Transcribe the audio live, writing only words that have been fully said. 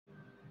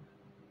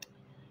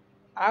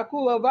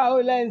àkúwọ̀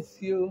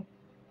Vawulence o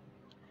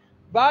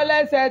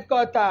Vawulence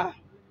Headquarter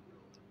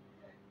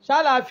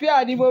ṣàlàáfíà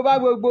ni mo bá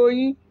gbogbo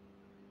yín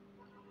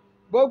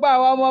gbogbo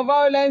àwọn ọmọ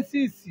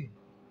Vawulences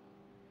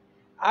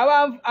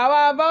àwa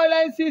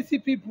Vawulences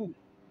people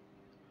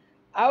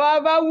àwa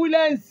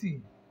Vawulence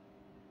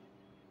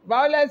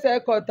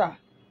Headquarter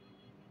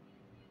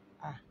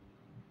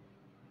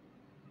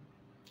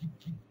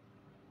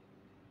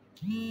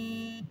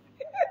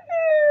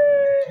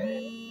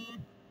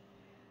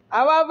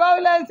àwa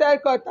Vawulence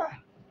Headquarter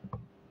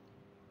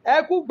ẹ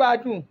kú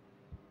gbádùn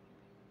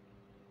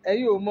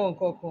ẹ̀yin ò mọ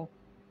nǹkan kan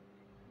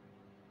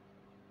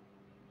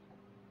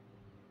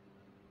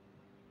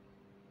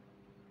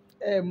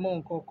ẹ mọ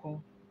nǹkan kan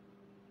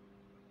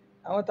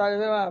àwọn tá a lè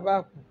fẹ́ máa bá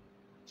kú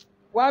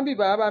wá ń bì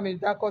bàbá mi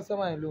dá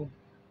kọ́sọ́mà ẹ̀ lóhùn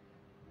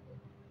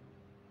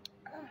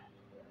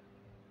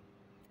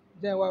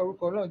jẹ́ ìwà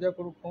orúkọ náà jẹ́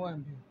korúkọ wà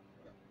níbí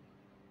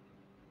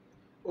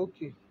ok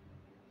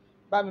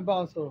bá mi bá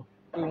wọn sọ̀rọ̀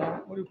pé wọ́n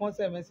mo rí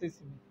kọ́ńsẹ̀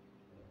mẹ́sẹ̀sì mi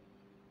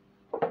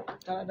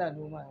Canada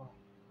ló máa wà.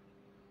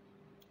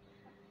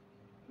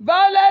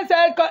 Vawulence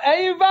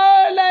ẹ̀yin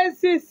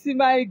Vawulences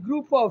my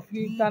group of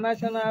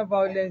international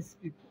violence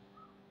people.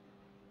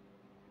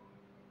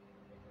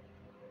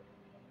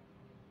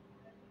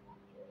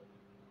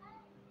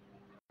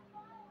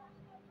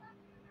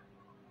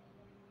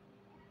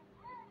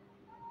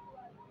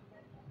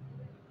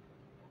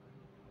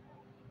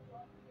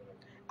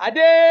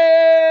 Adé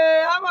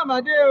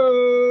amamade o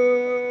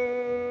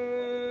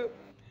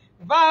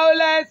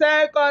Vawulence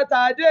Headquarter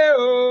adé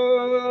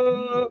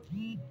o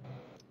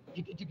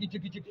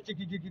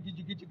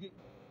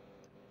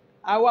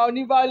àwa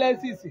oní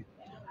Vawulences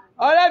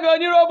ọ̀rẹ́ mi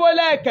oníróbó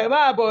Leke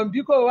máa bọ̀ nbí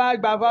kò wá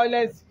gba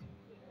Vawulence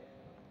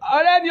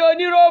ọ̀rẹ́ mi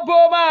oníróbó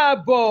máa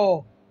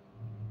bọ̀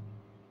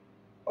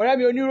ọ̀rẹ́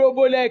mi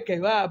oníróbó Leke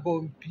máa bọ̀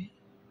nbí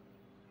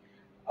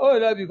ó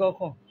lọ bí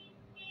kankan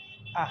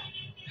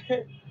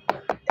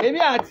èmi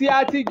àti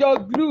àtijọ́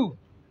glue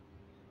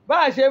bá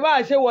a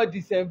ṣe wọ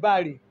December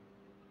rè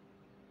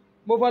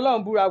mo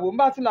fọlọ́run búra wò ń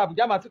bá tún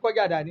làbújá màá tún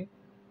kọjá dání.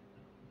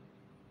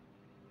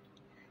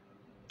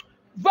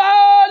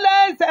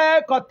 Vawulence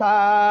Headquarter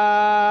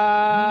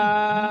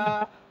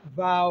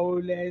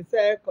Vawulence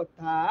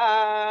Headquarter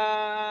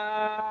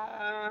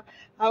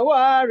àwa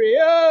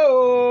rèé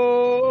o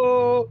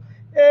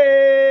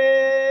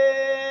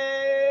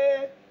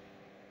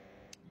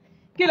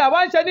kí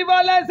làwọn ń ṣe ní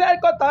Vawulence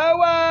Headquarter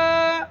wá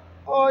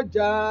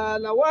ọjà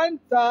làwọn ń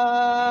ta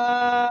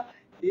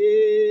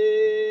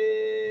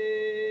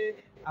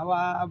àwa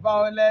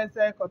Vawulence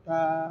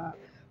Headquarter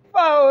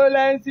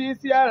Vawulence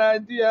sí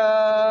àràǹdíà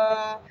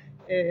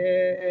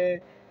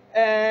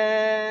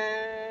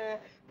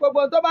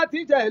gbogbo tó bá ti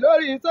jẹ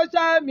lórí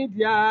social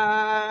media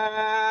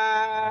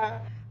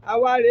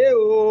àwa rèé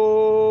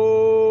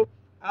o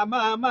a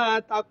máa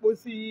tapo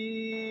sí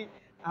i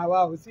àwa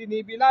ò sí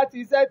níbi láti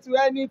settle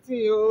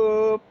anything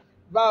o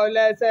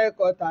Vawulence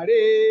Headquarter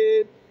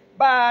rèé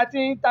bá a ti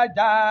ń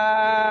tajà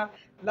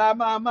la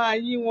máa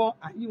yín wọn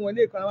àyín wọn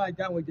lẹ́ẹ̀kan máa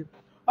já wọn jẹ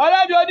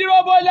ọlọ́dún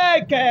oníròbó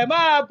Leke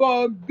máa bọ̀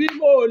bí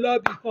mo lọ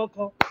bì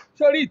kankan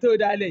sórí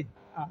ìtòdálẹ̀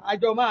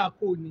àjọ máa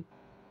kó ni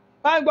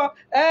máa ń gbọ́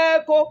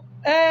ẹ̀ẹ́kó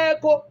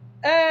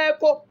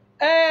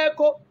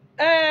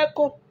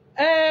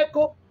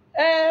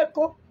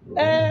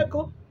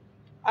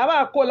a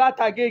máa kó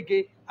látàgége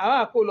a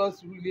máa kó lọ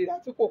Sùúrùlérè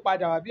àtúnkò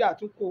padà wá bí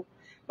àtúnkò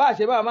bá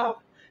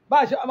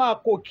a ṣe máa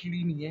kó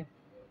kiri nìyẹn.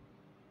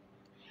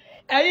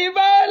 ẹ̀yin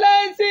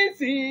Vawulences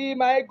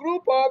my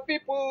group of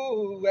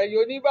people ẹ̀yin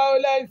oní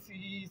Vawulence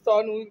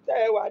sọnù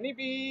tẹ́ wà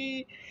níbí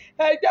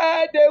ẹ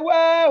jáde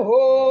wá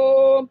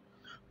o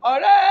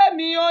ọ̀rẹ́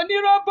mi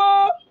oníróbó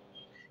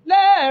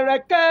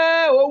Leke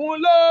òun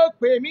ló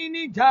pè mí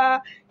níjà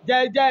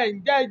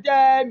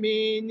jẹ́jẹ́ mi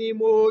ni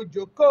mo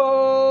jókòó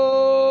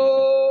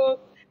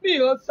mi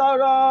ò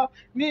sọ̀rọ̀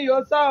mi ò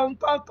sọ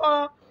nǹkan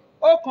kan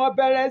ó kàn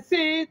bẹ̀rẹ̀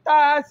sí ta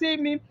sí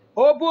mi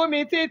ó bú mi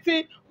títí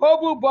ó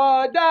bú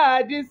bọ̀dá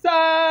Àdìsá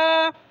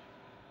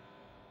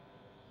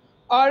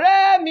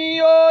ọ̀rẹ́ mi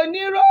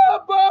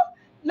oníróbó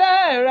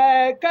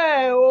Leke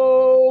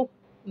o.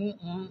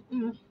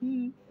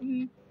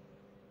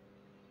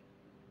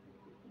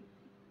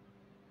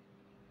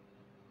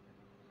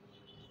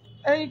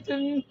 ẹ̀yin tí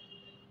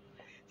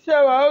ṣe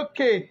wà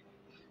ókè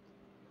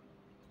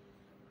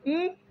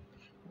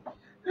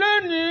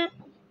lónìí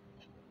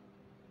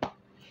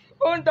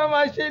ohun tó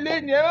máa ṣe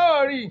lénìí ẹ má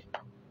wọrí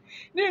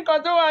ní nǹkan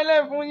tó wà lẹ́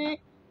fún yín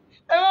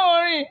ẹ má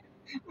wọrí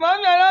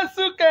màmí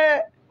Ọlásùnkẹ́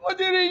mo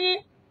ti rí yín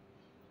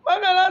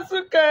màmí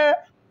Ọlásùnkẹ́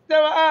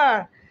ṣẹwà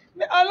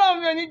Ọlọ́run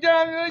mi ò ní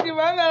jẹ́ra mi lójú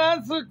màmí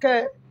Ọlásùnkẹ́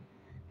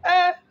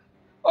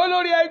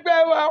olórí ẹgbẹ́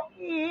wa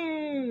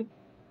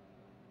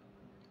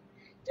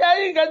ṣe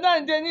rí nǹkan tá à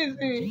ń jẹ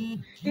nísìnyí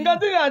nǹkan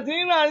tí ìgbà tí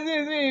ń rà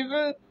nísìnyí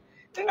fún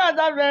nígbà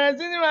tá a bẹ̀rẹ̀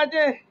sí ní máa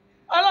jẹ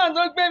Ọlọ́run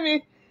tó gbé mi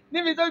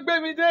níbi tó gbé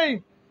mi dé yìí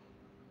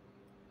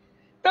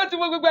tó ti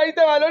mọ gbogbo ẹ̀yin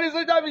tẹ́ wà lórí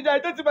social media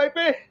tó ti mọ̀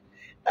pé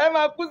ẹ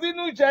máa kú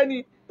sínú ìjẹ́ ni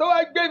tó wá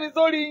gbé mi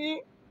sórí yín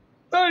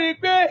torí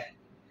pé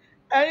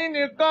ẹ̀yin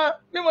nìkan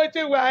bí mo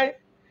ṣe wà ẹ́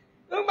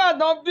nígbà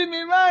tó ń bí mi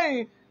báyìí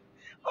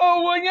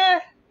owó yẹn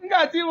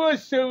nígbà tí mo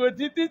ṣòwò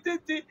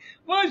títí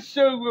mo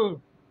ṣòwò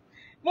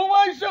mo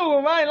wá ṣòwò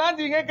báyìí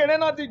láti kékeré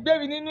náà ti gbé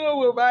mi nínú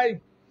òwò báyìí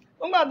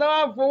nígbà tí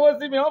wọ́n fowó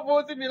sí mi wọ́n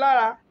fowó sí mi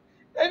lára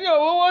èmi ò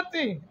wówó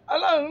tì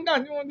ọlọ́run nígbà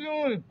tí mo ti ń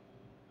rìn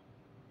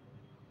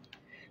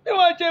bí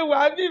mo ṣe wà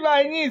bí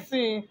báyìí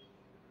nísìnyí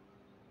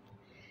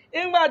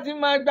nígbà tí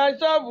màá gba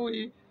ṣọ́ọ̀bù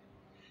yìí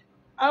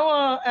àwọn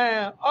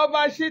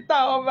ọba ṣítà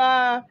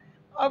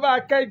ọba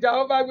kẹjà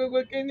ọba gbogbo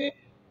kínní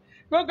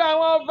gbogbo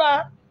àwọn ọba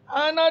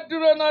àwọn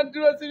náà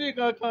dúró síbi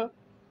kankan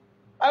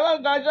àwọn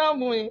gba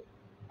ṣọ́ọ̀bù yìí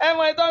ẹ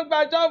mọ ẹ tó ń gba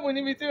ṣọ́ọ̀bù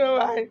níbi tí mo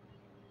wà yìí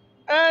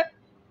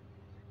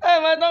ẹ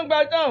mọ ẹ tó ń gba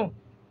ṣọ́ọ̀bù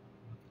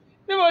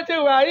bí mo ṣe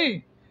wà yìí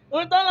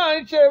ohun tó náà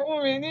ń ṣe fún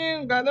mi ní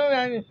nǹkan tó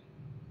rẹ̀ yìí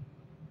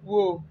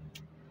wò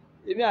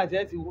èmi àti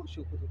ẹ ti wo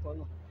ṣòkòtò kan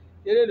náà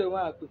eré ló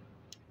máa pè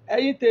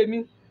ẹ̀yin tèmi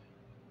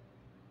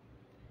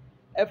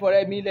ẹ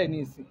fọ̀rẹ́ mi lẹ̀ ní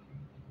ìsìn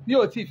bí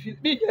ò tí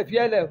bí ìjẹ́ fi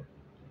ẹ lẹ̀ o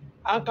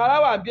àǹkárá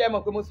wà bí ẹ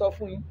mọ̀ pé mo sọ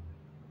fún yín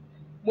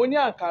mo ní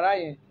àǹkárá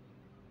yẹn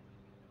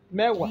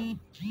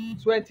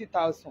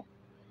 20,000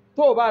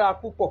 tó o bá ra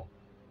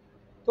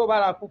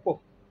púpọ̀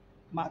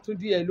màá tún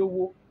dín ẹ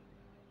lówó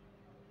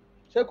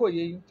ṣé kò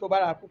yé yín tó o bá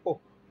ra púpọ̀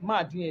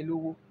máa dín ẹ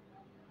lówó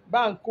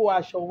bá ń kó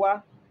aṣọ wá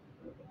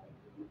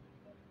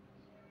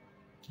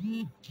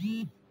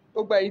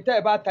gbogbo ẹ̀yin tẹ́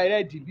ẹ bá ta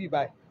ẹrẹ́dì bíi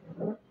báyìí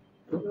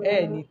ẹ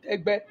ní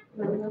tẹ́gbẹ́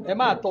ẹ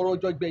máa tọrọ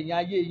ọjọ́ gbẹ̀yìn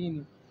ayé yín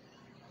ni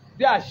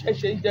bí àṣẹ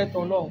ṣe ń jẹ́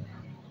tán lọ́hùn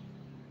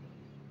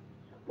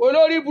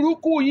olórí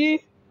burúkú yín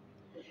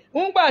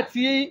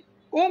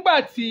ńgbà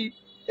tí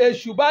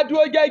èṣù bá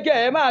dúró jẹ́jẹ́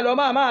ẹ máa lọ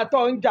máa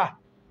tọ́ ń jà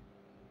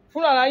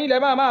fúnra yín lẹ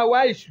máa wá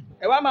èṣù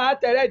ẹ wá máa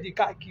tẹrẹ́dì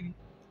káàkiri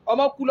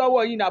ọmọ kú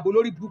lọ́wọ́ yín nàbò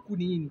lórí burúkú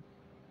ni yín ni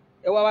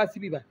ẹ wá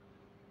síbí báyìí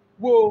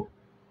wo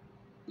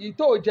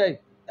ìtò jẹ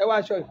ẹ wá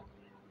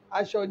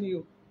aṣọ ni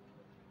o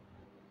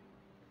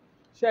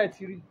ṣé ẹ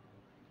ti rí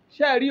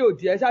ṣé ẹ rí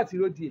òdì ẹ ṣáà ti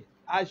rí òdì ẹ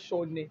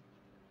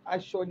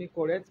aṣọ ni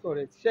correct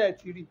ṣé ẹ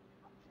ti rí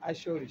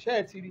aṣọ rẹ̀ ṣé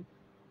ẹ ti rí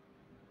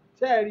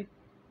ṣé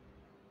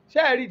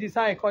ẹ rí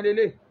design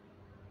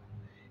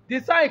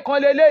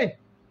kan lélẹ̀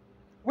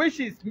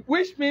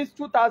which means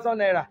 2,000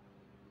 naira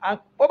and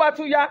bó bá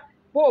tún yá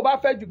bó o bá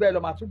fẹ́ jù bẹ́ẹ̀ lọ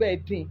màá tún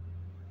bẹ́ẹ̀ dín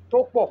tó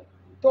pọ̀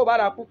tó o bá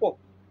ra púpọ̀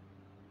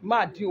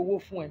máa dín owó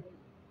fún ẹ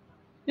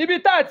ibi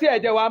tá àti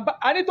ẹ̀jẹ̀ wà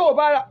á ní tó o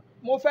bá ra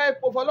mo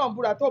fọlọ́run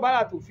búra tó o bá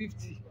rà tó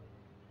 50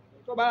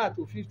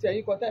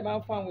 ẹ̀yin kan tẹ́ ẹ máa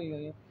ń fún àwọn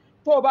èèyàn yẹn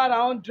tó o bá ra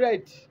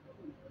 100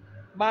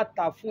 máa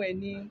tà fún ẹ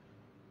ní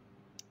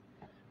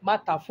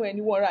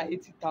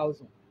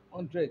 180,000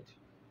 100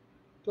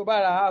 tó bá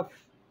ra half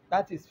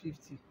that is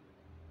 50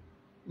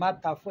 máa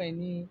tà fún ẹ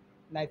ní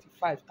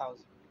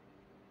 95,000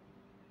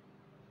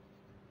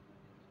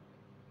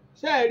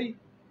 ṣé ẹ rí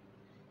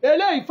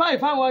eléyìí fáìn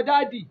fáwọn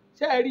dáàdì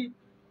ṣé ẹ rí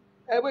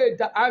ẹwé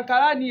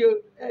àǹkárá ni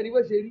ẹ rí bó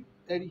ṣe rí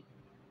ẹ rí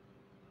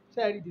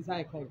ṣé ẹ rí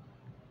design kan yìí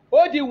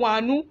ó di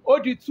 1 ó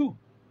di 2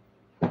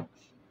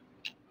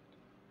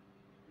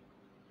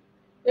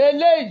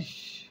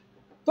 eléyìí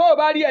tó o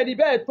bá rí ẹni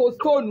bẹ́ẹ̀ tó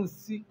stone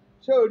sí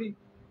ṣé o rí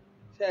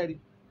ṣé ẹ rí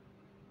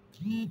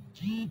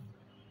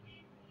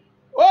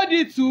ó di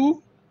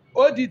 2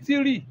 ó di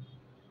 3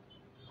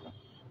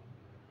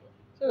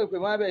 ṣé o pè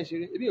wọ́n á bẹ́ẹ̀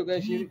ṣeré ebi ò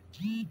bẹ́ẹ̀ ṣeré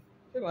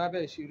ṣé wọ́n á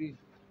bẹ́ẹ̀ ṣeré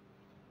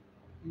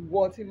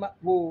ìwọ tí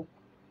wo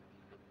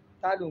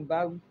ta ló ń bá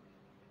wí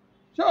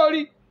ṣé o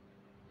rí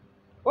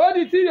ó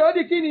di 3 ó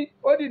di kíni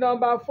ó di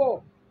number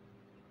 4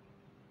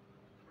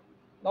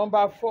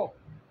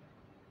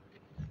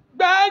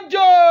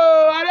 gbájò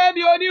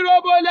Oremi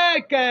oníróbó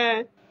Leke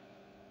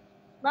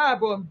máa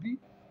bọ̀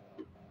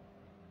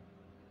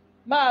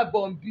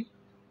ń bí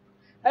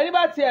ẹni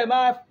bá tiẹ̀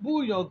máa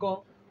búyàn gan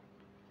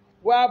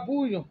wá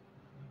búyàn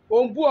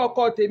òun bú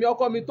ọkọ tèmi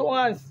ọkọ mi tó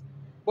hànsì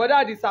bọ́dá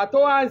àdìsá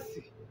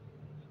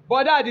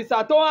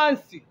tó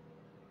hànsì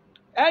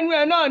ẹnu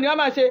ẹ̀ náà ni wọ́n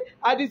máa ṣe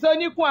àdìsá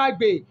oníkun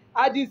àgbè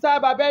àdìsá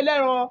bàbá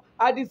ẹlẹ́ran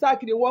àdìsá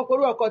kìnìún wọn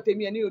kóró ọkọ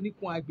tèmi ẹ̀ ní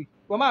oníkun àgbè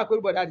wọ́n máa kóró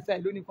bọ́dá àdìsá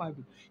ẹ̀ lóníkun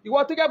àgbè ìwọ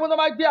tó jẹ́ pé wọ́n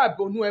máa gbé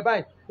àbònú ẹ̀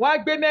báyìí wọ́n á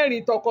gbé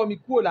 4 tọkọ mi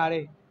kúrò lára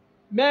ẹ̀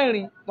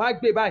 4 wọ́n á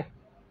gbé báyìí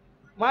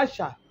wọ́n á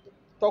ṣà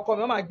tọkọ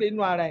mi wọ́n máa gbé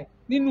inú ara ẹ̀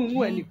nínú inú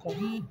ẹ̀ nìkan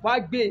wọ́n á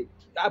gbé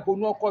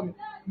àbònú ọkọ mi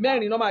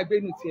 4 náà máa gbé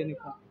inú tiẹ̀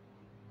nìkan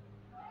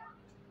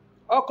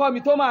ọkọ mi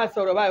tó máa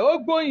sọ̀rọ̀ báyìí ó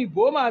gbóyìnbó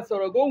ó máa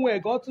sọ̀rọ̀ ohun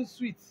ẹ̀gán tún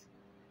sweet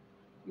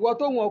ìwọ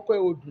tó hun ọkọ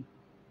ẹ̀ ò dùn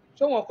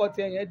ṣé òun ọkọ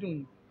tiẹ̀ yẹn dùn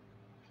ni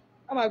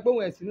a máa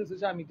gbóhùn ẹ̀ sínú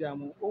social media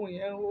mọ́ ohun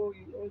yẹn ó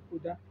kò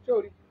dá ṣé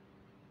o rí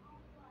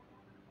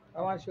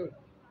àwọn aṣọ rẹ̀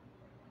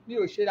mi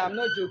ò ṣe I'm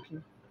not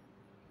joking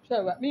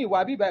mi ìwà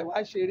bíbá ìwà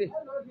ṣeré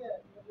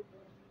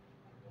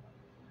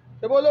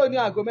ṣebó lóò ní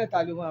aago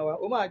 3 ló máa wá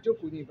ó máa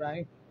jókòó ní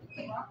Ibrahim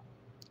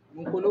mo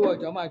ń polówó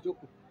ọjà ó máa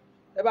jókòó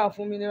ẹ bá ń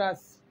fún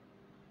minerals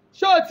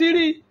ṣé o ti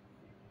rí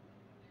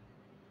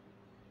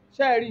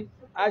ṣé ẹ rí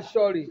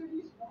aṣọ rẹ̀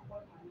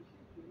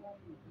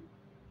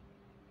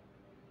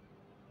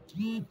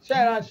ṣé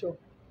ẹ ráṣọ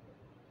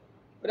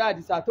bọ́dá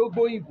àdìsá tó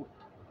gbóyìnbó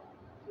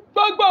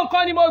gbogbo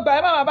nǹkan ni mo gbà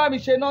ẹ má bá mi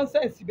ṣe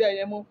nọ́ńsẹ̀nsì bí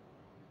ẹyẹ mọ́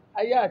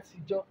ayé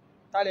àtijọ́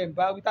talẹ̀ ń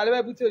bá wí talẹ̀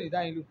bẹ́ẹ̀ bú tí ò ní dá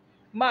yín lò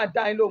máa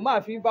dá yín lò máa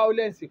fi ń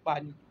Vawulence pa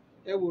ni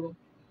ẹ wòran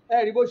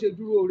ẹ rí bó ṣe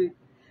dúró re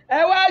ẹ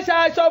wá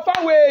ṣaṣọ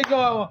fáwọn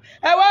èèyàn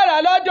ẹ wá rà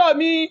lọ́dọ̀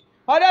mi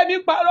ọ̀rẹ́ mi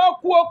parọ́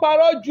kú ó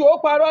parọ́ jù ó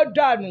parọ́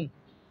dànù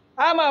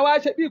a máa wá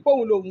ṣe bí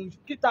ìpòhùn lòun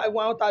kíta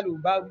wọn ta ló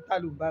ń bá wí ta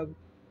ló ń bá wí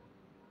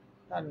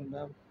ta ló ń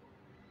bá wí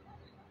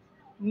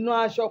ná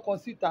aṣọ kan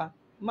síta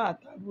máa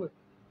tarú ẹ̀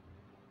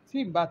tí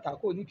n bá ta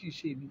kò ní kì í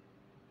ṣe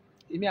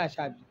èmi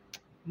Àṣàbí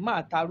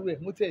máa tarú ẹ̀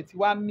mo tiẹ̀ ti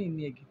wá mì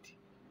ní ẹ̀ gidi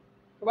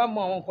tó bá mọ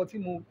àwọn nǹkan tí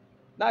mo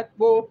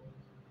lápò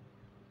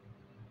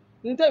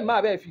ní tẹ́mi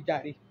máa bẹ́ẹ̀ fi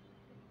jàre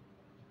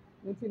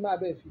ní tí máa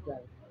bẹ́ẹ̀ fi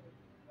jàre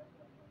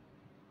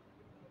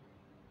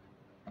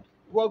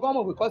ìwọ gan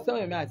mọ̀ pé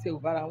kọ́sọ́mù mi àti ẹ̀ ò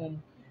bára wọn mu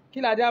kí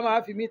ládé á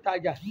máa fi mí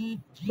tajà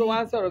tó wá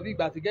ń sọ̀rọ̀ bí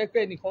ìgbà tó jẹ́ pé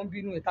ẹnìkan ń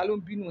bínú ẹ̀ ta ló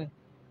ń bínú ẹ̀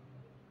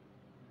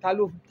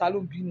ta ló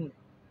ń bínú ẹ̀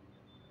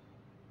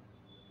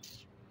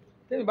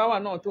tẹ́mi bá wà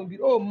náà tó ń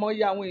bínú ó mọ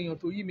iye àwọn èèyàn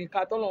tó yí mi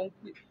ká tọ́lọ́ ń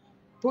pè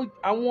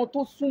àwọn tó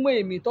súnmọ́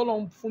èmi tọ́lọ́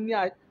ń fún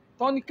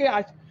ní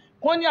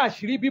kán ní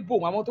àṣírí bíbò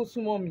àwọn tó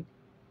súnmọ́ mi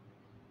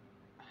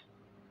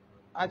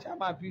àṣà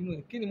máa bínú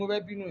ẹ̀ kí ni mo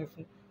fẹ́ bínú ẹ̀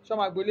fún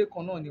ṣọ́mọ agboolé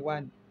kan náà ni wá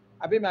ni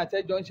àbẹ́mi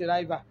àtẹ́jọ́ ń ṣe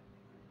ráìvà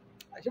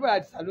àṣebàyà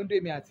àti sàlóńdó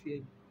èmi àti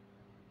ẹ̀yìn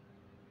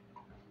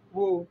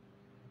wo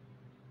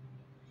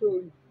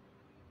sórí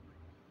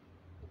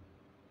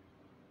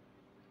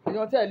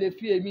èèyàn tí ẹ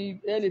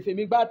lè fi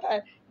èmi gbá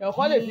èèyàn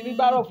kan lè fi mí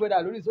gbá rọ̀fẹ́dà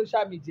lórí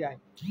social media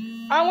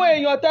yìí àwọn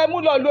èèyàn tẹ́ mú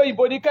lọ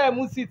lóyìnbó ní kẹ́ ẹ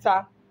mú síta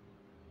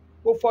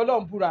ó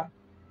fọlọ́n búra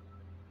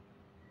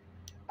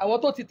àwọn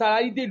tó ti tara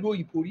yín dèlú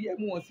òyìnbó rí ẹ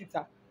mú wọn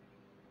síta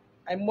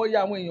àìmọye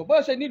àwọn èèyàn bó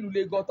ṣe nílùú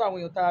le gan tó àwọn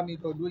èèyàn tara mi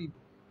lọ lóyìnbó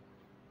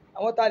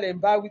àwọn ta lẹ ń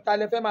bá wí ta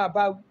lẹ fẹ́ máa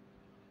bá wí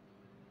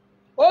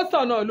ó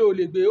sàn náà ló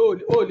lè gbé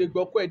ó lè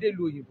gbọ́kọ́ ẹ̀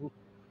dèlú òyìnbó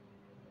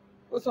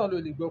ó sàn ló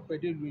lè gbọ́kọ́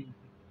ẹ̀ dèlú òyìnbó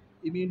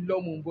èmi ń lọ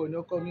mò ń bọ̀ ní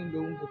ọkọ mi ń lọ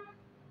ń bọ̀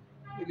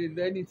ó lè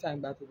lọ anytime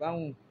ìgbà tó bá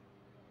wù ú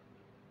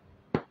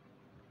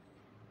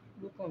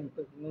ló kàn mí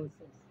pẹ̀lú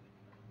nonsense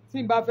tí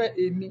n bá fẹ́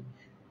èmi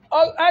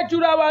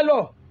ajúra wa lọ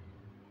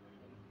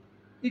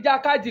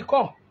ìjàkadì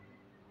kàn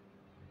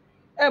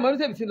ẹ mọ̀ ní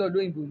tèmi ti lọ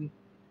lóyìnbó ni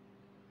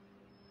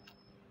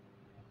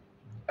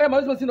ẹ mọ̀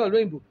ní tèmi ti lọ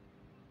lóyìnbó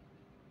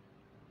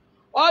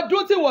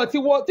ọdún tí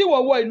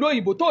wọ́n wọ ìlú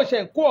òyìnbó tó ṣe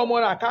ń kó ọmọ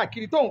rà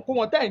káàkiri tó ń kó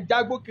wọn tẹ́ ń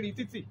jágbó kiri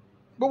títì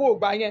gbogbo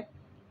ìgbà yẹn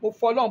mo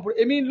fọlọ́n búrẹ́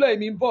èmi ń lọ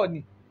èmi ń bọ̀ ni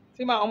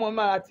tí ọmọ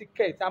máa ra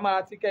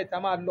tíkẹ́ẹ̀tì a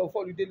máa lọ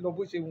fọ́lùdé lọ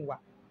bó ṣe wù wá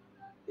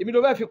èmi ló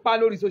fẹ́ fi pa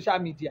lórí social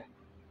media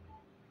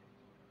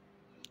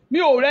mi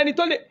ò rí ẹni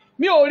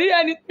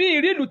mi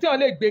ìrí ìlú tí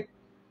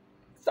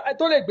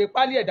wọ́n lè gbé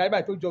pálí ẹ̀dá nígbà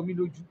tó jọ mí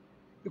lójú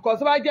because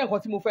tó bá jẹ́ nǹkan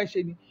tí mo fẹ́ ṣe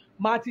ni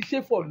máa ti ṣe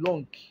for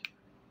long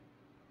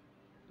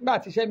nígbà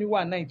tí iṣẹ́ mi wà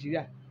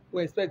Nàìjíríà o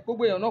expect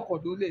gbogbo èèyàn náà kọ̀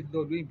ló lè lọ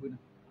lóyìnbó náà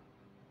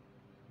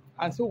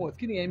and so what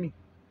kí ni ẹ̀mí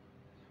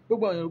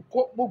gbogbo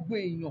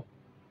èèyàn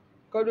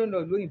kọ́ ló ń lọ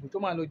lóyìnbó tó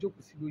máa lọ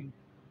jókòó sí lóyìnbó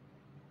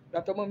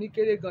gbàtọ́ ọmọ mi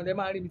kéré gan lẹ́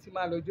máa rí mi tí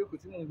máa lọ jókòó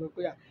tí mò ń lọ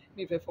pé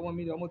mi ìfẹ́ fọmọ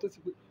mi ni ọmọ tó ti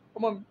pé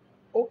ọmọ mi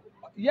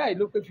ìyá ẹ̀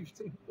ló pé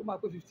 15 ó máa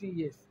pé 15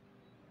 years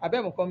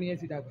abẹ́mọ̀ kan mi yẹn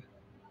ti dàgbà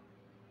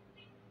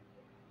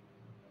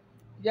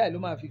ìyá ẹ̀ ló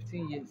máa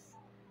 15 years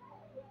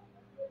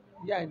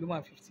ìyá ẹ̀ ló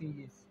máa 15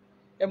 years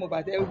ẹ mọ̀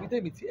bàtẹ́ ẹ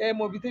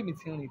mọ̀ bí tèmi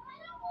ti rìn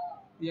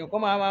èèyàn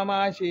kan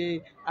máa ṣe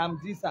am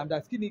this am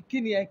that kí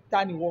ni ẹ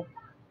ta ni wọ́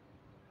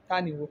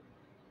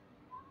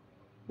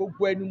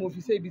gbogbo ẹnu mo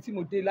fi ṣe ibi tí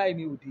mo dé láì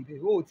mi ò dé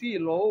bẹ́ẹ̀ o ò tí ì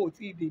lọ o ò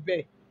tí ì dé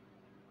bẹ́ẹ̀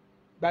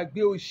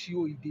gbàgbé òṣì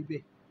o ìdè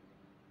bẹ́ẹ̀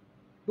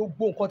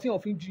gbogbo nǹkan tí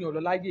èèyàn fi ń jiyàn lọ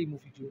láyé yìí mo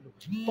fi jù ẹ lọ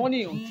tán ní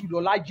èèyàn jù lọ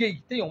láyé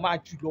yìí téèyàn máa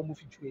jù lọ mo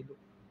fi jù ẹ lọ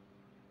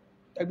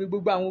ẹgbẹ́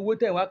gbogbo àwọn owó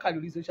tẹ̀ wá kà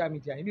lórí social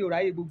media èmi ò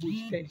ráyè gbogbo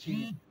òṣì tẹ̀ ń ṣe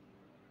yẹn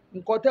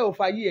nǹkan tẹ́ ò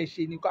fayé ẹ̀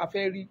ṣe ni ká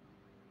fẹ́ rí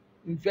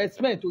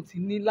investment tó ti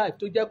ní life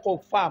tó jẹ́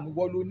confam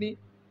wọ́n ló ní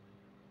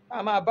a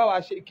máa bá wa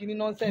ṣe kíní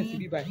nonsense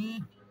bí báyìí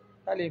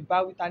ta lè bá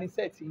wí ta ní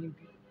sẹ́ẹ̀tì yín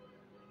bí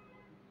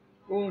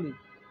ó ń rìn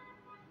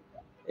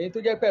èyí tó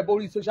jẹ́ pé ẹ̀ bọ́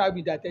orí social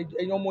media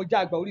ẹ̀yin ọmọ ọjà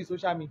àgbà orí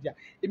social media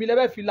èmi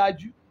lẹ́fẹ̀ẹ́ fi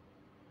lajú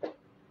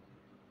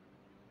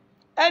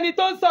ẹni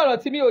tó ń sọ̀rọ̀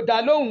tí mi ò dá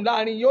lóhùn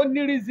láàrin yìí ó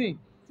ní reason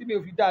tí mi ò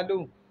fi dá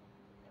lóhùn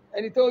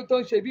ẹni tó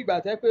ń ṣe bí ìgbà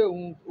tẹ́ pé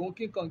òun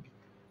kíkan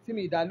tí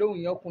mi ì dá lóhùn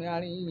yẹn ọkùnrin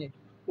àárín yìí yẹn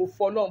ó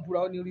fọlọ́n búra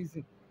ó ní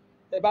reason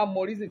ẹ bá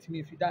mọ reason tí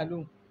mi fi dá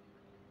lóhùn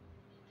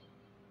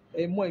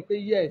ẹ mọ̀ pé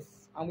yes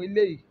àwọn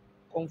eléyìí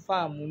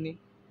confam ni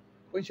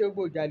ó ń ṣe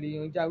gbogbo ìjà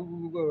lèèyàn já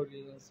gbogbo ọ̀rọ̀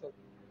lèèyàn sọ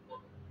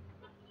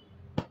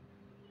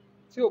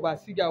tí ò bá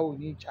síjà ò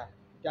ní ìjà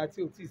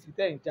tí ò tí ì sí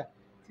tẹ̀ ń jà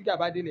tíjà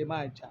bá délé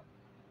máa jà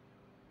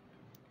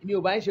èmi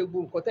ò bá ń ṣe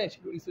gbogbo nǹkan tẹ̀ ń ṣe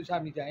lórí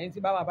social media ẹni tí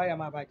bá máa bájà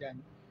máa bàjà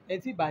ni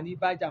ẹni tí ìbá ní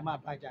bájà máa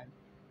bàjà ni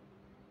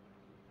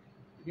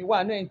èmi wà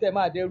náà ẹni tẹ́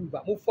máa dẹ́rù bà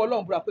mo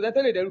fọlọ́n búra kò sẹ́ni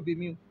tó lè dẹ́rù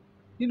bèmí o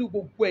nínú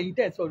gbogbo ẹ̀yin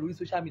tẹ̀ ń sọ lórí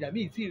social media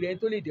mi ì tí ì rẹ́ ẹni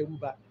tó lè dẹ́rù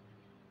bà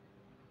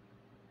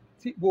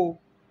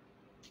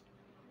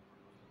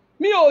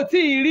mi ò tí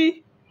ì rí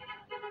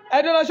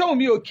ẹdọ́nà ṣọ́hùn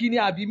mi ò kí ni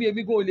àbí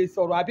èmi gan ò lè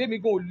sọ̀rọ̀ àbí èmi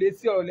gan ò lè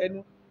sí ọ̀rọ̀ lẹ́nu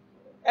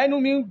ẹnu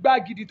mi ń gbá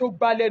gidi tó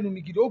gbá lẹ́nu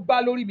mi gidi ó gbá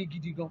lórí mi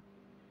gidi gan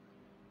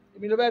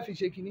èmi ló fẹ́ fi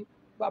ṣe kinní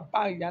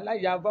bàbá ìyá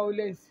aláìyá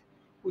violence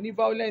oní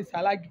violence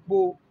alágbó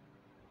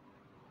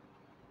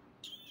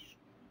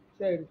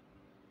ẹ̀rí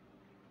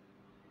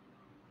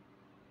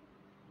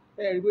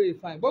bóyá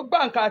fine gbogbo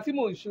àǹkà tí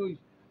mò ń ṣe yìí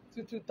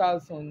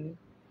 2,000 ni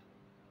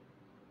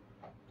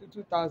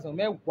 2,000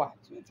 mẹ́wàá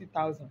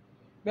 20,000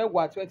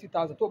 mẹ́wàá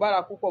 20,000 tó bá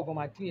ra púpọ̀ gan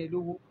máa dín yẹn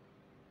lówó.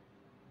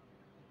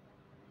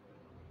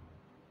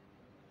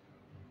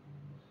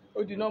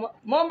 Ó di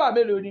nọ́mbà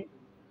mélòó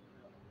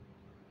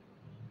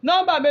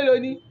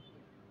ni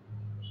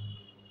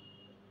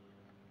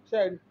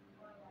ṣẹ́ẹ̀rì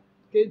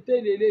kéńté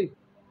lélẹ̀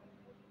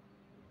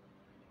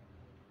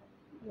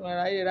wọn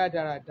ráyè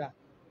rádaràda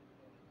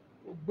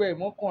gbogbo ẹ̀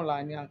mọ́kànlá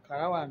ni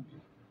àǹkárá wà níbí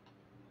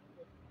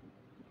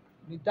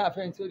ní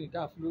dáfẹ́ǹtì ò ní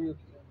dáa fún lórí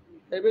òkè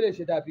ẹgbẹ́ lè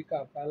ṣe dàbí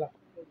kàmpálà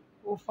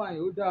ó fàyè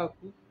ó dáa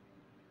kú.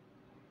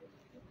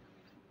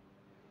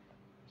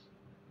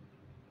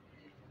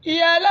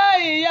 ìyálà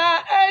ìyá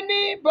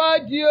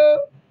anybody o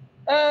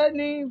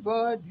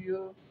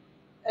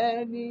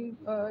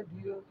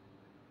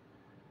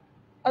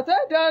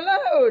àtẹ̀dọ́lá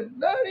ò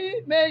lórí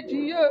méjì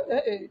yó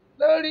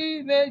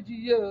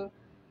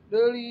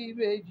lórí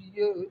méjì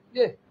yó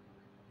yé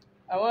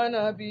àwọn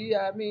náà bí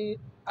àmì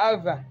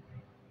ava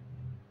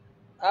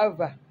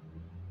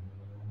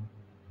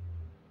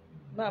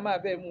máa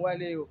bẹ́ẹ̀ mú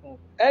wálé òkun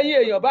ẹ̀yin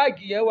èèyàn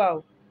báàgì yẹn wà o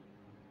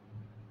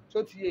tó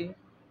ti yé yín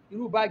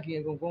irú báàgì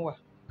yẹn gangan wà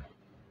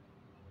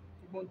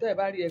gbogbo tẹ́ ẹ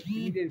bá rí ẹ fi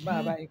nílé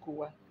máa bá yín kó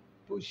wa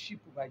tó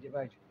ṣìpù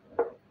bàjẹ́bàjẹ́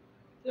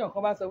tí èèyàn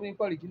kan bá sọ fún yín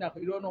pọ̀ rìjìnà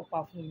irọ́ náà pa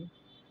fún yín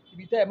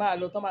ibi tẹ́ ẹ máa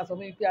lọ tán máa sọ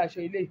fún yín pé aṣọ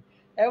ilé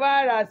ẹ wá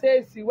ra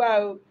ṣéèsì wa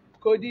o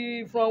kò di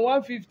from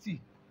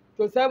 150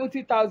 to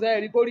 70,000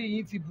 ẹ̀rí kórì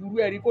yín ti burú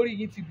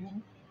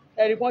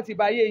ẹ̀rí kan ti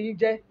báyé yín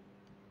jẹ́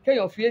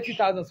kéèyàn fi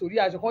 80,000 sórí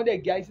aṣọ kan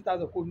dẹ̀ gé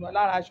 80,000 kò nù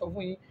lára aṣọ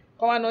fún yín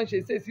kọ́ wá náà ń ṣe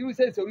ṣéèsì irú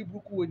ṣéèsì orí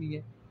burúkú wo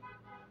nìyẹn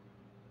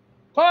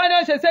kọ́ wá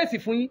náà ń ṣe ṣéèsì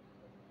fún yín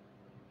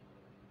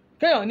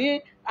kéèyàn ní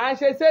à ń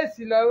ṣe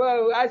ṣéèsì lọ́wọ́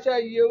o aṣọ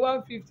iye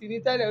 150 ní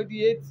tẹ́lẹ̀ ó di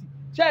 80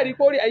 ṣé ẹ̀rí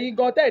kórì ẹ̀yin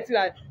gan tẹ́ ẹ̀ ti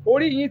rà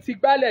orí yín ti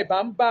gbálẹ̀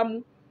bámúbámú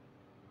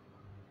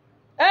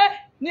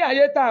ní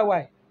ayé tá a wà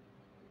ẹ̀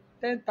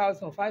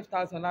 10,000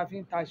 5,000 la fi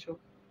ń taṣọ.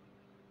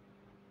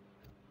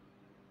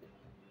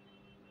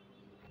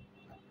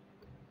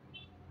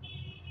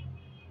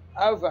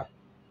 Alva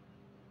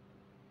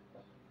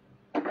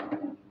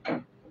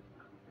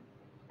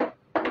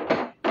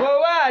mo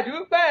wá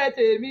àdúpẹ́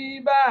tèmi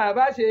bá a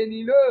bá ṣe ní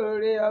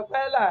lóore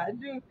ọpẹ́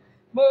làájú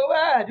mo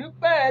wá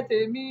àdúpẹ́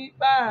tèmi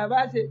bá a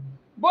bá ṣe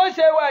bó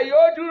ṣe wà yìí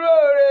ó dúró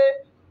re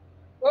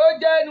ó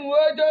jẹ́nu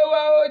ó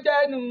jówá ó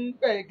jẹ́nu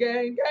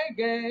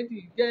gẹ́gẹ́gẹ́ dì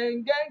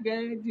gẹ́gẹ́gẹ́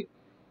dì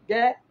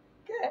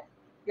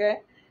gẹ́gẹ́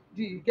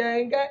dì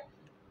gẹ́gẹ́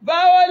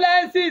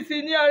Vawulence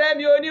ní ọ̀rẹ́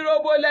mi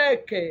oní-Robo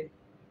Leke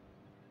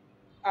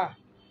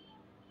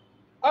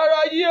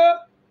ọ̀rọ̀ yìí ó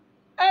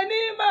ẹni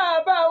máa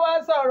bá wa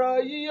sọ̀rọ̀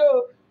yìí ó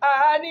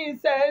àání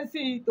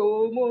sẹ́ǹsì tó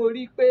mo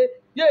rí pé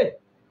yé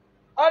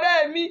ọ̀rẹ́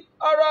mi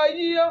ọ̀rọ̀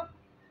yìí ó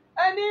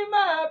ẹni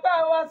máa bá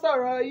wa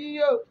sọ̀rọ̀ yìí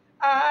ó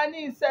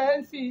àání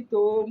sẹ́ǹsì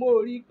tó mo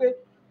rí pé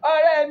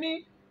ọ̀rẹ́ mi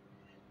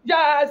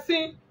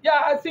yàásín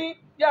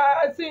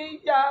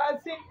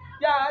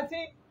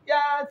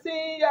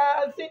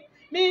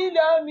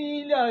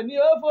mílíọ̀nù ni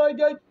ó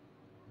fojú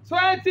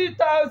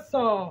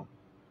 20,000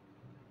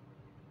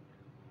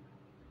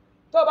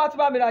 tó bá tún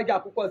bá mi ra ọjà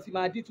púpọ̀ sí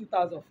máa dín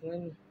 2,000 fún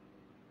ẹni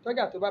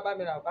tọ́jà tó bá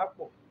mi ra bá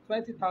pọ̀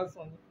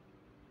 20,000 ni.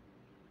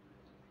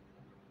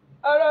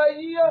 ọ̀rọ̀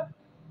yìí ó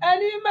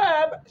ẹni máa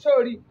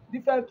sórí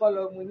different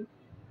colour mu ní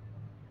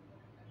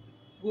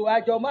gbogbo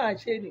àjọ máa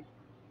ṣe ni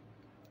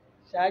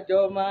ṣàjọ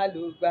máa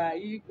lò gbà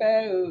yí pẹ́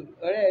o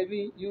ọ̀rẹ́ mi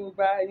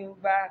yúngbà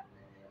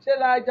ṣé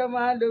lájọ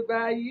máa lò gbà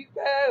yí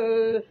pẹ́ o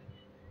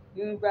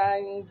yúngbà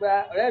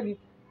ọ̀rẹ́ mi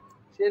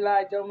ṣé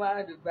lájọ máa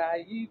lò gbà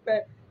yí pẹ́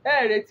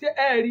retí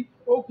rí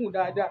ogun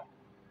dáadáa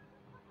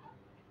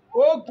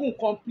ogun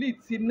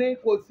complete ní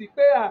kò sí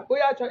pé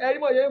bóyá ẹrí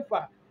mọ̀ yẹn ń fà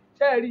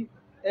ṣe rí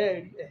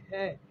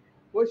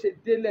bó ṣe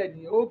délẹ̀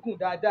ní ogun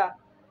dáadáa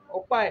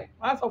ọ̀pá ẹ̀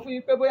wọ́n á sọ fún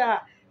yín pé bóyá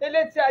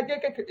elétí ajé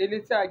kékeré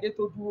elétí ajé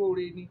tó dúró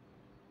re ni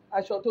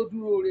aṣọ tó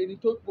dúró re ni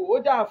tó pò ó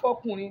dáa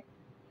fọkùnrin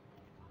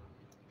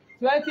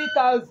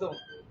 20,000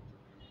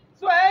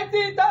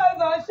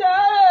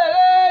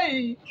 ṣẹ́ẹ̀rẹ́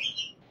yìí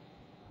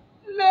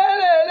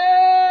lérèrè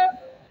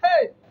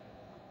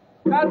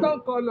carton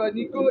colour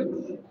ní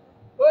góòdì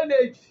ó lè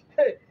jù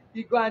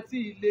ìgò àti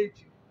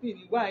ìlejò ní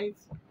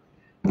wáìntì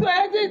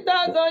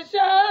 20,000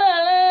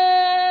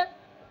 ṣẹ́ẹ̀rẹ́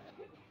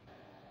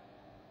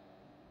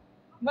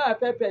máa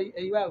pẹ́pẹ́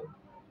ẹ̀yìn wá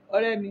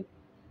ọ̀rẹ́ mi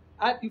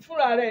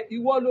ìfúnra rẹ̀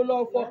ìwọ ló lọ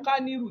fọ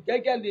kánírù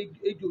gẹ́gẹ́ lè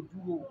ejò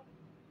dúró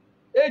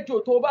ejò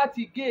tó bá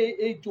ti gé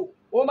ejò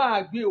ó máa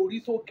gbé orí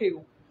sókè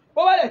o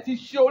bó bá dẹ̀ ti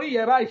ṣe orí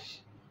yẹn báyìí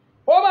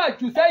ó máa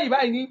jù sẹ́yìn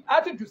báyìí ní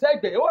á tún jù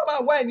sẹ́gbẹ̀ẹ́ ó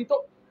máa wá ẹni tó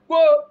gbó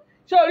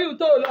ṣé orí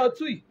tó lọ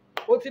tú yìí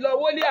o ti lọ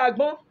wọlé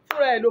agbọ́n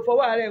fúnra ẹ̀ ló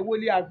fọwọ́ ara ẹ̀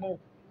wọlé agbọ́n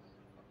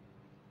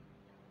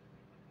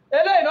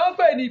eléyìí náà ń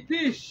pè ní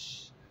fish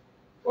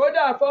ó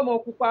dà fọ́mọ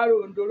pupa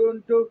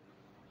ròǹdòròǹdò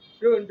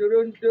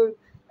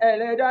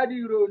ẹlẹ́dàdí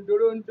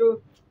ròǹdòròǹdò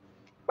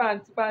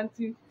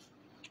pàǹtí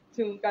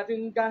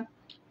tìǹkàtìǹkà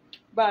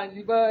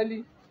bàǹdì bọ́ọ̀lì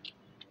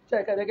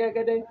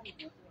ṣẹ̀kẹ̀dẹ̀gẹ́gẹ́dẹ́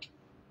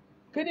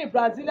kí ni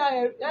Brazilian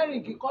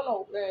ẹ̀rìngì kọ́lọ̀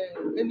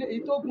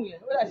ìtógùn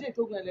yẹn ó dà ṣe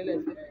ìtógùn yẹn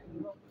lẹ́lẹ́sẹ̀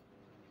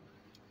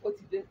ó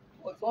ti dé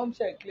ọ̀tún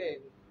ṣe clear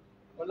ni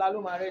ọ̀la ló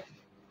máa rẹ́dì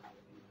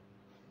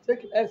ṣé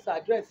ẹ ṣe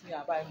àdírẹ́sì ní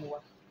àbá ẹmu wa.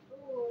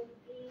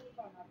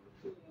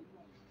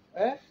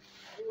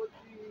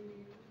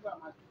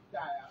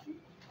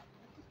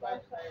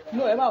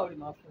 No, ẹ má wọlé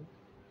máa fún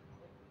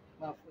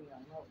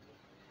yàn náà.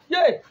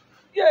 Yé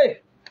yé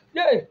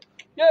yé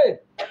yé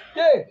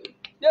yé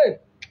yé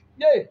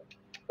yé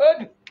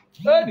odù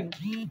odù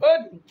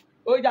odù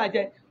ó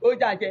jàjẹ ó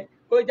jàjẹ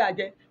ó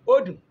jàjẹ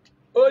odù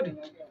odù.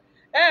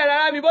 Ẹ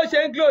rárá mi bó ṣe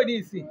ń glow ní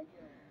ìsìn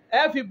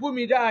ẹ fi bú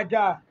mi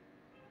dáadáa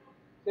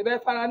ṣèbẹ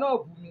fara náà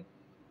bú mi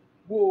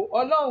wò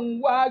ọlọ́run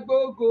wá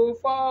gbógo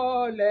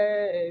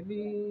fọ́lẹ̀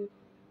mi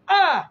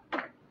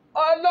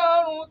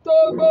ọlọ́run tó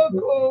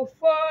gbógo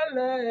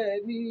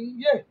fọ́lẹ̀ mi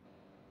yé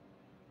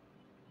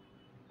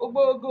ó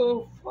gbógo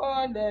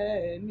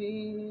fọ́lẹ̀ mi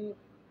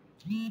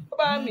ó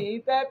bá mi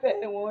pẹ́pẹ́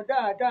wọn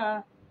dáadáa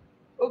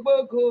ó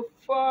gbógo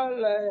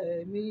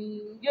fọ́lẹ̀ mi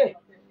yé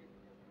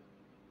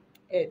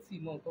ẹ tí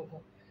mọ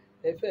kankan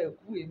ẹ fẹ́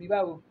kú èmi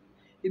báwo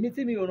èmi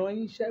tí mi ò ràn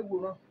yín iṣẹ́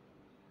wòran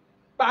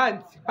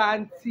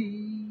pàǹtí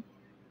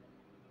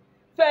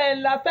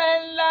fẹ́ńlá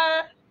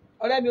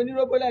ọ̀rẹ́ mi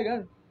oníròbó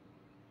lẹ́gàn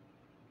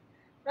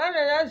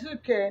lánàá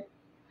lásìkò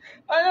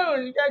ọlọ́run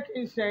ní jẹ́ kí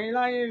n ṣẹ̀yìn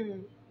láyé mi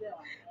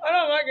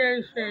ọlọ́run má jẹ́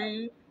n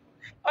ṣẹ̀yìn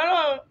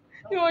ọlọ́run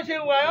bí mo ṣe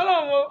wà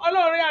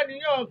ọlọ́run rí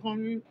àníyàn ọkàn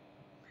mi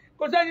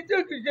kò sẹ́ni tí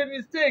ò kì í ṣe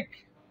mistake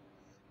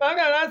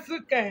lánàá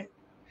lásìkò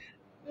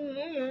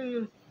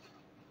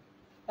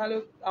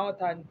àwọn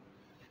ta ni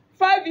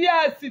 5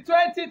 years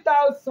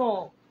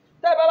 20,000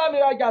 tẹ́ bá bá mi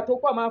rajà tó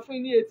pọ̀ máa fún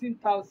yín ní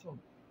 18,000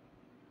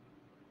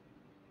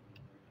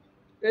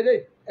 èdè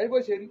ẹni bó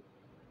ṣe rí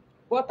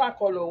bọ́tà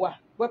kọlọ̀ wà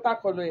bọ́tà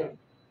kọlọ̀ ẹ̀rí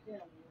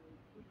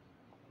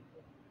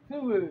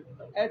túwò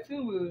ẹ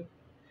túwò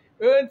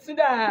ohun tí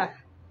dà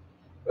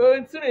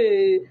ohun tí rè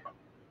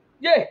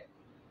yé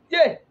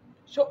yé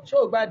ṣó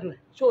o gbádùn ẹ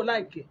ṣó o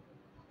láìkè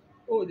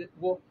ó lè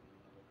wọ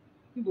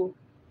níbo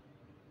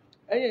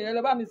ẹ̀yin èèyàn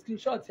lọ bá mi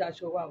screenshot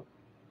aṣọ wa o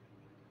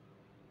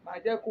màá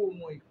jẹ́ kó o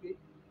mọ̀ ìpè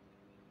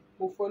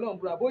mo fọlọ́n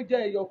búra bó jẹ́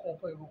ẹyọ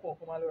kọ̀ọ̀kan èrò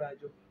kọ̀ọ̀kan máa lọ́ra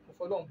àjọ mo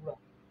fọlọ́n búra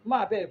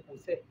máa bẹ́ẹ̀ kò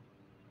sẹ́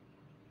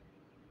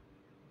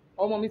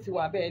ọmọ mi ti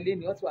wà bẹ́ẹ̀ lé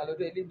mi wọ́n ti wà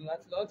lọ́dọ̀ ilé mi wọ́n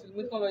ti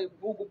mú kán lọ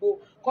gbogbo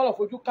kán lọ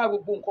fojú ká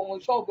gbogbo nǹkan wọn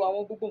ṣọ́ọ̀bù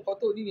àwọn gbogbo nǹkan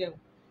tó níyẹn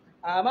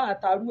àmọ́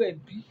àtàrú ẹ̀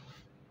bí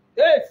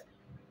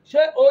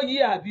ṣé ó yí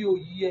àbí ó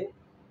yí ẹ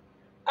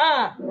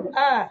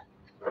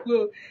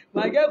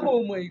màá jẹ́ kó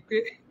o mọ̀ ìpè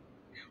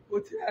o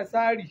ti ra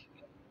sáárì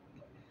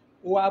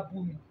o wá bú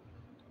mi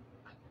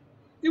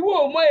ìwọ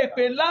ò mọ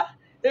èpè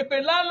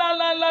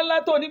ńlá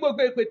tó ní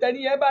gbogbo èpè tẹni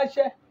yẹn bá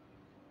ṣẹ́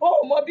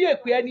ó mọ bí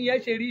èpè ẹni yẹn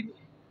ṣe rí ni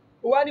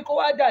ó wá ní kó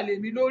wá dà lé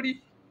mi lórí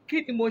kí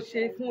ni mo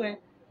ṣe fún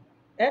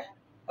ẹ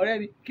ọ̀rẹ́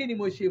mi kí ni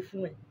mo ṣe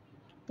fún ẹ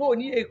tó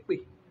ní èpè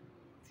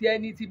tí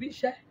ẹni ti bí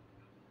ṣẹ́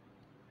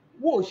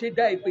wò ó ṣe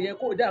dá èpè yẹn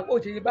kó dá kó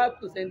ṣe bá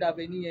kò sẹ́ńdà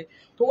bẹ̀ nìyẹn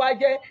tó wá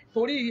jẹ́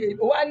torí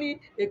ó wá ní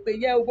èpè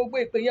yẹn gbogbo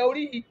èpè yẹn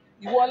orí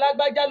ìwọ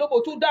lágbájá lóbò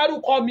tún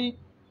dárúkọ mi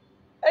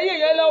ẹyẹ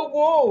yẹn lọ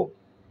wò ó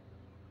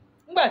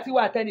nígbà tí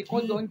wà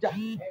tẹnìkan jọ ń jà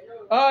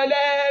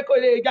ọ̀lẹ kò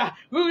lè jà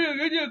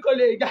rúrúrúdú kò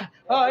lè jà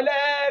ọ̀lẹ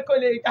kò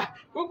lè jà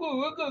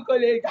rúkúrúkú kò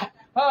lè jà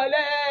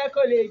ọ̀lẹ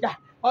kò lè jà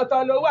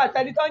ọ̀tọ̀ lówó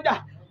àtẹni tó ń jà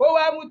ó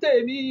wá mú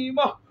tèmi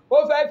mọ̀ ó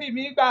fẹ́ fi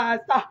mí gbà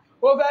sá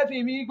ó fẹ́ fi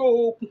mí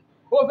gbòòkùn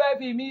ó fẹ́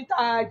fi mí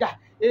tajà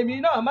èmi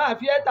náà máa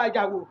fi ẹ́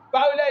tajà wò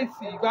violence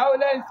yé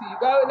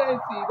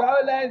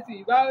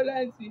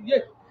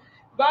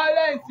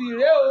violence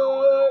rèé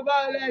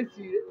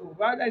o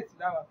violence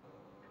láwa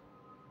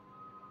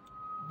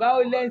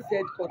Vawulence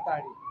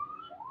Headquarter rè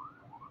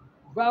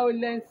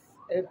Vawulence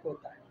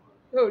Headquarter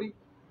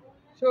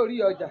sórí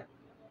ọjà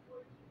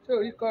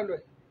sórí kọlọ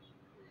ẹ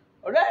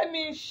ọ̀rẹ́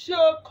mi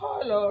ṣó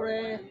kọlọ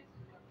rẹ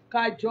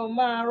kájọ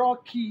máa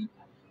rọ́ọ̀kì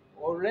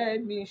ọ̀rẹ́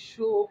mi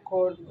ṣó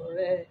kọlọ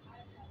rẹ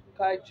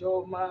kájọ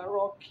máa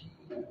rọ́ọ̀kì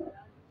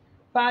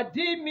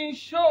pàdí mi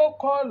ṣó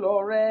kọlọ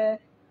rẹ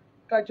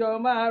kájọ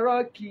máa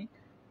rọ́ọ̀kì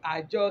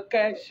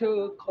àjọkẹ́ ṣó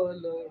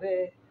kọlọ rẹ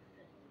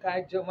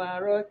kájọ máa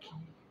rọ́ọ̀kì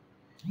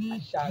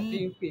àṣàbí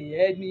ń pè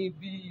ẹ́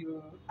níbí o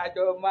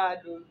àjọ máa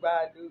ló gbà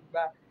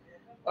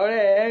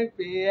ọ̀rẹ́ ẹ̀ ń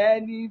pè ẹ́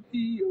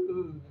níbí o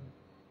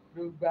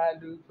ló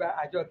gbà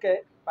àjọkẹ́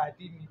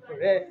pàdí mi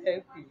ọ̀rẹ́ ẹ̀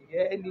ń pè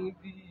ẹ́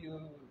níbí o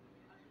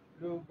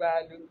ló gbà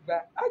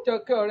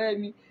àjọkẹ́ ọ̀rẹ́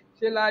mi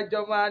ṣe lájọ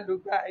máa ló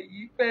gbà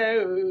yìí pẹ́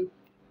o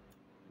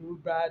ló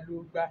gbà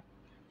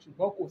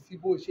ṣùgbọ́n kò sí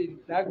bó ṣe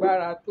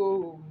lágbára tó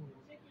o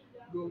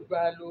ló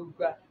gbà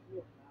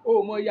ó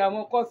mọ iye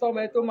àwọn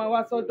kọ́sọ́mọ tó máa wá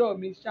sọ́dọ̀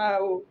mi ṣá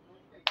o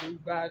ló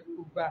gbà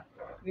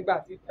nígbà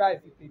tí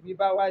price tèmi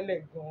bá wálẹ̀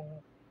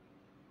gan-an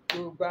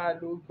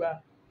ló gbà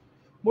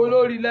mo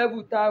lórí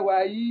level tá a wà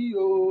yìí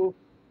o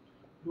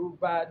ló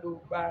gbà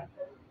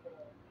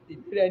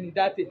èmi rẹ ni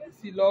dá tèmi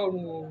sí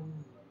lọ́rùn o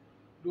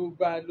ló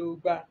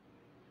gbà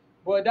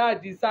bọ̀dá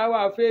àdìsáwà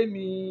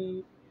fẹ́mi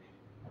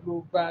ló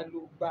gbà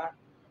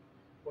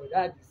bọ̀dá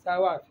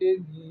àdìsáwà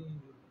fẹ́mi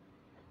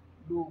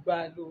ló gbà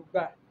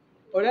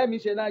ọ̀rẹ́ mi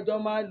ṣe lájọ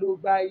máa ló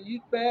gbà yìí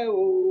pẹ́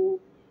o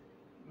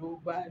ló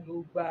gbà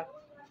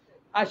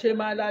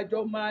àṣemálájọ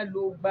máa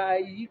lò gbà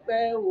yìí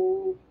pẹ́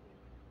o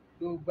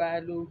ló gbà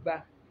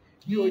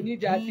mi ò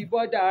nídìí àti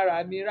bọ́dà ara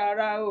mi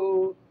rárá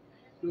o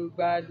ló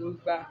gbà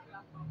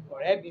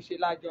ọ̀rẹ́ mi ṣe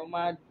lájọ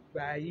máa lò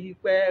gbà yìí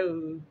pẹ́ o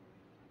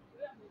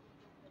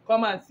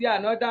come and see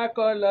another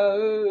colour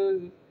o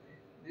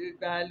ló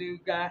gbà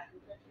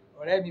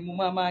ọ̀rẹ́ mi mo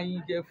máa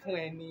yín jẹ fún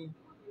ẹni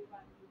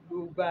ló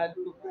gbà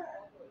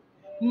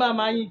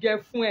máa yín jẹ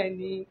fún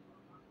ẹni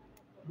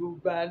ló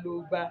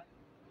gbà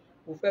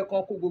mo fẹ́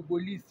kán kó gbogbo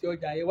líìsì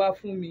ọjà yẹn wá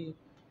fún mi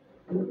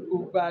ló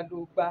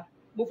gbà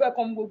mo fẹ́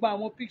kán gbogbo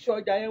àwọn píkṣọ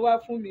ọjà yẹn wá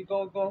fún mi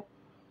gangan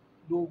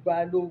ló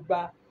gbà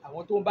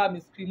àwọn tó ń bá mi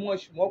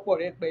screamush wọ́n pọ̀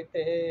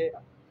rẹpẹtẹ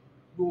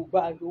ló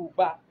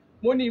gbà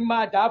mo ní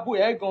máa dáàbò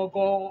ẹ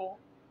gangan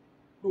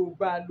ló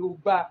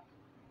gbà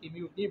èmi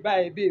ò ní bá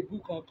ẹ bèbú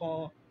kankan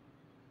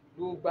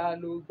ló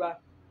gbà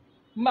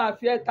máa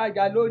fi ẹ́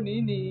tajà lónìí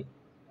ni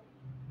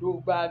ló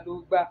gbà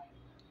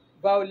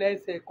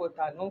Vawulence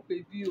Headquarter náà ń pè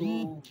bí o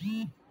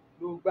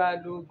ló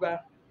gbà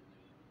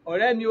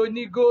ọ̀rẹ́ mi ò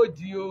ní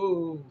góòdì o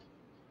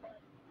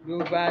ló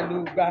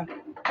gbà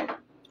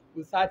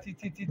kò sá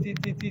títí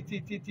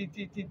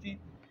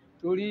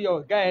torí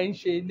ọ̀gá ẹ̀ ń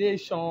ṣe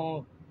nation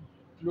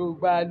ló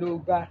gbà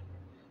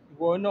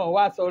ìwọ náà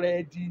wá sọ̀rọ̀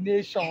ẹ̀ di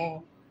nation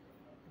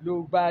ló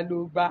gbà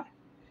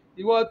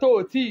ìwọ tó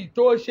ò tí ì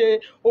tó ṣe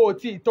ò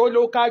tí ì tó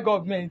local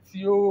government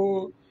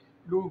o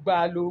ló gbà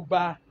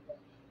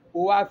ó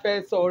wá fẹ́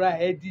sọ̀rọ̀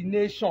ẹ̀ di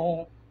nation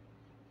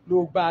ló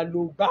gbà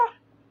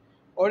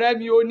ọ̀rẹ́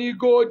mi ò ní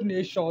gold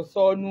nation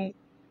sọnù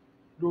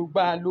ló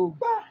gbà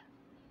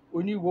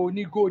oníwo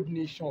oní gold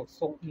nation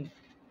sọnù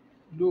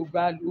ló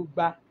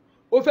gbà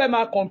ó fẹ́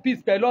máa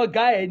compete pẹ̀lú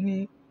ọ̀gá ẹ̀ ni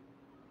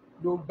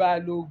ló gbà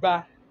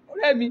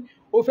ọ̀rẹ́ mi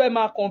ó fẹ́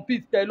máa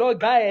compete pẹ̀lú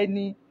ọ̀gá ẹ̀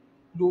ni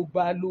ló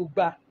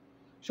gbà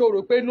ṣó rò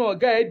pé inú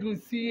ọ̀gá ẹ̀ dùn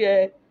sí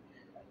ẹ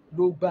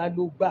ló gbà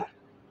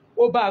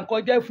ó bà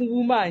nǹkan jẹ́ fún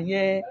woman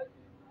yẹn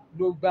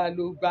ló gbà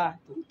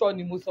tòótọ́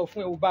ni mo sọ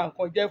fún ẹ ó bà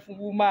nǹkan jẹ́ fún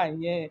woman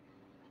yẹn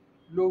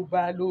ló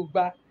gbà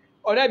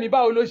ọ̀rẹ́ mi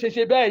báwo ló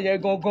ṣe bẹ́ẹ̀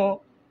yẹn gangan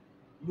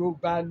ló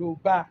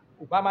gbà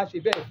kò bá má ṣe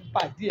bẹ́ẹ̀ fún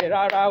pàdé ẹ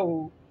rárá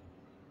o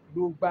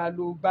ló gbà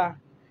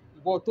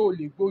ìwọ tó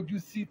lè gbójú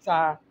síta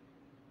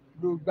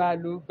ló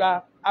gbà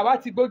àwa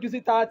ti gbójú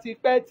síta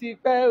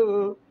tipẹ́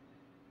o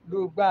ló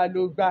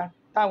gbà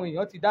táwọn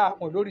èèyàn ti dá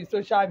àpọ̀n lórí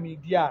social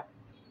media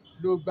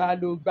ló gbà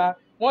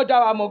wọ́n dá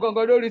wa mọ̀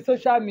gangan lórí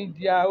social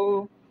media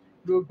o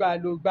ló gbà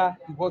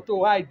ìwọ tó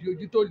wá ìdí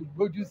ojú tó lè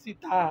gbójú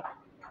síta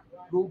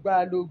ló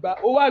gbà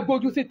ó wá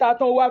gbójú síta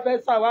tán ó wá fẹ́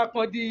sá wa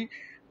kan di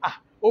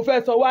ó fẹ́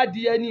sọ wá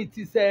di ẹni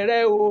ìtìsẹ̀ rẹ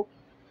o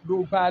ló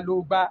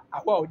gbà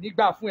àwa ò ní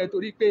gbà fún ẹ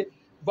torí pé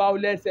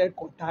Vawulence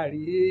Headquarter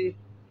rèé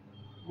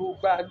ló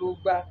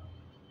gbà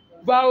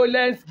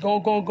Vawulence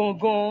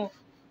gangan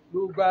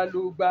ló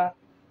gbà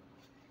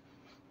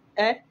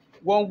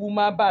one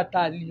woman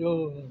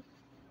battalion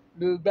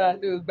ló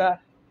gbà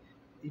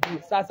ìlú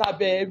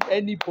sásábẹ́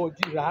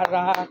anybody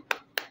rárá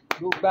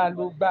ló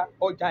gbà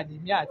ọjà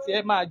nìmí àti ẹ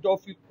máa jọ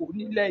fi kò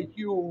nílẹ̀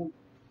yìí o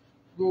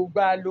ló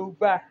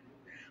gbà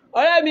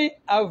ọ̀rẹ́ mi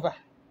àwà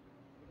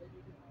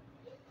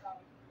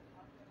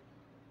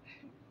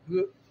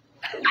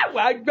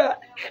àwa gbà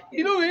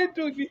inú mi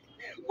dùn ní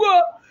wo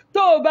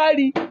tó o bá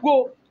rí wo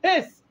ẹ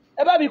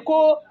bá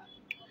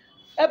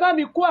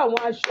mi kó àwọn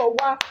aṣọ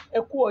wá ẹ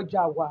kó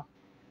ọjà wá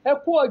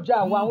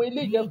àwọn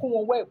eléyìí ẹ kó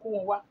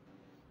wọn wá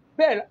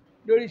bẹ́ẹ̀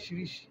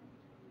lóríṣiríṣi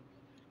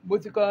mo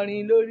ti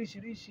kọrin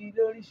lóríṣiríṣi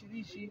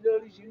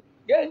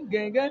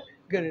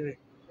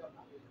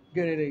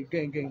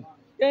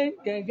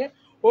gẹ̀rẹ̀rẹ̀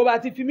o bá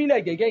ti fi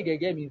mílẹ̀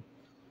gẹ́gẹ́ mi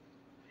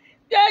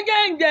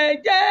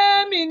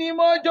jẹ́jẹ́ mi ni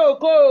mo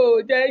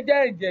jókòó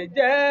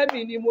jẹ́jẹ́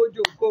mi ni mo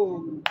jókòó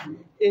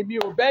èmi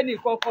ò bẹ́ni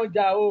kankan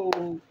jà o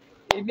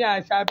èmi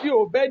Àṣàbí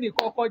ò bẹ́ni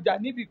kankan jà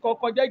níbi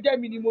kankan jẹ́jẹ́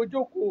mi ni mo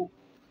jókòó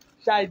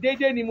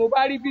ṣàìdédé ni mo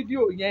bá rí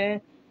fídíò yẹn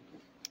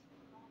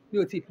mi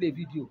ò tí ì play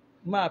fídíò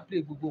máa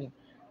play gbogbo wọn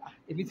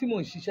èmi tí mò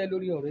ń ṣiṣẹ́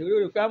lórí ọ̀rọ̀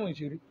eré pé àmọ̀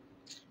ìṣeré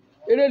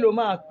eré ló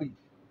máa pè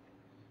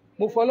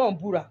mo fọlọ́n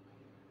búra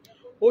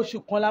oṣù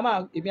kan la máa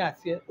èmi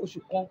àti ẹ oṣù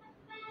kan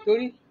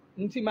torí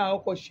n tí máa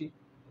kọ́kọ́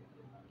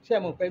ṣe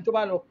mọ̀ pé tó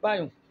bá lọ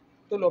báyàn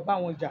tó lọ bá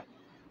wọn jà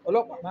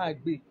ọlọ́pàá máa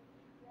gbé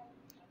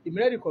èmi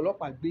rẹ́dì kọ́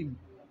ọlọ́pàá gbé mi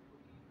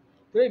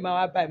torí ìmáa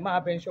wá báyìí máa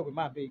bẹ ń ṣọ̀bù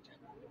máa bẹ ìjà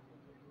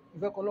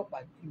ìfẹ́ kọ́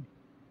ọlọ́pàá gbé mi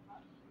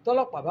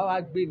tọ́lọ́pàá bá wá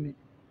gbé mi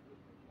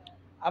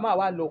a máa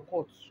wá lọ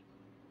kóòtù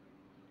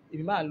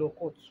èmi máa lọ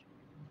kóòtù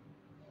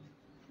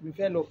èmi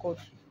fẹ́ lọ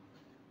kóòtù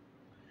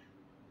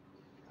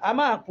a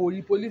máa pòrí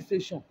police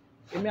station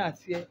èmi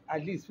àti ẹ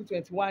at least fún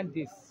 21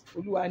 days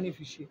olúwa ní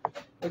fi ṣe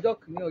ọjọ́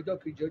kìíní ọjọ́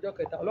kejì ọjọ́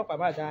kẹta ọlọ́pàá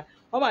máa dá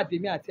wọ́n máa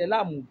dèmi àti ẹ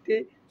láàmú dé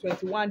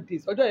 21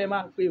 days ọjọ́ yẹn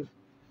máa pé o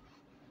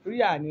rí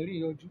àní rí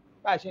yanjú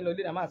bá a ṣe ń lọ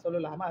ilé náà máa sọ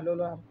lọ́la a máa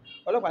lọ́lọ́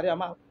ọlọ́pàá dé a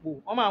máa pò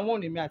wọ́n máa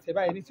wọ́n èmi àti ẹ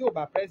báyìí ní tí ò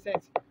bá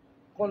present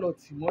kọ́ lọ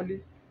tì mọ́lé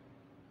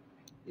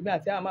èmi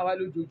àti ẹ máa wá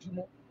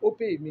lójoojúmọ́ ó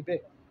pè mí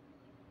bẹ́ẹ̀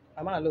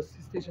a máa lọ sí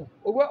station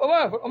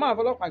ó máa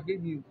fọlọ́pàá gbé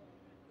mi o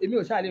èmi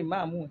ò ṣáà lè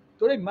máa mú un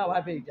torí èmi máa wá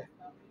bẹ ìjà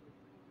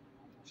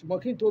ṣùgbọ́n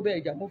kí n tó bẹ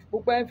ìjà mo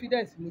gbogbo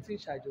evidence mo ti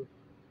ń ṣàjọ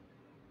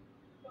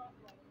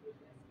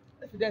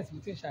confidence mi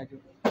ti ń ṣàjọ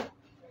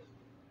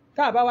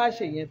tá a bá wá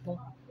ṣe yẹn tán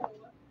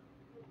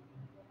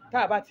tá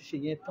a bá ti ṣe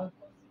yẹn tán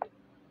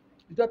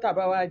ìjọ tá a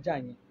bá wá jà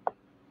yẹn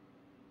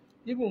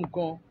even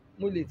nǹkan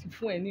mo lè ti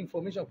fún ẹ ní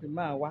information pé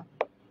máa wá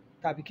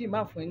tàbí kí n má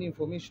fún ẹ ní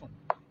information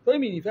torí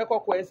mi nífẹ̀ẹ́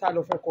kọ́kọ́ ẹ sá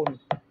lọ fọ́kọ mi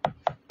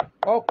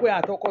ọkọ ẹ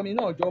àtọkọ mi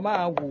náà jọ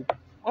máa wò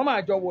wọ́n máa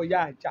jọ wọ̀ ya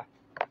àjà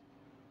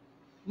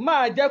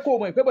máa jẹ́ kó o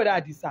mọ̀ pé bọ̀dá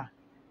Àdìsá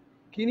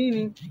kínní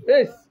ni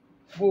ace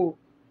wo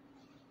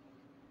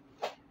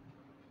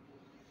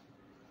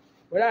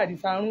bọ̀dá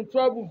Àdìsá àrùn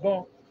trouble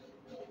gan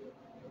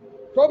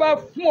tó bá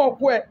fún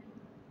ọkọ ẹ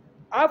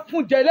á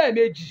fún jẹ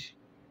lẹ́ẹ̀mejì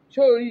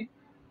sórí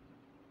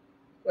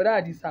bọ̀dá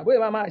Àdìsá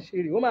bóyá máa ṣe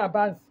rè ó máa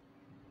báǹsì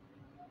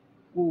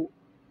wo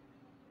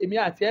èmi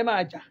àti ẹ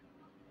máa jà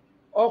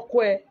ọkọ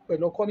ẹ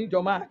pẹ̀lú ọkọ mi jọ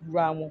máa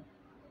lura wọn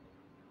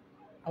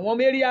àwọn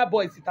mẹ́ríà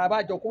boys tá a bá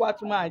jọ kó wá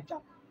tún máa jà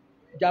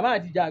ìjà máa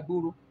dìjà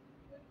gbòòrò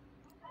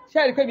ṣé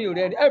ẹ rí pé mi ò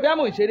rẹ ẹ bí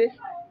àmọ̀ ìṣeré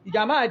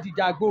ìjà máa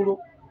dìjà gbòòrò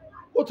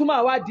ó tún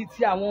máa wá di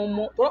ti àwọn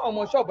ọmọ tó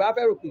ọmọ ṣọ́ọ̀bù á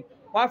fẹ́ rò pé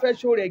wọ́n á fẹ́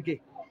ṣó rẹ̀ gẹ̀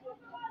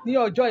ní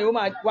ọjọ́ yìí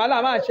wàhálà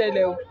máa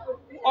ṣẹlẹ̀ o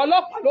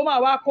ọlọ́pàá ló máa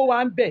wá kó wa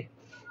ń bẹ̀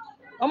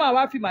wọ́n máa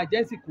wá fi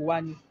emergency kó wa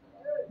ni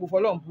kò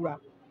fọlọ́ ń búra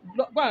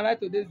go and write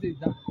today's date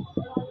down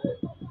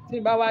tí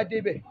n bá wá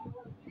débẹ̀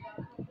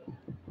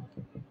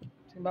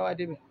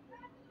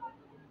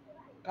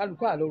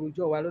kálukú àlọ́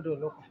rojọ́ wa lọ́dọ̀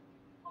ọlọ́pàá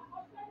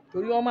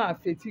torí wọ́n máa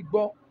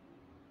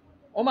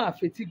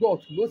fetí gbọ́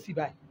ọ̀tún ló sì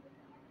báyìí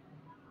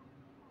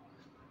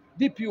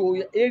DPO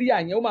area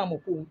yẹn ó máa mọ̀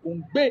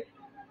pé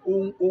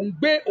òun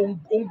gbé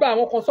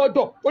àwọn kan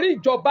sọ́dọ̀ torí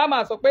ìjọba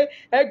máa sọ pé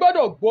ẹ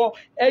gbọ́dọ̀ gbọ́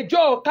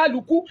ẹjọ́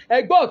kálukú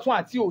ẹgbẹ́ ọ̀tún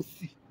àti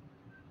òsì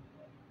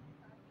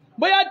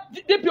bóyá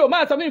DPO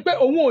máa sọ mí pé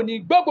òun ò ní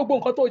gbọ́ gbogbo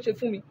nǹkan tó ṣe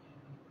fún mi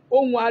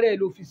ohun ara ẹ̀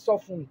ló fi sọ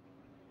fún mi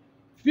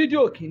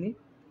fídíò kìíní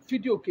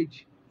fídíò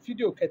kejì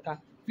fídíò kẹta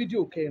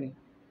fídíò kẹrin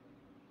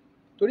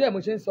torí ẹ̀ mo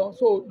ṣe ń sọ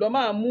so lọ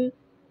máa mú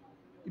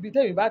ibi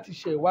tẹ́mi bá ti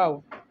ṣe ìwà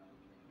o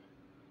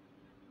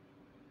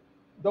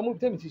dọ́mú ibi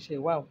tẹ́mi ti ṣe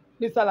ìwà o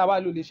Mr. Lawal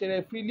ló lè ṣe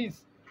referee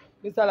list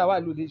Mr.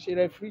 Lawal ló lè ṣe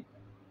referee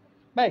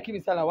báyìí kí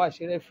Mr. Lawal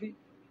ṣe referee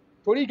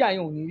torí ìgbà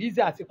yẹn ò ní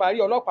easy àti parí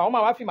ọlọ́pàá wọn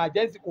máa wá fi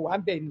emergency kò wá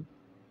ń bẹ̀ ni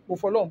mo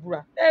fọlọ́run búra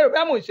ẹ rò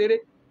bá mò ń ṣeré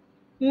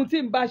ohun tí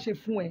n bá ṣe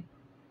fún ẹ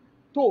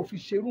tó o fi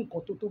ṣerú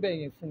nǹkan tó bẹ́ẹ̀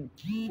yẹn fún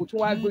mi kò tún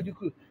wá gbójú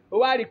kúrò o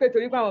wá rí i pé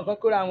torí pé àwọn kan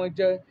kóra wọn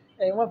jẹ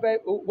wọ́n fẹ́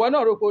wọ́n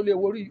náà rò pé o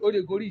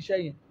lè gorí iṣẹ́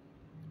yẹn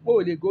o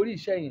ò lè gorí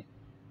iṣẹ́ yẹn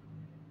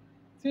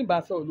tí n bá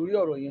sọ̀rọ̀ lórí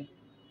ọ̀rọ̀ yẹn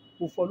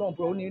kò fọlọ́run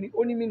búra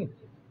ó ní mínì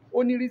ó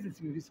ní reason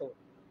tí mo fi sọ̀rọ̀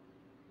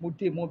mo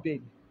dé mọ́ bẹ́ẹ̀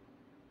ni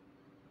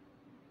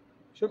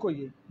ṣé kò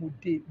yẹ mo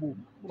dé mo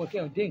mọ̀ kí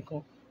èèyàn dé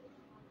nǹkan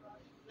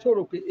ṣé o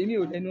rò pé èmi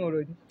ò lẹ́nu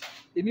ọ̀rọ̀ ni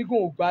èmi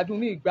gùn ò gbádùn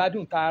ní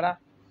ìgbádùn tààrà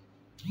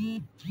ṣé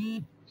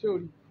o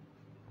rí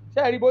ṣé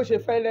ẹ rí bó ṣe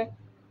fẹ́lẹ́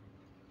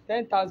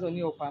 10,000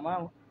 ní ọ̀pá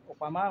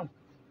márùn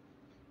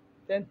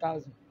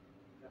 10,000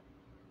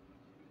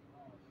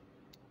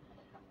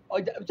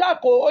 ọjà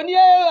ṣàkó ó ní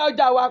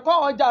ọjà wà kọ́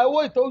ọjà owó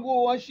ìtọ́wò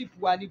wọn ṣìpù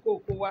wà ní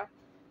kókó wá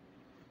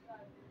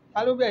ta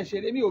ló bẹ́ẹ̀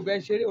ṣeré mi ò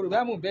bẹ́ẹ̀ ṣeré òrùbá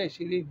mò ń bẹ́ẹ̀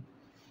ṣeré ni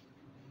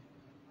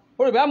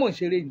òrùbá mò ń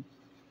ṣeré ni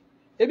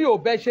èmi ò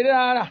bẹ́ẹ̀ ṣeré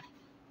rárá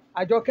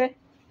Àjọkẹ́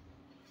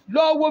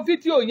lọ wo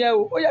fídíò yẹn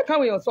o ó yẹ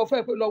káwọn èèyàn sọ fún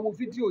ẹ pé lọ wo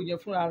fídíò yẹn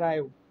fúnra ara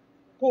ẹ o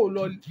kó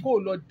o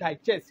lọ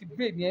digest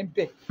brain yẹn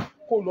bẹ̀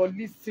kó o lọ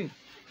listen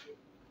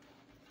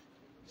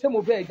ṣé mo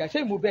bẹ́ẹ̀ jà ṣé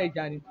mo bẹ́ẹ̀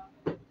jà ni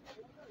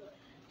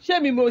ṣé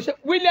mi mo ṣe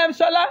William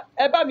Ṣọlá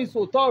ẹ bá mi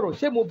sòótọ́ ọ̀rọ̀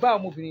ṣé mo bá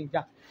ọmọbìnrin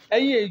jà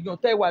ẹ̀yin èèyàn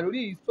tẹ́ wà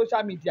lórí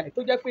social media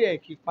tó jẹ́ pé ẹ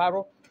kì í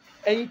parọ́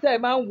ẹ̀yin tẹ́ ẹ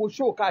máa ń wo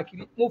show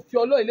káàkiri mo fi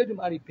Ọlọ́run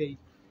Elédùmarè bẹ̀ yìí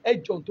ẹ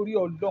jọ̀ọ́ nítorí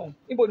Ọlọ́run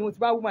níbo ni mo ti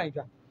bá wúmọ̀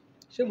ìjà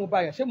ṣé mo bá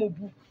yà ṣé mo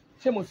bú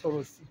ṣé mo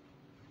sọ̀rọ̀ sí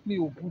mi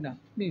ò bú náà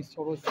mi ì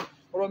sọ̀rọ̀ sí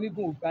ọ̀rọ̀ mi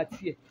gùn ògbà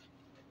tiẹ̀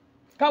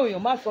káwọn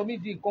èèyàn má sọ mí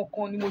di nǹkan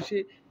kan ni mo ṣe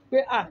pé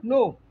no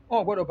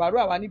wọn gbọ́dọ̀ bàrú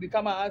àwa níbi ká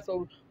máa sọ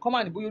kọ́mà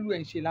ní bóyá olú ẹ̀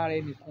ń ṣe lára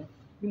ẹnìkan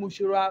ni mo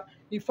ṣe ra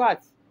in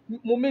fact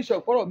mo make sure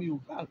pọ́rọ̀ mi ò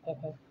bá nǹkan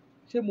kan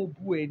ṣé mo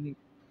bú ẹ ni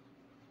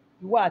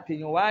ìwọ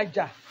àtẹ̀yàn wá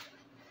jà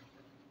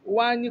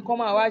wá ní kọ́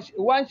máa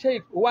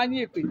wá ní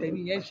èpè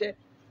tẹ̀mí yẹn ṣẹ́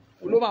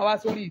ló máa wá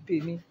sórí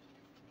ìtèmi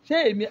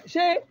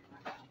ṣé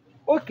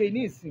òkè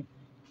ní ìsìn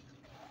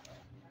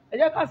ẹ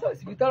jẹ́ ká sọ̀rọ̀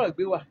síbi tọ́rọ̀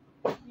gbé wà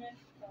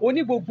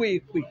oní gbogbo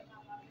èpè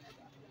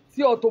tí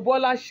Auto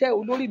Bola ṣẹ́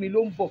olórí mi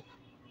ló ń bọ̀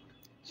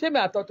ṣé mi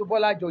àti Auto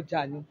Bola jọ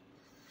jà ni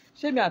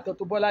ṣé mi àti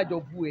Auto Bola jọ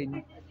bú ẹ ni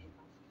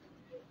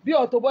bí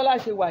Auto Bola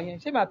ṣe wà yẹn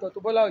ṣé mi àti Auto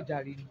Bola ọjà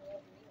rí ni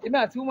èmi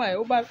àti woman yẹn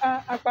ó bá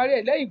a parí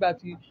ẹ̀ lẹ́yìn ìgbà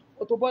tí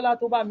Auto Bola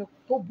tó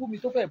bú mi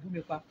tó fẹ́ bú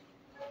mi pa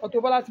Auto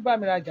Bola ti bá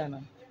mi rajà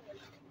náà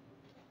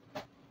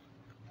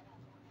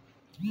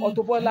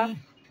Auto Bola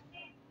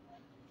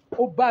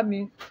ó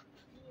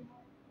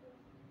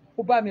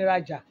bá mi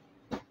rajà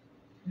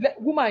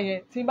woman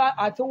yẹn tí bá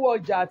àtọwọ́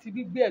ọjà àti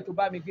gbígbé ẹ̀ tó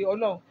bá mi gbé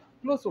Ọlọ́run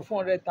close to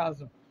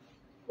 400,000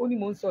 ó ní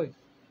mò ń sọ yìí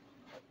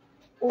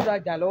ó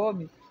rajà lọ́wọ́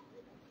mi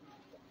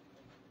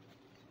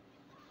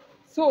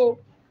so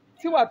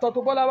tí wàá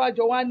Auto Bola wá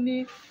jọ wá ní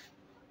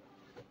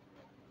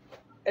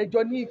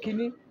ẹjọ́ ní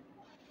kínní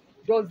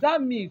does that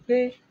mean pé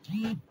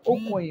ó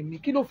kàn èmi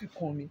kí ló fi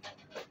kàn mí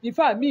in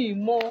fact mi ì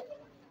mọ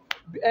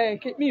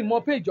mi mọ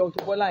page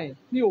Auto Bola yẹn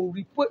mi ò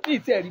rí mi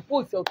tiẹ̀ rí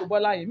post Auto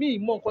Bola yẹn mi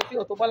mọ nǹkan tí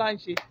Auto Bola ń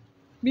ṣe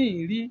mi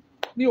rí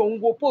mi ò ń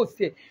wo post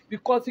ẹ̀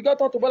because ìgbà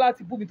tó Auto Bola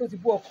ti bú mi tó ti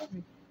bú ọkọ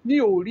mi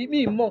ò rí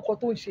mi mọ nǹkan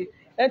tó ń ṣe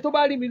ẹni tó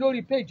bá rí mi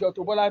lórí page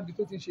Auto Bola ibi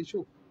tó ti ń ṣe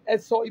show ẹ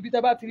sọ ibi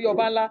tẹ́ bá ti rí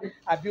ọba ńlá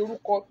àbí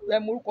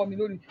orúkọ mi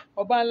lórí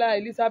ọba ńlá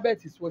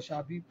Elizabeth Swosha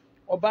àbí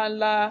ọba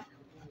ńlá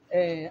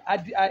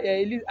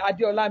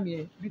Adéọlá mi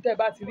ẹ ibi tẹ́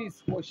bá ti rí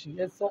ìswọ̀ṣì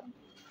ẹ sọ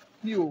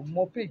mi ò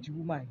mọ page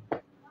woman yìí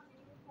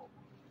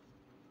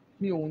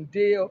mi ò ń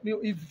dé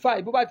ifá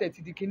ìbú bá tẹ̀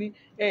ti di kínní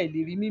ẹ lè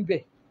rí mi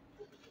bẹ̀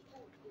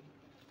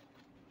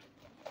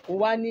ó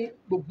wá ní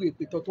gbogbo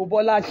èpè Auto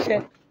Bola ṣẹ́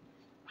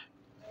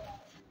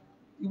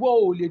ìwọ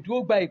ò lè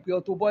dúró gba èpè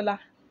Auto Bola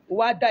ó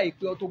wá dá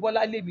èpè Auto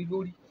Bola lé mi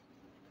lórí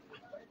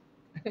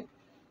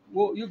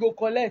wo you go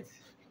collect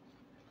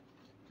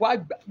wá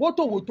gbà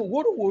wótòwótò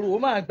wórówóró ó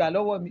máa gbà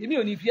lọ́wọ́ mi èmi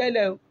ò ní fi ẹ́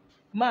lẹ́ o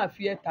máa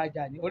fi ẹ́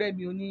tajà ní ọ̀rẹ́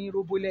mi ò ní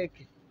Robo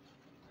Leke.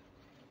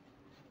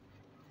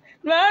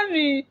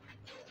 Mami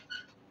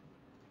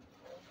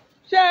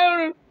ṣe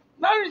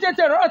mami ṣe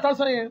tẹ̀rọ ọ̀tọ̀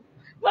sọ yẹn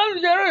mami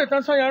ṣe rò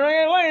ìtàn sọ yẹn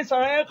wọ́n yẹn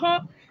sọ̀rọ̀ yẹn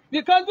kán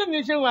because bí mi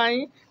ṣe wà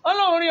yín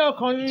Ọlọ́run rí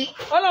ọkàn mi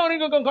Ọlọ́run rí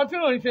gbogbo nǹkan tí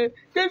mò ń ṣe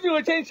pé bí mo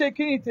ṣe ń ṣe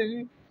kíní tèmi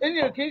èmi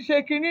ò kì í ṣe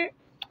kíní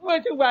bí mo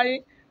ṣe wà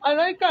yín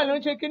àná ìkà ló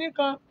ń ṣe kíní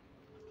kan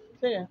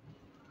ṣe yẹn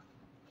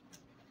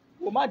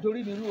o má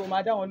dorí mi rú o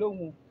máa dá wọn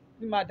lóhùn o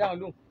ní máa dá wọn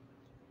lóhùn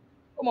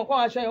ó mọ̀ kó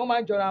àwọn aṣọ yẹn wọ́n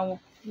máa ń jọra wọn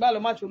bá lọ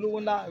má ṣe olówó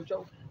ńlá ọjọ́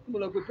tí mo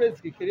lọ gbé praise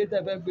kékeré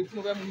tẹ́ fẹ́ gbé tí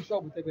mo fẹ́ mú ní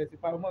ṣọ́ọ̀bù tẹ́ bẹ̀rẹ̀ sí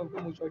parọ́ mọ́ mi pé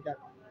mo ṣọjà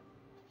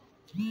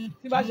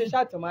tí bá ṣe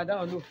ṣàtàn máa dá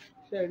wọn lóhùn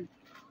ṣe rí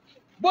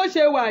bó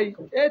ṣe wà yìí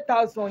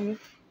 8,000 ni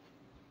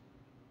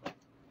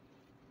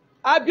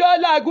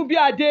Abíọ́lá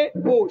Agúnbíadé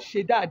ò ṣe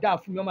dáadáa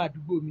fún mi ọmọ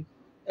àdúgbò mi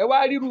ẹ wá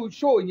rírú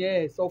ṣóò yẹn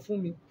ẹ sọ fún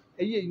mi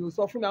ẹyẹ èèyàn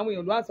sọ fún mi àwọn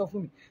èèyàn ló wá sọ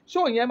fún mi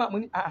ṣóò yẹn mo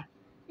ní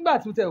nígbà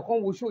tí mo tẹ̀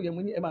kọ́ wo ṣóò yẹn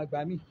mo ní ẹ máa gbà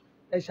mí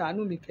ẹ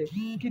ṣàánú mi kẹ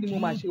kí ni mo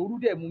máa ṣe orú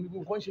dẹ̀ mú mi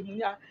gbogbo nǹkan ṣe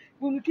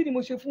mo ní kí ni mo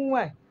ṣe fún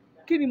wa ẹ̀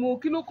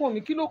kí ló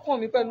kàn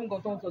mí pẹ̀lú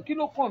nǹkan tó ń sọ kí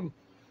ló kàn mí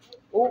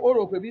ó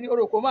rò pé bí ó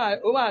rò pé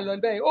ó máa lọ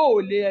bẹ́ẹ̀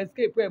ó lè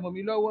escape ẹ̀ mọ́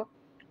mi lọ́wọ́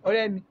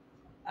ọ̀rẹ́ mi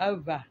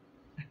ava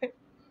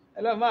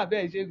ẹlọ́run máa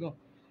bẹ́ẹ̀ ṣe gan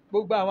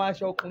gbogbo àwọn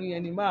aṣọ ọkùnrin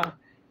yẹn ni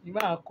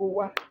máa kó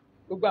wá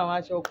gbogbo àwọn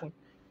aṣọ ọkùnrin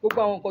gbogbo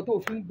àwọn nǹkan tó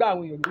fi ń gbà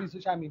àwọn èèyàn lórí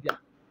social media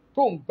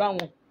tó ń gbà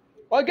wọn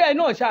ọ̀gá ẹ̀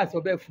náà ṣàṣọ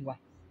bẹ́ẹ̀ fún wa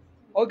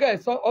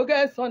ọ̀gá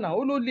ẹ̀ sọ̀nà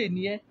ó ló lè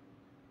ní ẹ́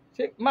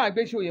ṣé máa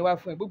gbé ṣòye wá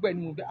fún ẹ gbogbo ẹ̀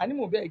ni mo bẹ àní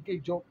mo bẹ́ẹ̀ gé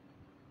jọ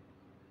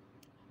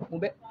mo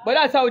bẹ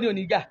bọ́dá sáwọn ní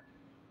oníjà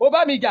ó bá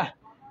mi jà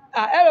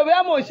ẹ rò bóyá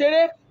mo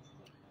ṣeré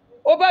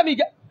ó bá mi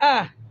jà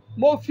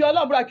mo fi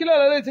Ọlọ́run búra kí ló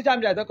lọ lórí social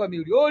media tọkọ mi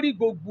rí ó rí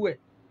gbogbo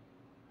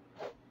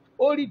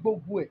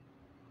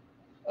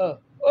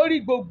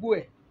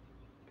ẹ̀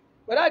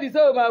bọ́dá àdìsọ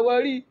ò máa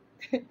wọrí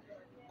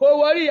kò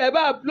wọrí ẹ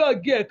bá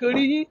blọọgì ẹ kò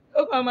rí yín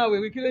ó kàn máa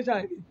wèwé kí ló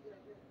ṣàǹdí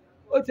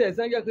ó tiẹ̀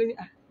sánjọ́ pé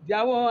di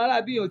àwọn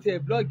arábìyàn tiẹ̀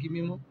blọọgì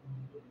mi mọ́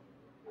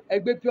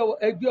ẹgbẹ́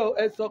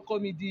ẹsọ kọ́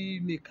mi di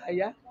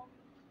mẹ̀káyà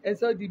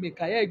ẹsọ di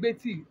mẹ̀káyà ẹgbẹ́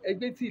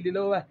tí ìlé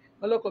lọ́wọ́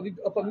báyìí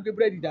ọkọ mi gbé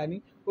búrẹ́dì dání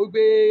ó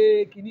gbé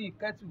kínní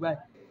kẹ́tù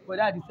báyìí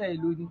bọ́dá àdìsẹ́ ẹ̀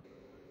lóní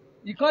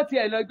ìkan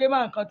tiẹ̀ lọ gbé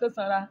máa nǹkan tó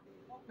sanra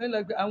ló lọ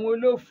gbé àwọn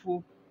olófo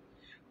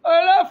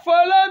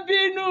ló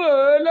bínú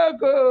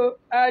ológo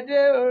adé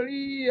orí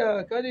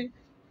ọ̀kan ní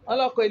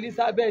ọlọ́kọ̀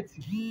Elizabeth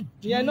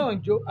ìyẹn náà ń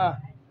jó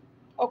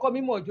ọkọ mi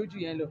mọ̀ jójú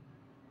yẹn lọ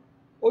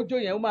ó jó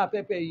yẹn ó máa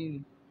pẹ́pẹ́ yìí ni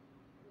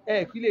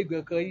kí lè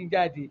gbọ̀kan yín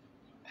jáde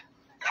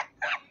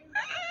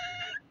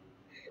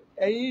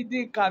ẹ̀yin yídí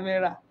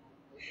kámẹ́rà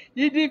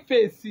yídí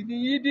fèsì ni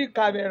yídí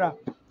kámẹ́rà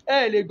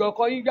lè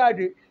gbọ̀kan yín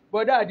jáde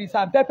bọ́dá àdìsá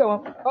pẹ́pẹ́ wọn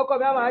ọkọ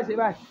mi á máa ṣe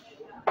báyìí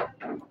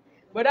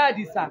bọ́dá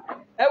àdìsá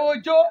ẹ wo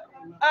jó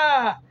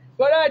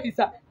bọ́dá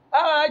àdìsá á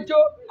máa jó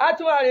á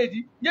tún wà rèdí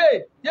yé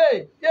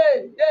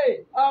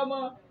ọmọ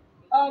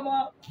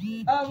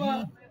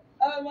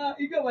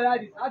igbó bọ́dá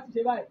àdìsá á ti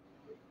ṣe báyìí.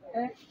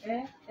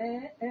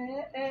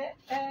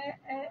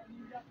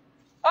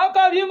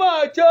 Ọkọ mi mọ̀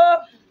ọjọ́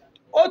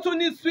ó tún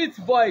ní sweet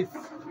voice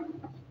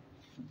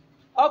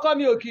ọkọ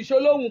mi ò kì í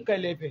ṣolóhùn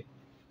kẹlẹ̀bẹ̀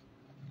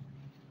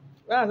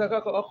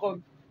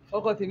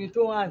ọkọ tèmi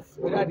tó hàn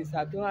bọ́dá àdìsá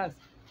tó hàn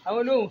àwọn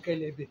olóhùn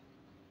kẹlẹ̀bẹ̀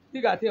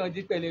nígbà tí wọ́n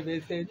di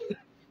kẹlẹ̀bẹ̀ sẹ́nu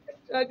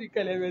wọ́n di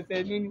kẹlẹ̀bẹ̀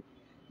sẹ́nu ni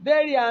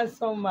very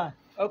handsome man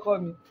ọkọ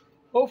mi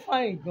ó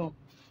fine gan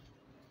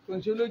kò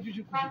ń ṣe olójú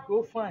ṣùkùṣùkù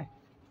ó fine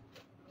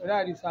bọ́dá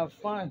àdìsá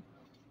fine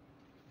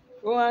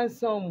ó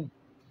handsome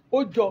ó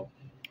jọ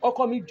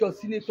ọkọ mi jọ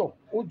sínétọ̀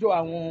ó jọ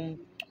àwọn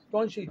tó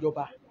ń ṣe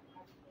ìjọba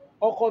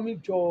ọkọ mi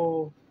jọ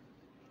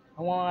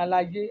àwọn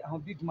aláyé àwọn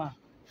big man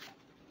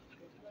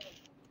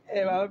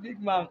àwọn big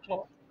man kan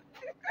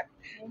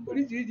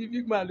oríṣiríṣi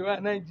big man ló wà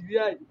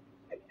Nàìjíríà yìí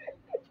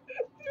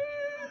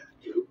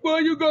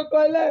you go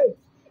collect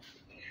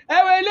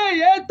ẹwọ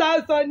eléyìí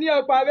 8,000 ní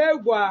ọ̀pá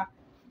mẹ́wàá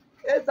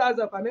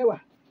 8,000 ọ̀pá mẹ́wàá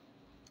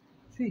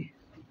sí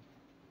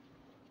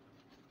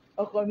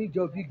ọkọ mi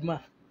jọ big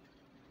man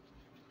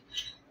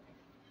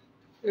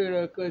èrò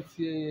ọkọ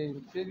tí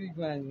ṣe big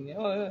man nìyẹn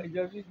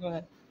jọ big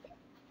man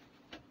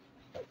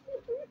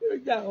ó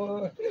jà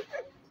wọn.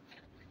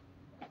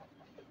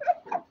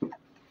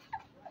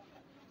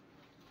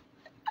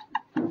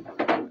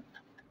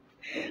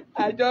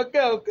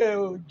 Àjọkẹ́ ọkọ ẹ̀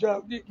ò jọ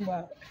big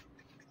man.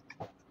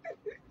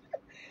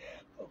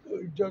 Ọkọ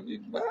ò jọ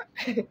big man.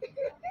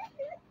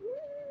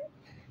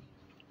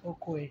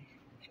 Ọkọ ẹ̀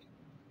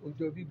ò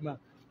jọ big man.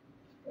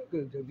 Ọkọ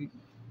ẹ̀ ò jọ big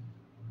man.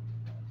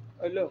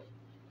 Ọlọ́run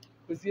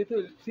kò sí ètò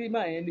tí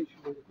màá yẹn lè fi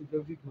kò jọ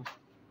big man.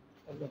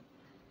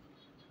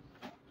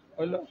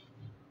 Ọlọ́run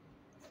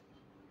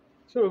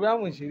ṣòro bí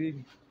àwọn òṣèré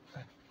ni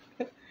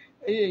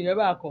ẹyẹ èèyàn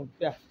bá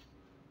compare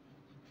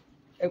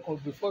ẹ kàn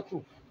gbé fọ́tò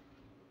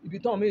ibi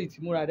tán méjì ti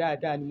múra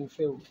dáadáa ni mo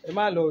fẹ́ o ẹ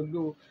má lọ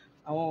lo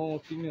àwọn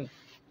kìnìún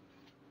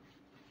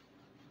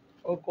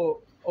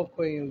ọkọ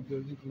èèyàn ò jọ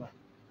big man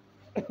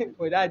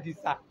bọ̀dá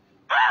àdìsá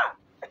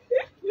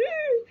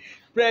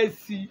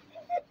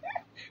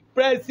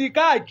pírẹsì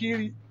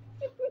káàkiri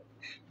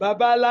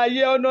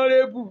babaláyé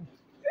honorable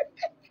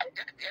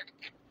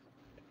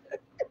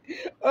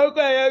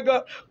ọkọ ẹ̀yẹ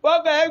gan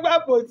fọkọ ẹ̀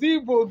gbàpò tí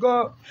ìbò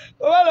gan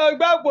ó wọ́n lọ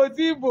gbàpò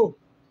tí ìbò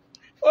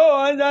ó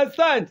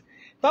understand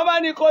tọ́ bá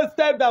ní kó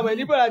step down ẹ̀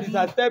níbo láti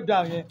sà step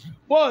down yẹn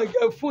wọ́n ò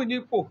jẹ́ fún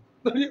nípò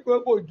lórí pé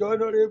kò jọ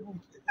honorable.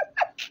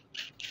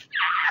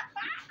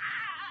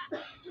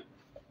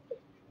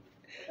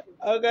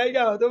 ọkọ ẹ̀yẹ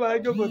àwọn tó máa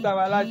ń jókòó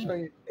táwọn aláṣọ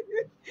yẹn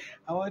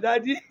àwọn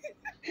dádì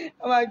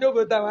wọ́n máa ń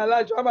jókòó táwọn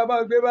aláṣọ wọ́n máa bá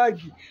wọn gbé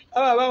báàgì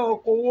wọ́n máa bá wọn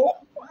kówó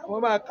àwọn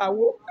máa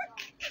kàwó.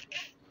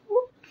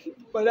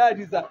 Bọ̀dá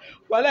àdìsá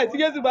wàhálà tí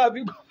Jésù bá fi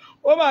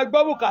ó máa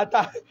gbọ́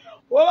bùkátà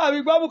ó máa fi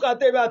gbọ́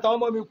bùkátà èmi àtàwọn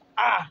ọmọ mi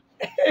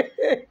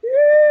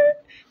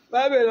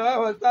báyìí lọ́wọ́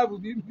àwọn sáàbù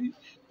bíbí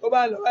ó bá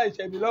lọ́wọ́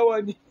ìṣẹ̀mí lọ́wọ́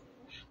ni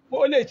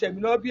ó lè ṣẹ̀mí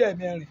lọ́wọ́ bí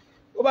ẹ̀mẹrin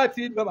ó bá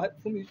ti lọ́wọ́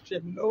fún mi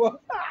ṣẹ̀mí lọ́wọ́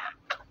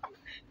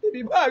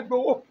èmi bá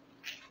gbowó.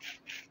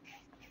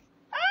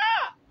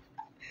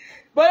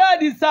 Bọ̀dá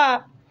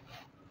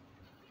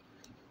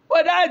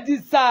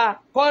àdìsá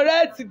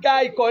correct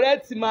guy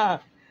correct man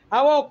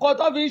àwọn ọkọ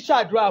tó fi ń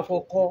ṣàdúrà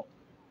fọ́kọ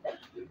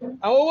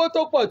àwọn owó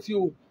tó pọ̀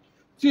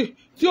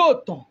tí ò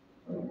tán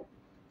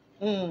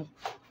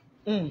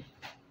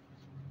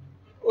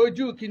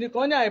ojú kìíní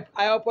kan ní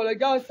I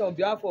apologize on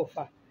behalf of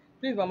her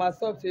please mama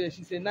stop today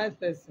she's a nice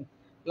person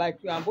like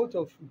you and both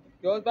of you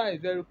your husband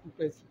is very cool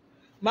person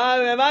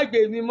má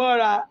gbé mi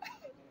mọ́ra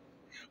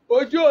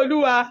ojú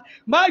olúwa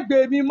má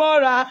gbé mi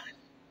mọ́ra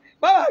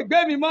má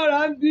gbé mi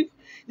mọ́ra ń bí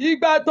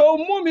ìgbà tó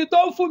mú mi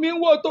tó ń fún mi ń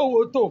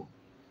wòtòwòtò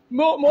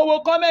mo wo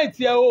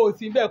kọ́mẹ̀ntì ẹ̀ o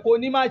sí bẹ́ẹ̀ kò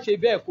ní má ṣe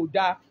bẹ́ẹ̀ kò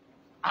dáa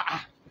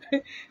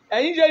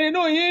ẹ̀yin ṣe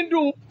nínú yín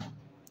dùn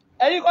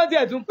ẹ̀yin kan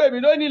tiẹ̀ tún pè mí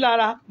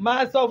lónílára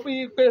máa sọ fún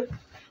yín pé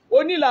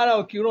onílára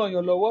ò kì í ràn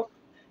yàn lọ́wọ́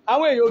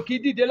àwọn èèyàn kì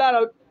í dìde lára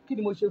kí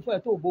ni mo ṣe fún ẹ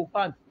tó bo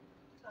pan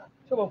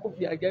ṣé mo kò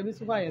fi àjẹ mi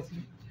sún fàyẹn sí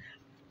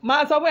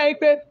máa sọ fún yín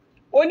pé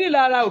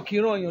onílára ò kì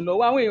í ràn yàn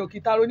lọ́wọ́ àwọn èèyàn kì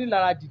í tara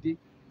onílára dìde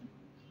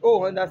o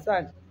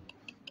understand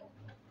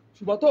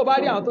ṣùgbọ́n tó o bá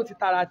rí àwọn tó ti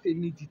tara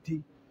tèmi dìde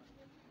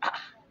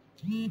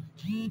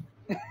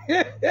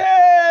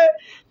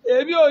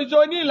èmi ò ṣe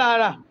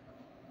onílára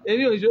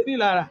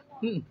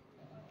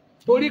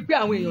torí pé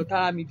àwọn èèyàn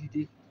tara mi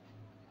dìde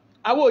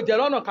àwọn òjẹ̀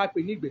lọ́nà ká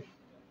pè nígbẹ̀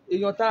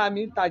èèyàn tara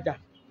mi ń tajà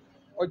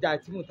ọjà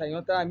àti mùtà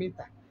èèyàn tara mi ń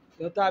tà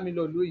èèyàn tara mi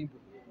lọ lóyìnbó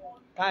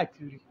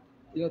káàkiri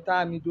èèyàn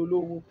tara mi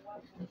dolówó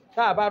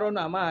tá a bá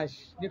rọ́nà àmọ́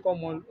nìkan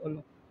mọ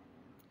ọ̀nà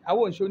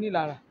àwọn òṣè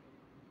onílára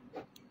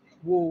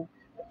wo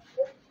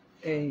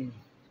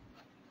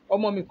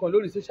ọmọ mi kan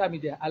lórí social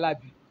media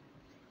alábì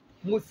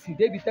mo sì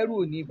débi tẹ́rù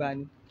òní ìbá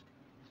ni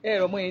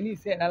ẹ̀rọ ọmọ yẹn ní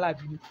ìsẹ́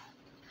alábì ni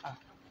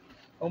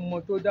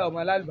ọmọ tó dá ọmọ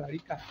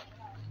alálùbáríkà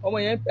ọmọ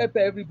yẹn ń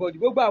pẹ́pẹ́ everybody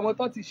gbogbo àwọn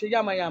tán ti ṣe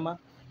yàmàyàmà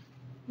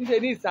níṣẹ́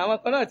ní ìsìn àwọn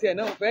kan náà tiẹ̀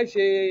náà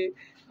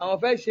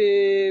fẹ́ ṣe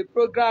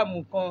prógráàmù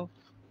kan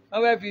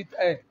wọ́n fẹ́ fi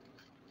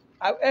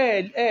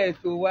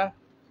tó wá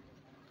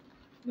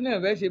wọ́n náà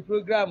fẹ́ ṣe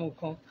prógráàmù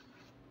kan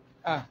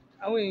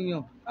àwọn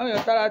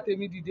èèyàn tára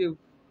tèmi dìde o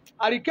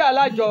àríkẹ́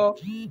alájọ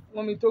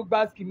wọn mi tó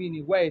gbá skimi ní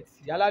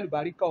wẹ́ẹ̀tì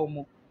alálùbáríkà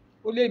ọmọ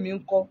ó lé mi ń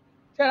kọ́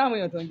ṣẹ́ra àwọn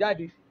èèyàn tó ń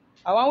jáde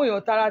àwọn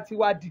èèyàn tára ti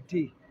wá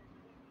dìde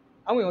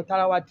àwọn èèyàn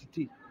tára wá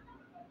dìde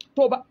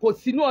kò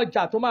sínú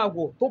ọjà tó máa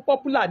wọ̀ tó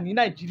popular ní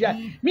nàìjíríà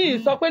mi ì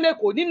sọ pé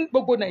lẹ́kọ̀ọ́ ní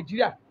gbogbo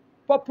nàìjíríà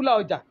popular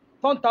ọjà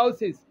ton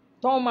houses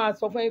tó máa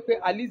sọ fún yín pé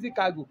Alizi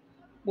Cargo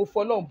mo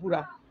fọlọ́n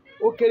búra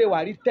ó kéré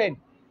wà rí 10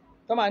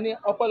 tó máa ní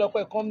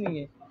ọpẹ́lọpẹ́ company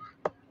yẹn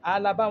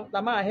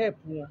la máa help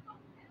wọn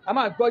a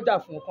máa gbọ́jà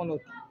fún ọkàn lọ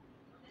tà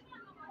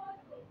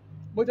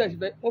mo tẹ̀ sí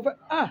fẹ́ mo fẹ́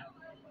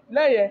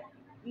lẹ́yẹ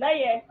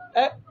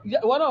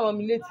ìwọ náà rán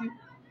mi létí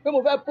pé mo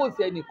fẹ́ post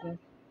ẹnìkan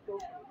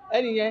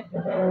ẹni yẹn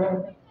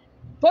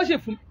tó sì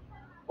fún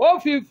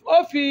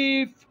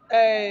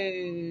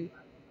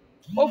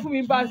ó fún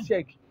mi bank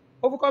check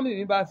ó fún company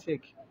mi bank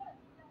check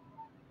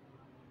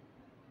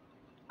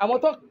àwọn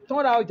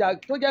tó ra ọjà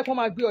tó jẹ́ kó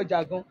máa gbé ọjà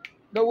gan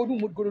lọ́wọ́ ọdún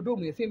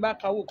gòdòdóòmù yẹn sí bá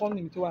ka owó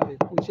company mi tó wà rẹ̀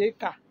kò ṣeé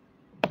kà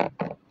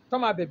tó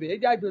máa bẹ̀bẹ̀ ẹ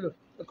jáde lọ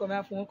ọkọ mi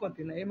á fún wọn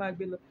kọ̀ǹtẹ̀nà ẹ máa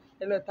gbé lọ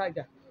ẹ lọ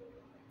tajà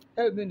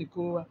ẹ ò ní òní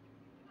kó wa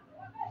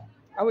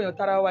àwọn èèyàn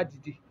tara wa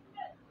dìde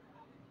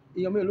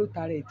èèyàn mélòó ló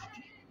tara ẹ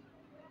dìde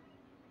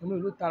èèyàn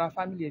mélòó ló tara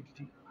fámìlì ẹ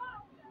dìde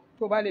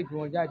tó bá lè gbé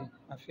wọn jáde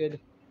àfẹ́lẹ̀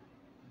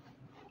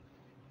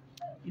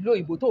ìlú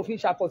òyìnbó tó fi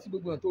ń ṣakọ sí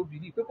gbogbo èèyàn tó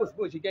bìrì pé kò sí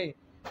bó ṣe jẹ́ yẹn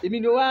èmi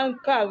ni wọ́n á ń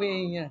kọ́ àwọn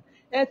èèyàn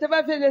tẹ́ bá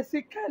fẹ́ lọ sí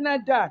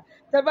Canada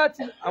tẹ́ bá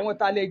ti àwọn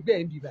ta lè gbẹ́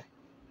ẹ̀ ń bìbà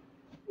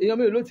èèyàn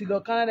mi ò ló ti lọ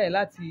Canada yẹn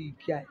láti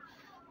ìkíà ẹ̀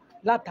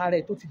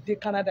látàrẹ̀ tó ti dé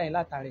Canada yẹn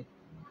látàrẹ̀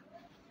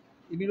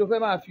èmi ló fẹ́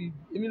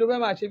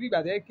máa ṣe bí ìgbà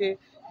tẹ́ ké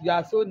you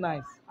are so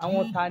nice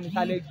àwọn ta ni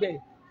ta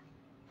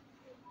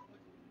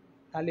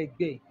lè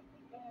gbẹ́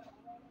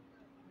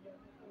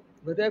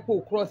bẹ̀tẹ̀ pé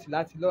o cross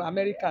láti lọ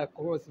America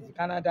cross sí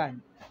Canada ni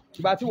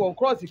ìgbà tí wọ́n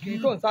cross kiri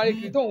tó ń sáré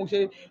kiri tó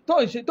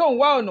ń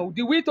wá ọ̀nà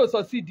the will to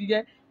succeed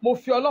yẹn mo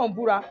fi Ọlọ́run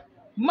búra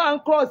máa ń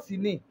cross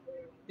ni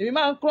èmi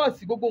máa ń cross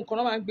gbogbo nǹkan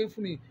náà máa ń gbé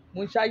fún mi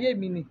mo ń ṣayé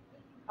mi ni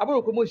àbúrò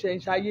pé mo ṣe ń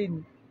ṣayé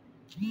ni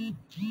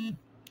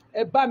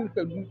ẹ bá mi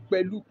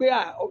pẹ̀lú pé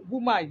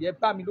woman yẹn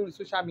bá mi lórí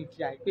social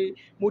media pé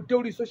mo dé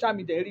orí social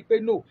media rí i pé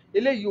no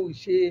eléyìí ò ń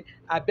ṣe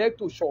abeg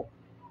to shop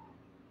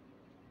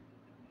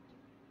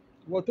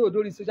wọ́n tó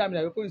dórí social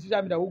media wípé orí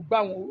social media ó gbá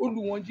wọn ó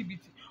lù wọn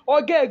jìbìtì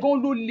ọgá ẹ̀gán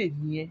ló lè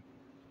nìyẹn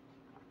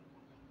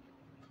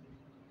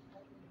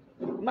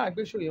máa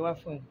gbé ṣòyẹ wá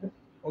fún ẹ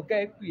ọgá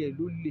ẹ pè ẹ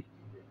ló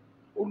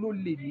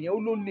lè nìyẹn ó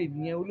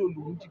ló lù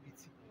wọn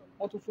jìbìtì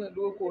wọ́n tún fún ẹ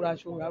lówó kó ra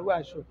aṣọ rárú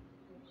aṣọ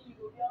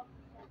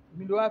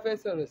mi ló wá fẹ́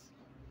sọ̀rọ̀ sí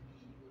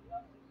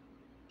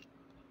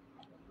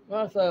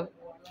wọ́n sọ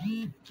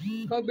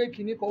kán gbé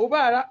kinní kan ó bá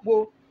ara po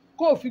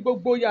kó o fi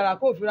gbogbo yàrá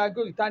kó o fi ra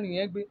góòlù tá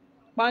nìyẹn gbé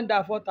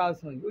panda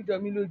 4,000 ó jọ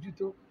mí lójú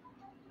tó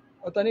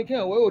ọ̀tọ̀ ní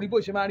kéèyàn wọ́ orí bó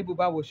ṣe máa rí bó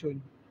bá wọṣọ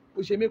ni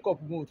bó ṣe make up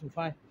gan òtún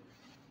fine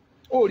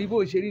ó rí bó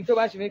ṣe rí tó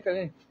bá ṣe make up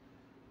rẹ̀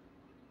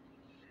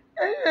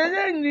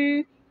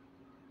ẹlẹ́ni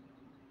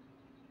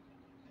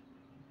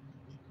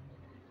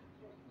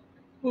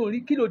ó rí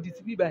kílò dì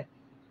sí bíbá ẹ̀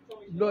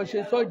lọ ṣe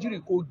sọ́jírì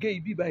kó gé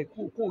ibi báyìí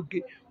kó gé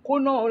kó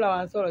náà ó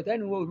làwọn sọ̀rọ̀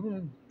tẹ́nu wo òru mi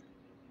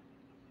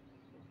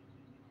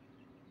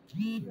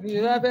ni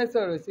wọ́n fẹ́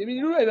sọ̀rọ̀ sí mi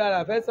irú èmi àrà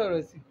fẹ́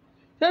sọ̀rọ̀ sí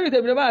ṣé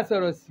tèmi ló máa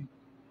sọ̀rọ̀ sí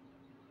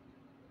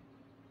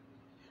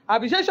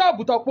àbí ṣé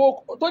ṣọ́ọ̀bù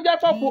tó jẹ́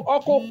fọ́pù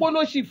ọkọ̀ opó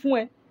ló ṣì fún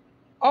ẹ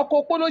ọkọ̀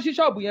opó ló ṣí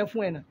ṣọ́ọ̀bù yẹn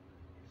fún ẹ náà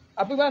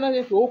àbí bá náà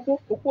ṣe pé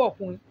opó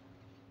ọkùnrin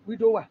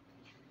wídówà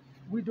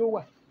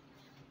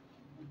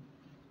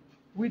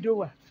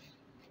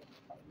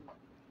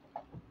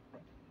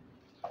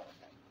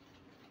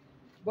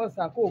bọ́ọ̀sì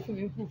àkóò fún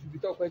mi ń kúrò fìbí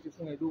tọ́kọ ẹ ti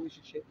fún ẹ lówó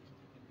ṣiṣẹ́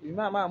èmi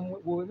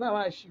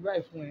máa ṣì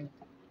báyìí fún ẹ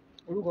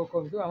orúkọ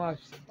kan tó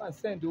máa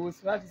send owó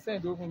sí láti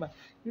send owó fún mi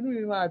inú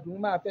mi máa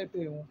dùn máa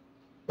pẹ́pẹ́ wọn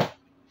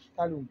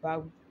ta ló ń bá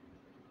wí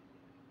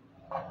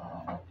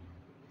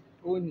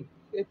ó ní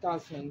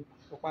 8,000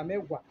 ọ̀pá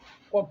mẹ́wàá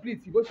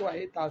complete bó ṣe wà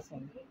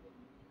 8,000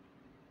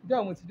 ìjọ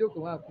àwọn ti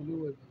jókòó máa kú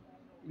lówó ẹ̀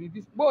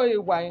bóyá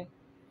wà yẹn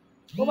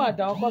ó máa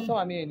dá àwọn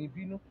kọ́sọ́mà mi ẹ̀ ní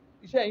bínú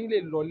iṣẹ́ yín lè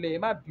lọlẹ̀ ẹ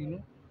má bínú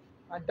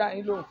má dá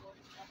yín lóhùn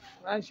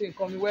máa ń ṣe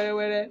nǹkan mi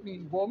wẹ́rẹ́wẹ́rẹ́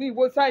mi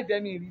ìwọ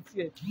sáìdẹ́ mi rí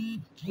tiẹ̀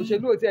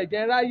òṣèlú ò tiẹ̀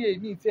jẹ́ ráyè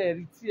mi tiẹ̀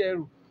rí tiẹ̀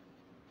rò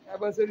ẹ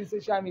bọ́ sórí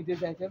social media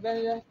ṣàǹkẹ́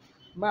bẹ́ẹ̀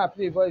máa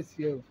play voice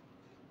yẹ o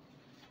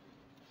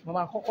mo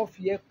máa kọ́kọ́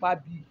fi ẹ́ pa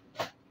bíi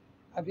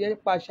àbí ẹ́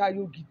pa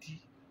ṣáyó gidi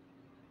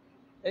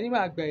ẹni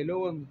máa gbà ẹ́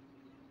lọ́wọ́ mi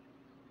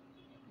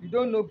you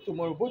don't know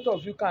tomorrow both of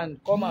you can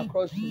come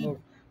across tomorrow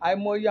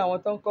àìmọye àwọn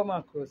tó ń come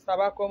across tá a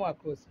bá come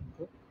across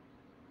nǹkan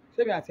ṣé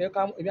èmi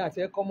àti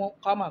ẹ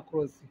come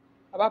across tá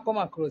a bá come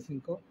across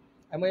nǹkan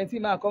àìmọye tí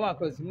máa come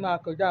across mi máa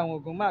kọjá àwọn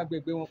ogun máa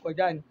gbègbè wọn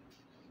kọjá ni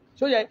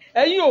ṣó yẹ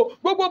ẹ̀yin o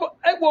gbogbo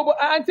ẹ wo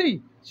àǹtí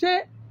ṣé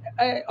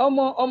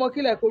ọmọ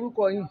kílẹ̀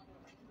korúkọ yìí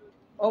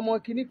ọmọ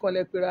kìíní kan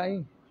lẹ pera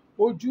yìí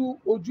ojú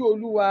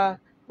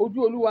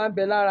olúwa ń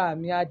bẹ lára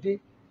mi adé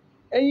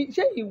ẹ̀yin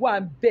ṣé ìwà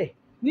ń bẹ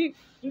ní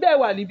bẹ́ẹ̀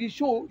wà níbi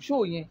ṣó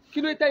yẹn kí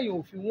ló tẹ̀yìn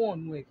òfin wọn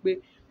ọ̀nù ẹ̀ pé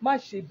má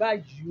ṣe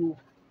báyìí o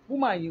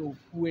búmà yẹn ò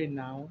bu ẹ̀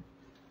náà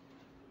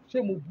ṣé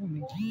mo bú ni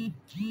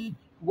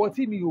ìwọ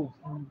tí mi ò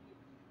bú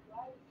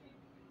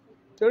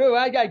torí ìwà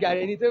àjàjà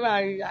rẹ ni tó máa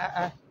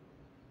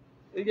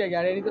àjàjà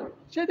rẹ ni tó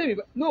ṣé tèmi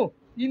no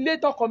ilé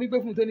tọkọ mi gbé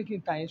fún mi tó ní kí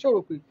n tà yẹn ṣòro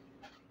pé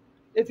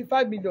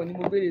 85 million ni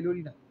mo gbére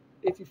lórí náà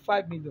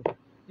 85 million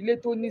ilé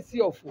tó ní sí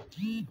ọ̀fọ̀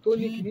tó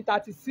ní kìíní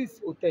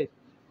 36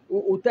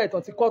 hotel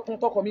tán ti kọ́ tán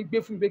tọkọ mi gbé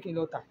fún mi pé kí n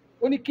lọ tà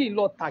ó ní kí n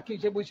lọ tà kí n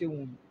ṣe bó ṣe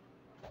wù mí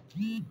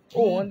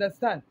o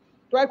understand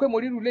tó wáyé pé mo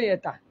rírun ilé yẹn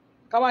tà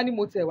káwá ní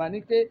mo tẹ̀ wá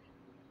ní pé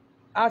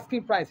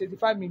asking price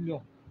 85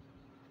 million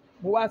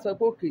mo wá sọ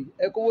pé òkè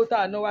ẹ̀kọ́ owó tá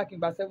a ná wá kí n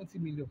gba 70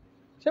 million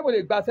ṣé mo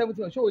lè gba 70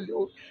 million ṣé o lè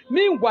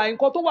meanwhile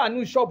nǹkan tó wà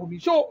nínú ṣọ́ọ̀bù mi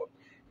ṣé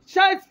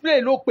child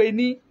spray ló pè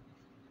ní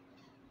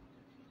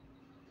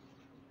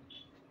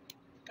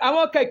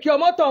àwọn kẹ̀kẹ́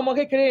ọmọ́tọ̀ ọmọ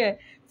kékeré yẹn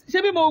ṣé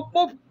bí mo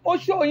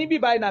ṣó yín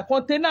bíbá ìnà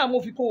kọ́ńténà mo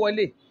fi kó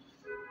wọlé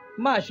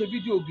máa ṣe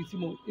fídíò òbí tí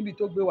mo níbi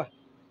tó gbé wà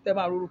tẹ́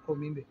máa rórúkọ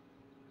mi bẹ̀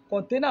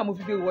kọ́ńténà mo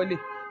fi gbé wọlé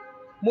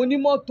mo ní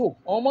mọ́tò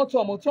àwọn mọ́tò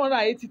ọmọ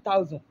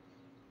 280,000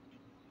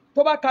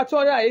 tó bá ka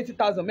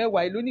 280,000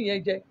 mẹ́wàá ìlú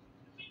nìyẹn jẹ́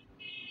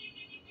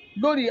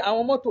lórí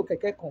àwọn mọ́tò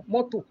kẹ̀kẹ́ kan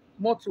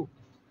mọ́tò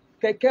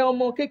kẹ̀kẹ́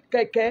ọmọ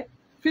kẹ̀kẹ́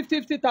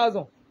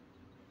 50,000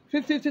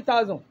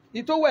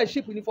 ìtòwò ẹ̀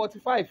ṣìpù ní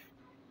 45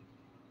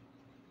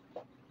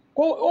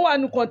 ó wà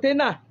nù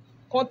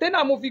kọ̀ńténà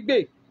mo fi gbé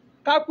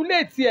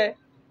calculate ẹ̀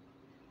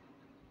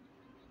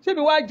ṣé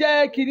mi wá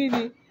jẹ́ kiri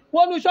ni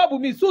wọ́n nu ṣọ́ọ̀bù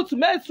mi suit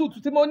men suit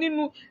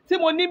tí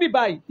mo ní bí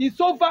báyìí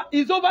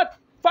is over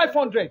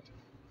 500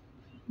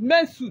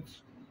 men suit.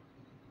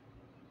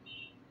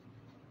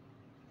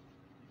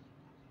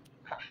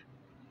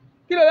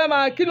 kí ló fẹ́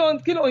máa kí ló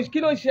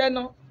ń ṣe ẹ́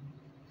ná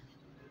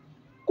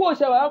kó o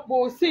ṣe wàá pò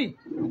sí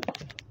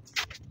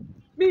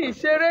mi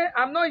ìṣeré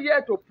I'm not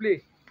here to play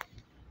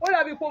ó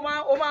dàbí pé o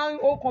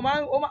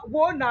máa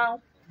wo náà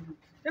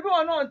ebi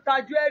wọn náà ń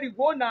tajú ẹ̀rì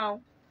wo náà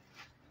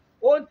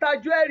ó ń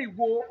tajú ẹ̀rì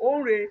wo ó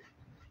ń rè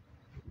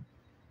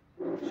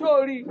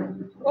sórí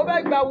ó fẹ́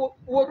gba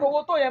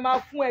wòtòwòtò yẹn máa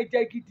fún ẹ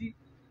jẹ gidi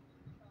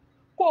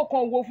kó o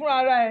kàn wò fúnra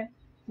ara ẹ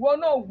ìwọ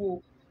náà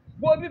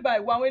wo bíbá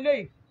ìwà àwọn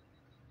eléyìí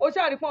ó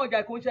ṣàrí pọ́n ọjà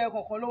kò ń ṣe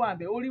kankan ló wà ń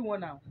bẹ̀ orí wọn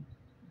náà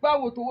gba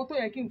wòtòwòtò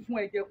yẹn kí n fún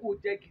ẹ jẹ kó o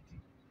jẹ gidi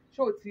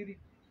ṣó o ti rí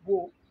wo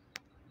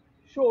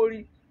sórí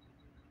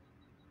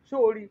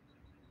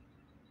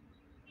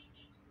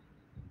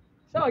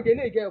sáwọn jẹ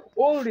lè jẹ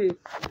ó ń rè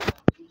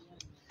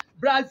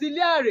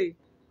Brasilia rè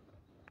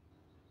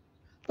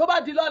tó bá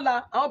di lọ́la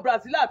àwọn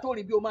Brasilia tó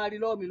rìn bí o máa rí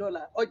lọ́wọ́ mi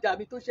lọ́la ọjà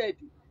mi tó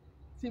ṣẹ̀dí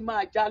tí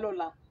máa já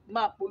lọ́la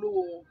máa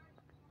polówó wọn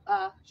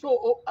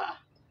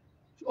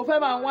o fẹ́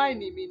máa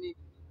wáìnì mi ni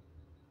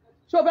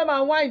ṣé o fẹ́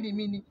máa wáìnì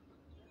mi ni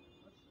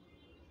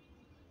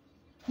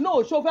no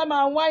ṣé o fẹ́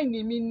máa wáìnì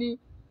mi ni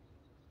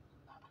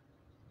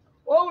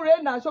òun rèé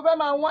nà ṣé o fẹ́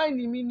máa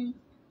wáìnì mi ni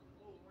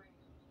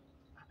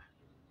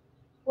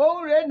òun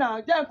rèé nà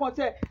jẹ́ nǹkan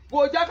tẹ̀ bò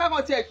jẹ́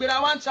kákan tiẹ̀ gbéra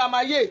wá ń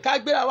tramayé ká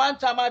gbéra wá ń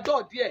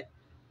tramadol díẹ̀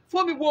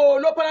fún mi wo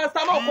lo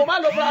paracetamol kò má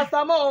lo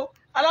paracetamol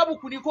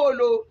alábùkù ni kò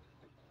lo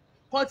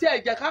kan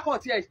tiẹ̀ jẹ́ kákan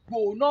tiẹ̀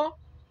gbòóná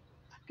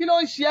kí ló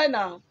ń ṣe ẹ̀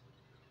nà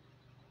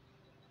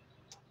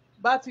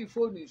bátìrì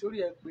fóònù sórí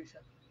ẹ̀ pè ṣá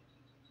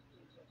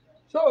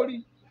sórí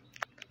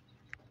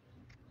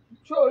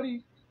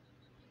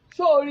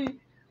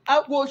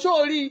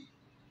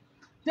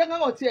jẹ́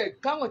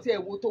káwọn tiẹ̀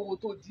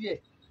wotowoto díẹ̀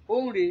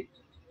òun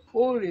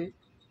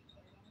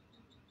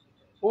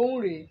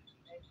rèé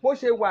bó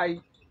ṣe wà yìí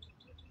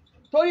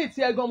torí tí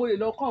ẹgan mo lè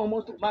lọ kọ́ àwọn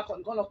mọ́tò máa kàn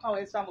nìkan lọ kọ́ àwọn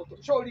extra mọ́tò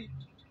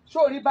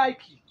sórí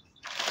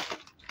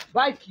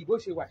báìkì bó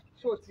ṣe wà yìí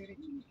ṣó ti rí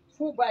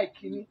fún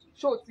báìkì ni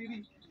ṣó ti rí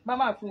má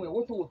máa fi wọ̀n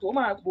wótòwòtò ó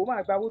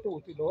máa gba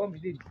wótòwòtò lọ́wọ́ mi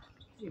lè ní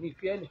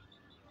ìrìnfẹ́ ẹ̀lẹ̀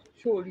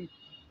sórí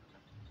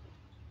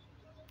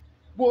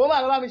bò ó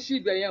máa bá mi ṣí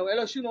ibẹ̀ yẹn ẹ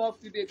lọ ṣí wọn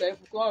fi ibẹ̀ yẹn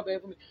fún kí wọ́n bẹ̀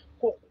fún mi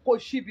kó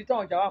ṣí ibi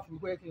táwọn ọjà wà fún mi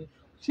pé kí n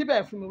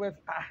ṣíbẹ̀ fún mi wẹ́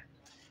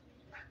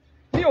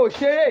mi ò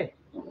ṣeré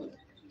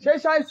ṣé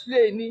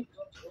ṣáìsìlè ni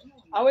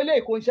àwọn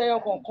eléyìí kò ń ṣẹyọ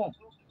kankan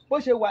bó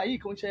ṣe wà yìí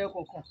kò ń ṣẹyọ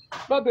kankan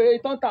lọ́bẹ̀rẹ̀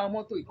ìtàn táwọn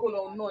mọ́tò yìí kó lọ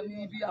ná ní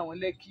bí àwọn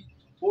lẹ́kì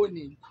ó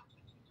ní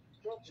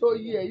ṣó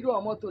yí ẹ̀ irú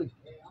àwọn mọ́tò yìí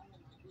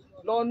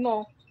lọ ná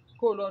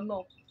kó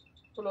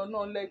lọ ná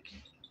lẹ́kì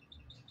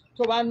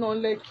tó bá ná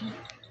lẹ́kì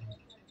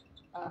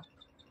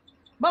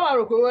má máa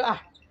rò pé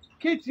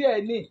kí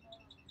tiẹ̀ ní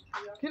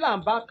kí là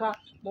ń bá ká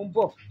mo ń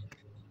bọ̀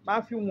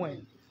máa fi wọ̀n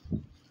ẹ̀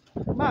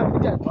máa fi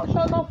jà tó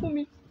ṣọ́nà fún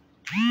mi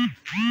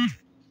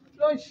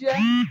ló ń ṣe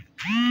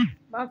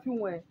máa fi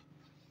wọ̀n ẹ̀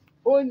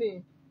ó ní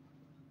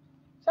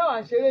ṣáwọn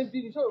àṣeré ń bí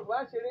ni ṣòro bá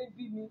ṣeré ń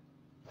bí ni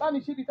bá mi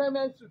ṣíbi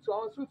tẹ́mẹ́ sùtù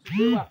àwọn sùtù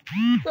ló wà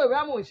tó ìwé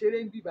àmọ̀ ìṣeré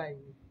ń bí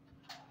báyìí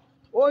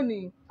ó ní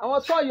àwọn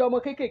tọ́ọ̀yì ọmọ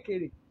kéékèèké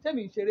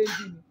ṣémi ìṣeré ń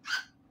bí ni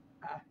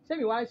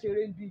ṣémi wá ń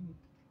ṣeré ń bí ni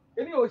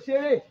èmi ò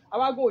ṣeré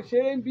àwágùn ò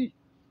ṣeré ń bí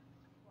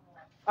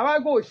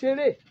àwágùn ò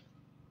ṣeré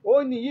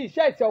ó ní yìí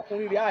iṣẹ́ ìtì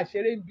ọkùnrin rẹ̀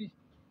àṣeré ń bí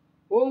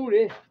òun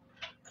rèé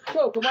ṣé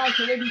òkú máa ń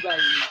ṣeré bí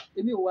báyìí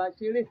èmi ò wá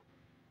ṣeré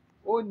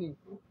ó ní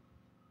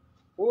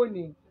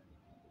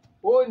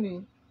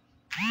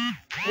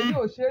èmi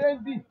ò ṣeré ń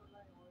bí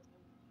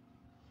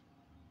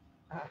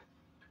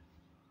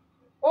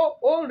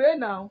ó rèé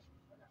náà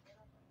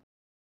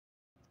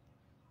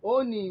ó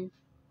ní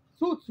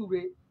súùtù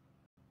rèé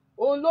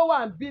òun ló wà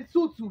ń bí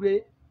súùtù rèé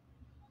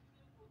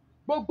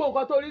gbogbo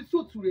nǹkan tó rí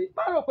súùtù rèé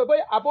má rò pé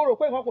bóyá àbò rò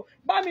pé nǹkan kò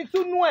bá mi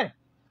túnú ẹ̀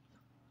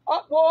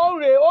ó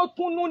rèé ó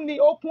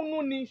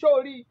kúnnú ni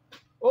sórí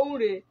òun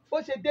rèé bó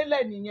ṣe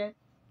délẹ̀ nìyẹn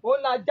ó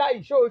la já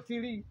ìṣó ti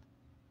rí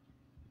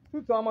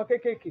súùtù ọmọ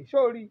kéékèèké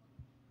sórí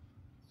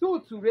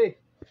súùtù rèé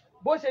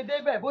bó ṣe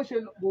débẹ̀ bó ṣe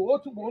wò ó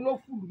túbọ̀ ó ló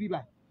fùlù bíbà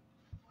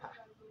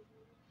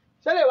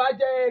ṣé lè wá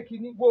jẹ́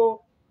kínní wo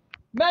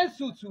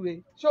mẹ́sùtù rèé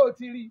ṣó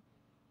ti rí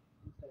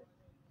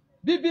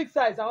bí big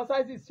size àwọn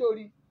sizes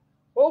sórí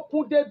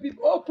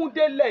ó kún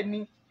délẹ̀ ni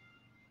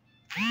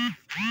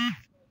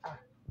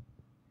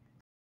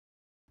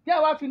kí ẹ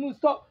wá finú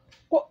tó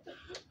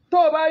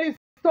o bá rí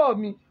stọ̀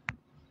mi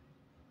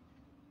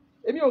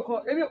èmi ò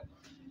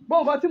bó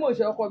nǹkan tí mo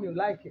ṣe ọkọ mi ò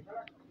láìkẹ́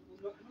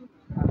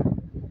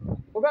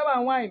o fẹ́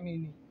máa wá ìmì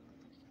ni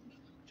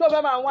ṣé o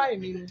fẹ́ máa wá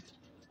ìmì ni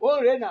ó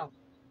ń rè náà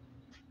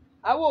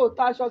àwọn ò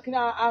ta aṣọ kí ní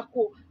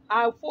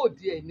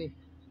àfòdì ẹ̀ ni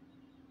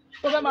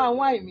ṣé o fẹ́ máa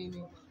wá ìmì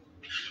ni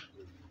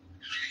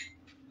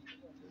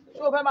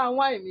ṣé o fẹ́ máa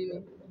wá ìmì ni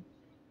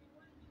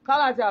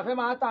kálá tí a fẹ́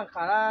máa tàn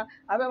kàrá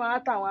a fẹ́ máa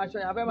tàn àwọn aṣọ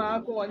yẹn a fẹ́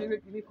máa kó wọn ní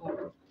rékìní kan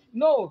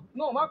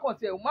no má kàn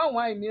tiẹ̀ má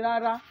wá ìmì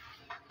rárá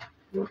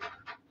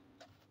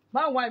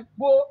má wá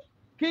ìgbó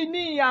kí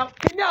ní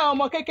àwọn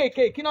ọmọ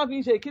kéékèèké kí náà fi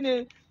ń ṣe kí ni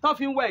tán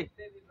fi ń wẹ̀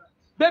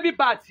baby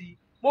party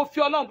mo fi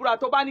Ọlọ́run búra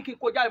tó bá ní kí n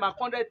kó jáde máa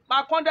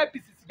 100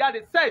 pieces jáde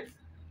set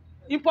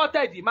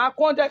imported máa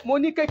 100 mo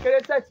ní kékeré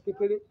set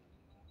kékeré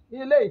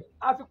ilé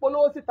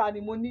àfipolówó síta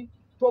ni mo ní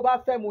tó bá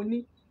fẹ́ mo ní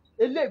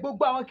ilé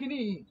gbogbo àwọn kinní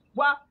yìí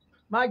wá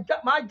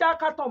máa já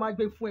kátàn máa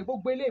gbé fún ẹ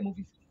gbogbo ilé mo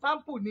fi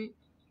sample ní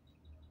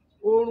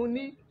oorun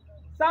ní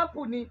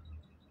sample ní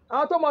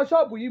àwọn tó mọ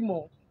ṣọ́ọ̀bù yìí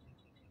mọ̀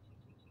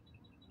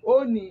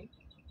ó ní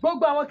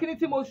gbogbo àwọn kinní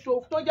tí mo ṣò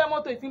tó jẹ́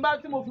mọ́tò ìtìmbá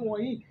tí mo fi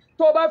wọ̀nyí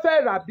tó bá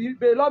fẹ́ rà bí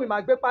lọ́mì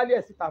máa gbé pálí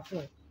ẹ̀ síta fún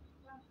ẹ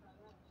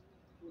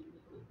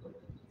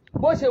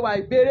bó ṣe wà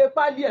ìbéèrè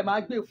pálí ẹ̀ máa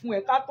gbé fún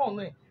ẹ kátàn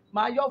náà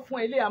máa yọ fún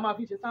ẹ ilé a máa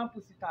fi ṣe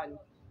sample síta ni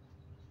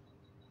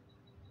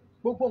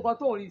gbogbo nǹkan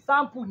tó ń rí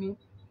sample ni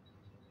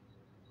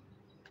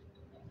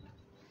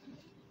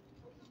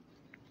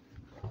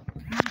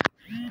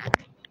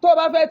tó o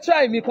bá fẹ́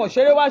try mi kàn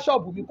ṣeré wá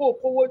ṣọ́ọ̀bù mi kó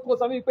kówó kó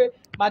sọ mí pé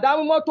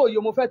màdámù mọ́tò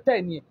yìí mo fẹ́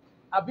tẹ̀ ní ẹ̀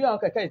àbí àwọn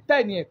kẹ̀kẹ́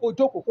tẹ̀ ní ẹ̀ kó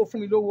jókòó kó fún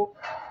mi lówó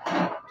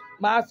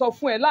màá sọ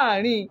fún ẹ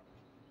láàárín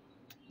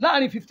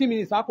 15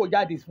 minutes máa kó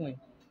jáde fún ẹ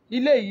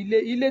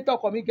ilé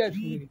tọkọ mi gẹ̀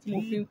fún mi tí mo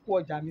fi ń kó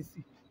ọjà mi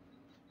sí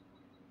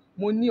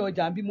mo ní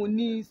ọjà bí mo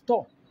ní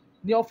store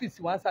ní ọ́fíìsì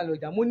wa ń sàlẹ̀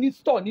ọjà mo ní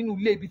store nínú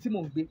ilé ibi tí mò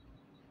ń gbé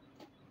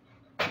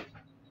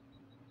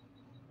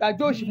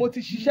gbàgbé òṣì mo ti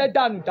ṣiṣẹ́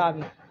dànù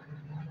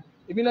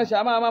èmi lọ ṣe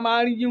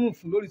máa rí yírùn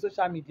fún lórí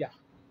social media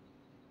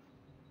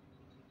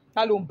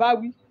ta ló ń bá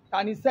wí ta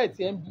ni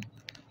sẹ́ẹ̀tì ẹ̀ ń bí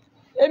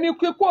èmi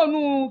kíkó ònú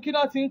kí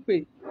náà ti ń pè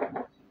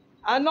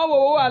ànáwó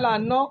owó wà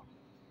lànà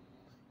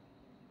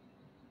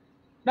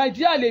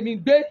nàìjíríà lèmi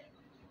gbé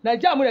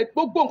nàìjíríà mo rẹ̀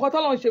gbogbo nǹkan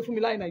tọ́lọ́ ń ṣe fún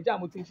mi láì nàìjíríà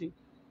mo ti ń ṣe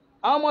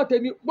àwọn ọmọ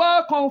tèmi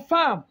wọ́n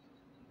confam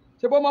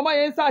ṣèbó ọmọ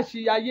yẹn ń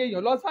ṣàṣìyàyé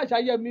èèyàn lọ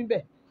ṣàṣàyẹ mi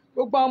bẹ̀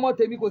gbogbo àwọn ọmọ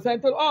tèmi kò sẹ́ni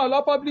tó lọ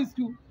public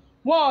school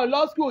wọn lọ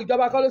school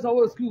ìjọba kọ́ ló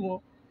sanwó school wọn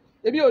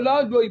èmi ò lọ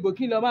lo ìbò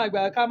kí n lọ máa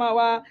gbà ká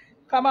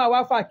máa wá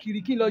fà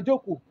kiri kí n lọ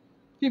jókòó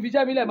kí n fi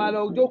jẹ́ mi lẹ̀ máa lọ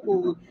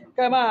jókòó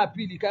ká máa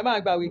pìlì ká máa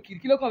gbàwé kiri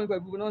kí ló kàn mí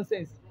pẹ̀lú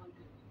nonsense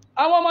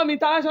àwọn ọmọ mi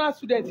international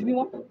student ni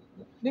wọ́n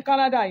ní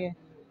Canada yẹn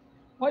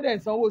wọ́n dẹ̀ ń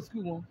sanwó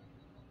school wọn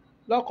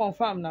lọ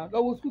confam náà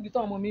lọ́wọ́ school bí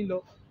tán ọmọ mi ń lọ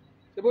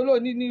ṣèbó ló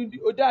ní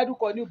òde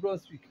àdúkọ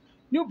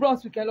New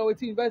Brunswick ẹ lọ́wọ́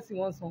tí university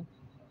wọ́n san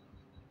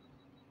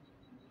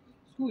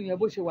school yẹn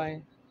bó ṣe wà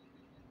yẹn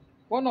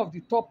one of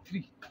the top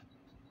 3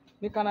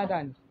 ní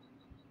Canada ni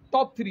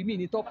top 3 mi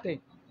ní top 10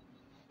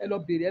 ẹ lọ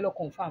bèrè ẹ lọ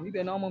confam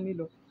ibẹ̀ náà ọmọ mi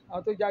lọ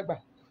àwọn tó jágbà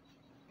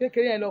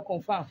kékeré ẹ lọ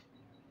confam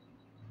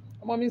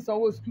ọmọ mi ń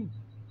sanwó school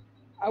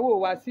àwọn ò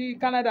wá sí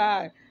Canada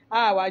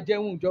àwa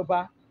jẹun ìjọba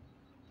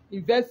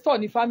investor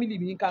ní family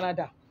mi ní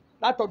Canada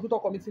látọdún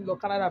tọkọ mi ti ń lọ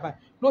Canada báyìí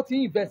ló ti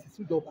ń invest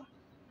sí ìjọba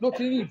ló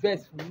ti ń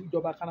invest fún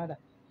ìjọba Canada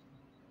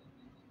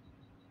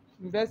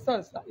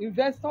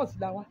investors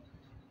la wá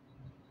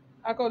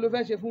akọ ló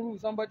fẹ́ ṣe fún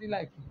somebody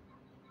like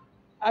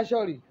aṣọ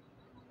rè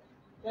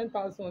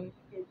 10,000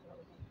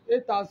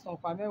 8,000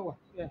 pa mẹ́wàá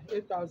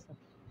 8,000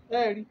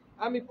 ẹ rí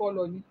àmì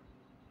kọlọ ni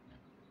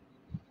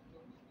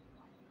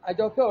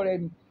Àjọkẹ́ ọ̀rẹ́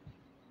mi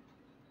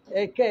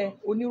ẹ̀kẹ́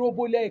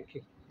oníròbó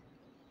lẹ́ẹ̀kẹ́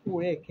kò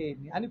rẹ̀ ẹ̀kẹ́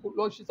mi a ní kò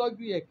lọ ṣe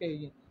sọ́jú ẹ̀kẹ́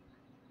yẹn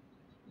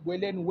wẹ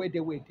lẹ́nu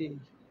wẹ́dẹ́wẹ́dẹ́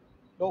yìí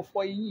lọ fọ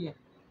eyín yẹn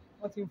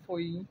wọ́n ti ń fọ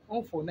eyín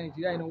wọ́n ń fọ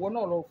Nàìjíríà ìnáwó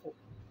náà lọ fọ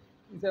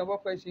ìṣẹ́ wọn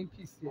pẹ́ ṣe ń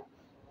kì í sí ẹ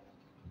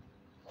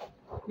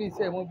ní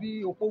ìṣẹ́ wọn bí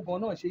opó gan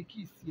náà ṣe kì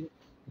í sí ẹ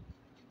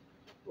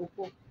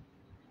opó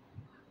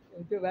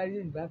ẹni tó bá rí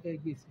èyí bá fẹ́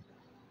gbèsè.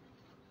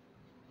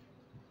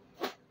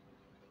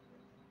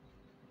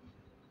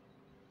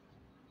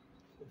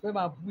 Fẹ́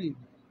máa bú èmi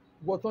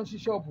ìwọ tó ń ṣí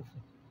ṣọ́ọ̀bù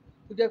fún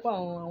tó jẹ́ pé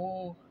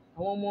àwọn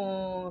ọmọ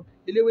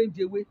eléwé ń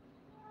jewé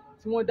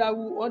tí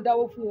wọ́n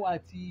dáwó fún wọn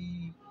àti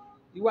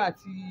ìwà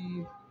àti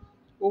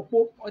opó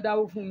wọ́n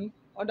dáwó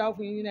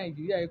fún yín ní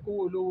Nàìjíríà ẹ kówó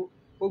olówó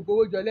gbogbo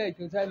owó jọlẹ́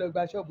ìjọ sáì lọ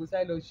gba ṣọ́ọ̀bù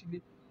sáì lọ sílé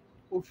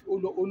ó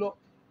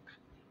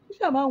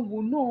ṣáà máa ń wò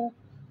náà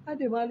á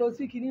dẹ̀ máa lọ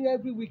sí kinní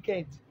every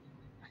weekend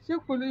ṣé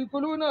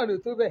ìpolówó náà lò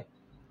tó bẹ̀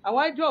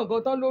àwọn àjọ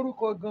nǹkan tán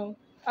lórúkọ gan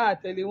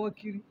àtẹ̀lé wọn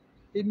kiri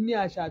èmi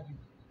Àṣàbí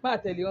máa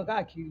tẹ̀lé wọn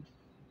káàkiri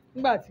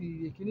nígbà tí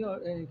ìkíní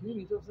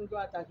mi tó fún tó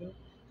àtàkùn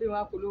tí wọ́n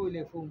á polówó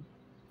ilẹ̀ fóun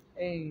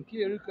kí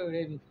orúkọ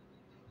rẹ̀ ni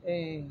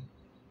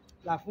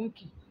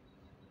Làfúnkì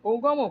òun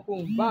gbọ́ mọ̀ pé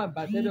òun bá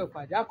àbàtẹ́lẹ̀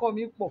pàdé akọ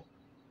mi pọ̀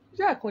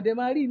ṣé àkàndé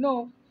máa rí náà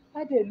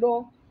á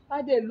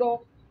dẹ̀ lọ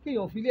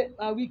kéèyàn filẹ̀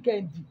máa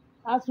wíkẹ́ndì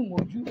á sùn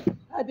mọ́jú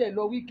á dẹ̀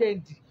lọ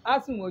wíkẹ́ndì á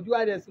sùn mọ́jú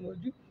á dẹ̀ sùn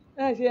mọ́jú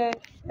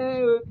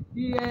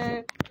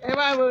ẹ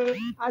máa wo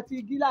àti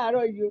igi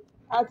láàárọ̀ yìí o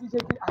àti ṣe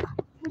kí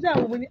mo ṣe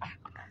àwọn ọmọ ní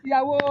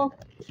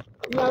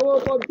ìyàwó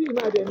kọbí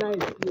máa dẹ̀ náà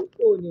ìsì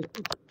ó ní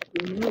kí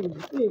èmi ní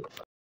ìlú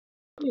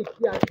ní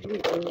ìkí àti ní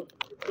ìkọ́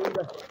tó ń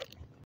gbà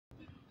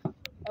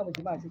báwo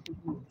ṣe máa ṣe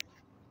gbogbo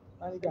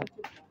máníjà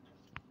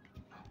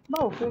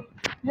máa ò fẹ́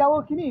ìyàwó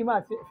kíní yìí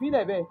máa ti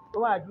fílẹ̀ bẹ́ẹ̀ tó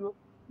máa dúró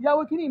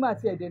ìyàwó kíní yìí máa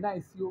ti ẹ̀dẹ̀ náà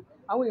ìsì o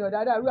àwọn èèyàn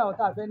dáadáa rú àwọn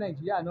tá a fẹ́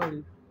Nàìjíríà náà rè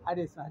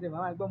adẹ̀sán adẹ̀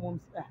máa gbọ́ mọ́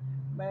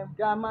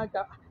gàmá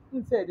ń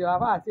tẹ̀ ẹ̀dẹ̀ wà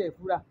fáà àti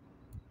ẹ̀fúra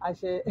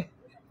àṣẹ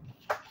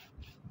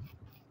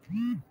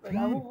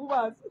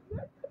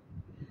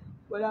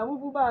bọ̀dà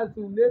múfú máa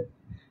sùn lé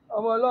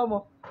ọmọ ọlọ́mọ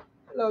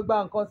lọ gba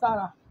nǹkan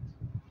sára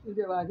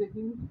níṣẹ́ bá ṣe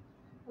kí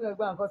lọ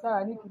gba nǹkan sára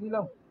ní kiri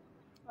lọ́hùn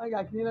wọ́n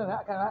yà kí nínú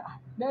àkàrà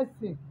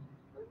nẹ́sìn.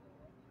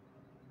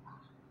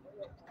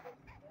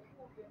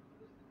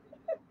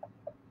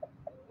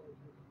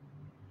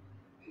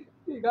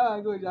 Kí káwọn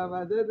kò ṣe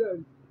àbàtẹ́dọ̀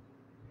ni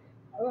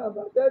àwọn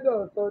àbàtẹ́dọ̀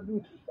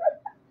sọdún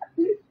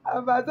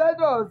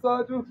àbàtẹ́dọ̀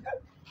sọdún.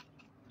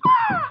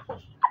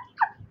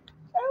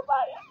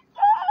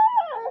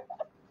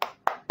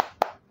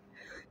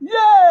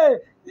 Yay!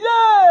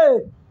 Yay!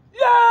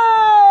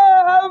 Yay!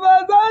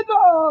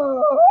 Àbàtẹ́dọ̀.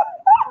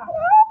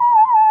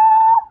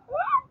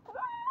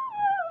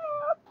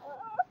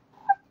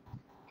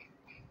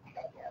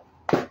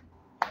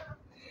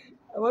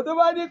 Àwọn tó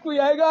bá ní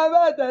kùyà ẹgbẹ́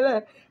abẹ́ tẹ̀lẹ̀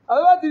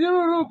àwọn bá ti ní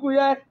rúurú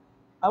kùyà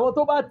àwọn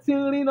tó bá ti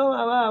ń rí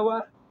náà máa wá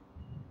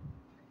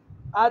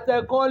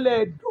àtẹ̀kọ́lẹ̀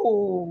dò.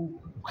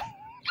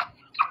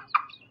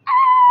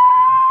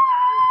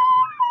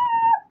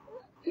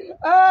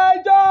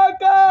 Ẹjọ́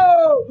ká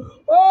o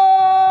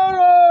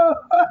oòrùn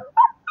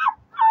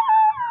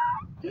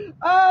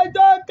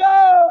ẹjọ́ ká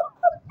o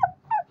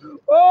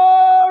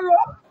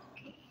oòrùn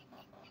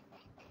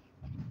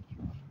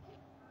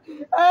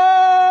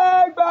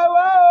ẹgbà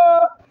wá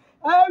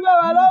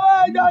lọ́wọ́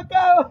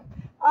Àjọkẹ́ o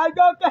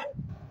Àjọkẹ́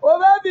o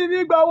fẹ́ fi mí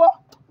gbọ́wọ́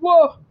wò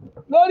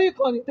lórí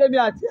ìkànnì tèmi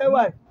àti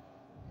ẹwà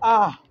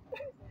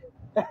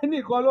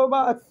ẹnìkan ló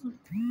máa sùn.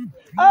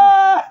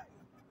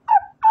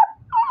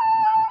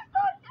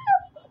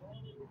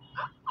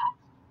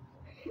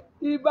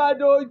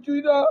 Ìbàdàn ojú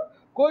náà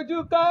kojú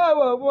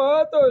káàbọ̀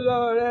mọ́tò lọ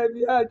rẹ̀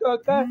bí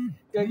Àjọkẹ́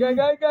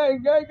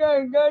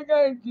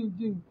gẹ́gẹ́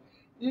jìnjìn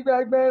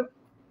ìgbẹ́gbẹ́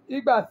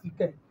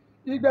ìgbàsíkẹ̀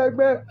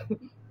ìgbẹ́gbẹ́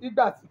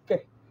ìgbàsíkẹ̀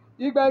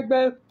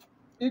ìgbẹ́gbẹ́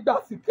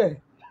ìgbàsíkẹ̀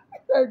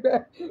ìgbẹ́gbẹ́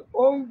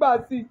ó ń gbà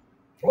sí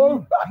ó ń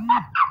gbà.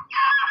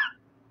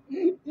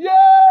 Yé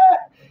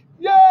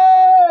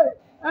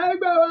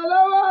ẹgbẹ́ wà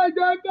lọ́wọ́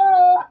Àjọkẹ́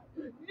o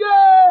yé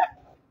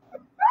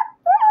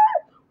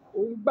ó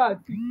ń gbà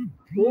sí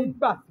ó ń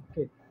gbà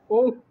síkẹ̀ ó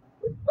ń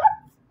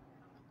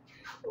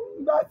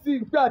gbà sí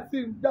gbà sí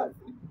gbà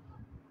sí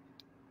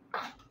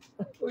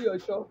ó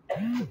yọ̀ṣọ́.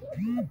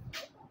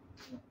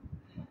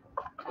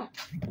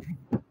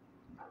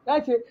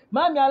 Láṣẹ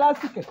máàmì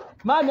alásìkẹ̀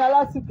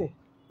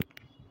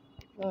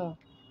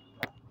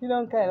kí ló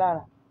ń ká ẹ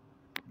lára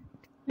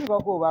kí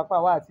nǹkan kò bá pa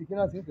wá àti kí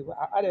náà sì ń pè wá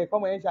àdé ẹ̀kọ́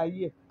ọmọ yẹn ṣayé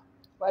ẹ̀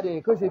wádé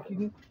kó ṣe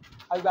kíní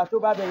àgbà tó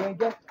bá bẹ̀ yẹn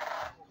jẹ́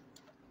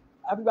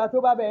àgbà tó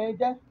bá bẹ̀ yẹn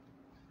jẹ́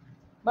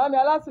máàmì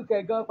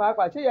alásìkẹ̀ gan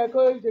pàápàá ṣé yẹ kó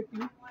ṣe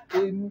kíní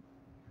èmi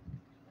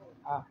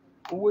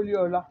owó lé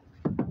ọlá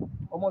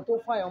ọmọ tó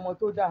fàyàn ọmọ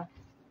tó dáa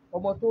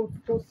ọmọ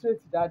tó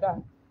straight dáadáa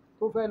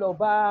tó fẹ́ lọ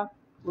bá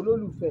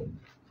olólùfẹ́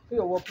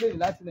kéèyàn wọ plane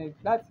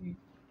láti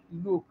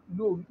ìlú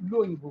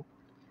òyìnbó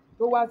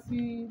tó wá sí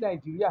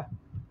Nàìjíríà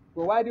kò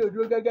wá dé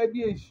òdúró gẹ́gẹ́ bí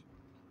èṣù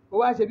ó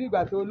wá ṣe bí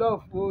ìgbà tó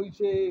lọ́ọ̀fù ó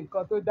ṣe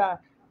nǹkan tó dáa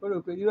ó rò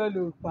pé irọ́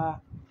ló pa.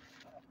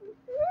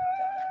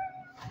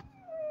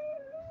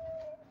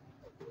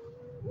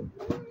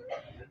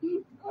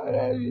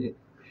 Ọ̀rẹ́ mi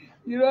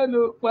irọ́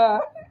ló pa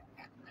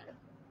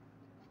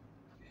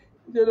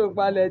ṣé ló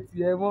palẹ̀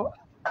tiẹ̀ mọ́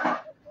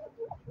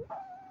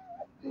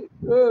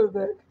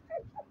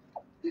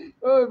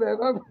ó bẹ̀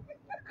kọ́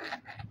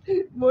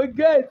mo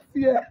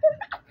gẹ̀ẹ́tì ẹ̀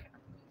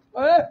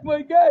ọ̀rẹ́ mo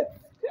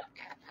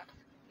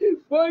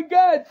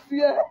gẹ̀ẹ́tì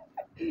ẹ̀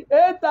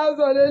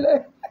 8,000 lélẹ̀.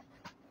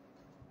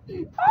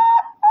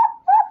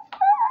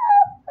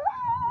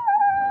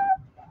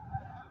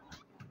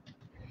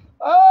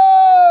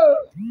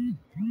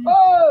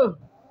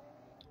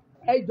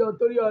 Ẹ jọ̀ọ́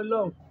torí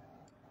Ọlọ́run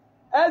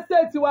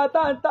ẹsẹ̀ tiwa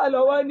tá ń tà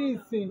lọ́wọ́ ní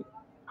ìsìn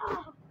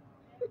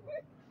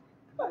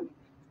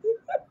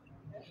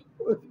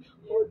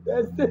ó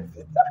tẹ́sẹ̀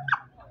síta.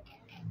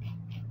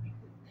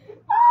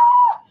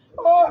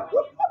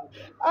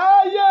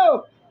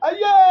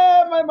 Ayé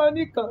mama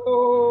níkà o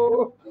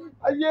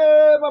ayé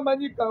mama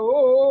níkà o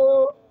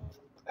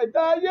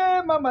ẹ̀dá ayé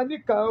mama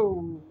níkà o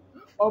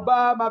ọba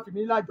máa fi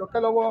mí lájọkẹ́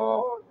lọ́wọ́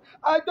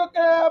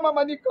Àjọkẹ́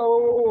mama níkà o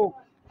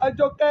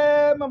Àjọkẹ́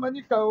mama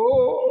níkà o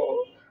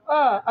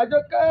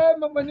Àjọkẹ́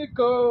mama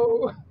níkà o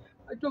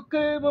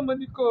Àjọkẹ́ mama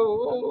níkà o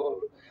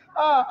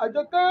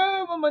Àjọkẹ́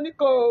mama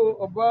níkà o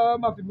ọba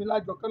máa fi mí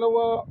lájọkẹ́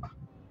lọ́wọ́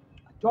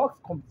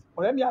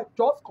ọ̀rẹ́ mi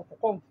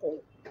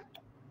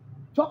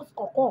just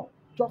kọ̀kọ̀kọ̀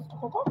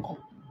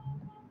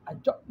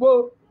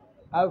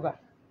however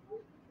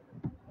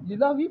you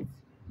love it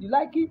you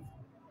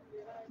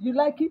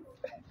like it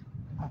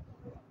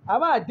a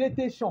máa dé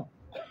tẹ̀sán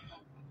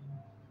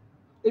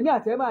èmi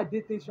àti ẹ máa dé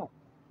tẹ̀sán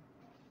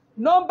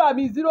nọ́mbà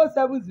mi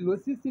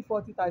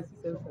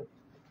 07060403677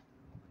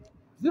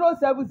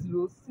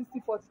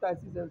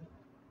 07060403677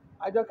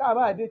 Àjọkẹ́ a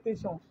máa dé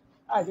tẹ̀sán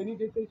àṣẹ ní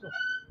dé tẹ̀sán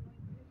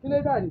kí ló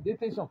dà ní dé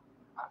tẹ̀sán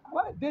a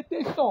máa dé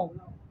tẹ̀sán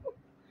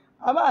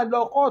a máa lọ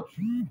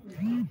kóòtù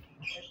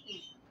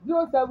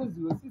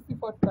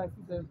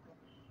 07060403677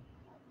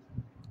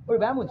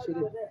 olùbámu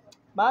ìṣeré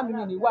màá mi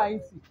ní wáyé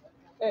sí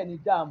ẹ ní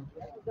dààmú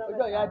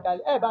ọjọ́ ìyá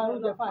dalẹ̀ ẹ bá ń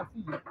róúnjẹ fún àǹtí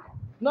yìí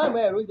náà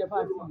ìmọ̀ ẹ̀rọ oúnjẹ fún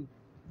àǹtí yìí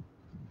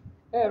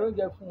ẹ̀rọ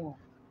oúnjẹ fún wọn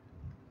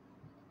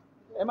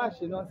ẹ má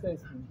ṣe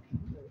nọ́ńsẹ̀nsì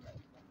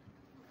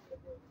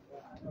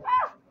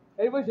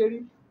ẹ rí bó ṣe rí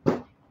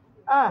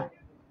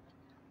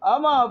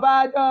ọmọ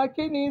Ìbàdàn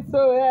kí ni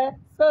so ẹ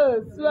so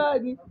ẹ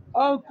ni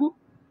ọ̀nkú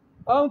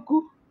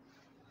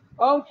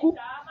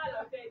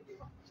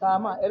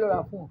ṣàmà ẹ lọ rà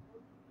fún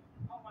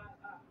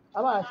ọ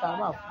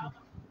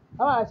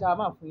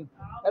ṣàmà fún yín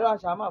ẹ lọ rà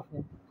ṣàmà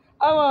fún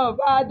ọmọ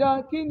Ìbàdàn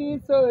kí ni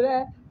so ẹ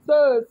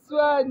so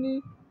ẹ ni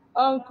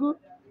ọ̀nkú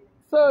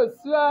so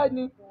ẹ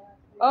ni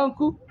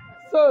ọ̀nkú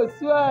so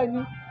ẹ ni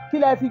kí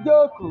lẹ fi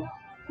jókòó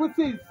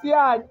kùsì sí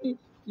àní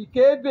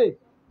ìkébè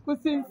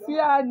kùsì sí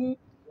àní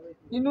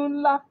inú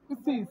ńlá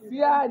kùsì sí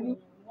àní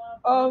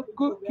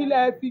ọ̀nkú kí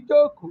lẹ fi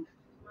jókòó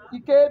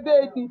ìkébè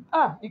ni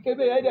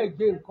ìkébè yẹn dẹ̀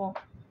gbé nǹkan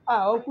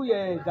ọ̀nkú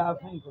yẹn ẹ̀ dà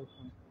fún nǹkan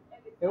kan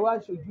ẹ wá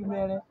ṣojú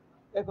mẹ́rẹ́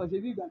ẹ kàn ṣe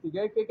bí ìgbà tó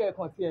jẹ́ pé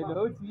kẹ̀kàn tiẹ̀ lọ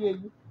ó ti yé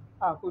yín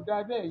kò dá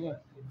bẹ́ẹ̀ yẹn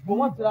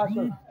wọ́n ti ra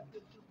aṣọ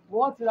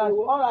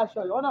ọ̀rọ̀ aṣọ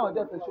yìí wọ́n náà wọ́n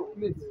dẹ̀ fẹ́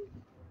ṣokoléètì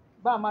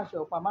bá a máa ṣe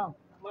ọ̀pá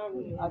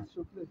márùn-ún àti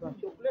ṣokoléètì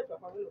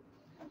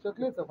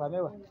ọ̀pá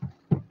mẹ́wàá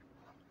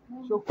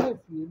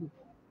ṣokoléètì yìí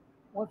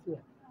wọ́n ti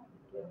rà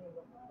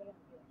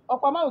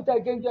ọ̀pá márùn-ún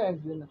tẹ́ gẹ́gẹ́ ẹ̀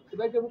gbé náà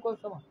ìbẹ́jẹ́ fún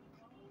kọ́sọ́mà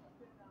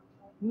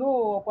no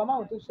ọ̀pá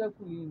márùn-ún tó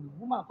ṣẹ́kù yìí ni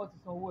wúmà kan ti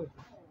san owó ẹ̀.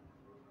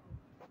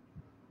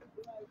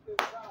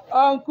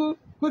 ọ̀nkú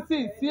kùsì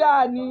sí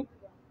àní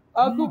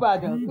ọ̀nkú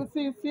Ìbàdàn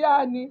kùsì sí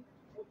àní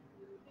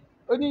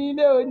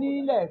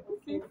onílẹ̀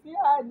kùsì sí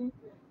àní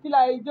kílà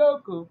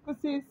ìjókòó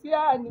kùsì sí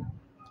àní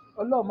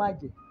ọlọ́ọ̀ má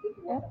jẹ́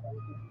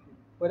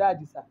ọ̀dà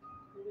àdìsá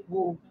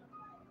wo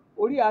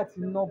orí àti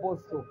ná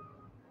bọ́sọ̀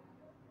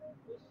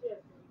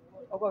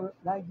ọkọ mi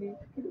láyé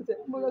kí ló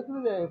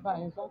tẹ̀ fà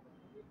yín sọ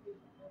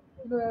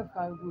kí ló yẹ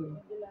fà gbò yín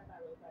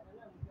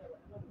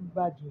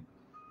gbádùn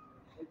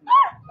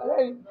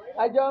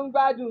àjọ ń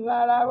gbádùn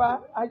ara wa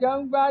àjọ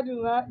ń gbádùn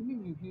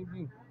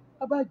níbi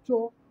abájọ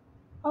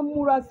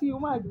amúra sí i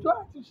máa jọ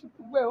àti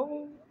ṣùkúgbẹ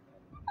òun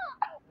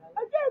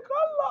àjọ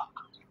ẹ̀kọ́ lọ.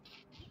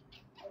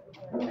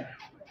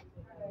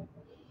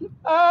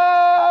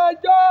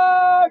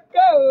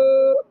 Àjọkẹ́ o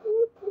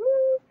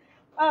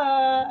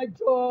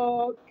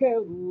Àjọkẹ́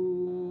o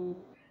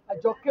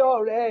Àjọkẹ́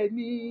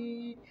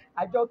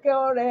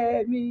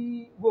ọ̀rẹ́ mi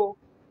wo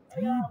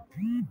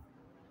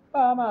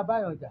bá a máa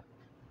báyọ̀ jà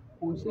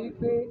kò ṣe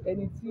pé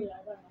ẹni tí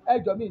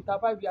ẹjọ́ mi ta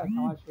 5 years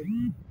àwọn aṣọ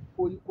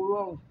kò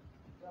rọrùn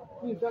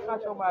ní ìfẹ́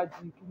káṣọ máa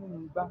di kíní mi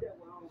gbá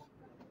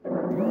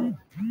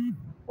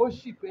ó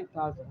ṣì pé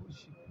 1,000 ó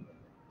ṣì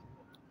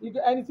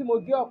ẹni tí mo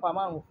gé ọ̀pá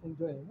márùn-ún fún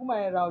jọ yẹn wọ́n máa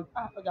ń ra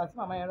ọjà tí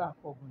màmá yẹn rà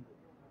pọ̀ gan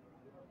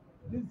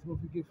ní tí mo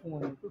fi gé fún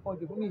wọn yẹn pé kàn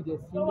gé fún mi ìjẹ́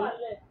sílé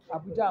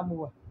Àbújá mo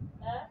wà.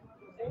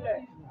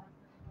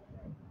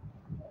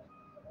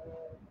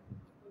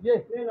 yé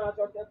nínú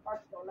aṣọ tẹ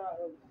pàṣẹ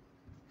láàárọ̀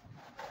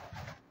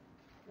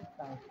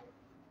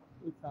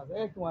 8,000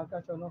 ẹ kí wọn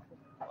akáṣọ náà fún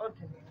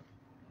ọdún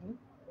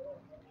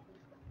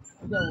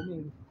ọjọ́ àwọn mi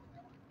rí.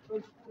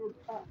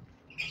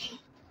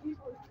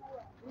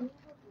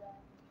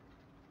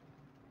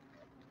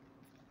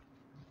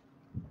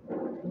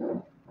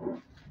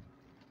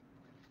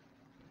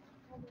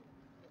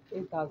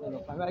 $8,000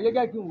 ọ̀pá mi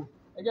ẹ̀jẹ̀ kí n wò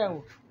ẹ̀jẹ̀ ń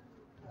wò.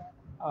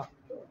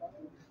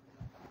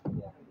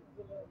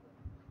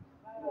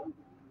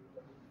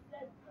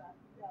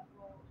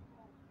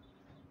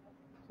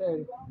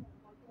 Sẹ́ẹ̀rì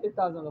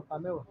 8,000 ọ̀pá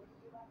mẹ́wàá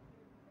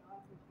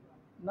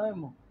náà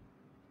mọ̀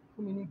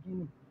fún mi ní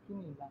gíní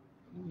ìlà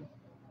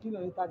gíní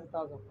ní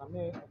 30,000 ọ̀pá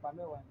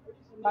mẹ́wàá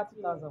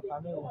 30,000 ọ̀pá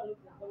mẹ́wàá.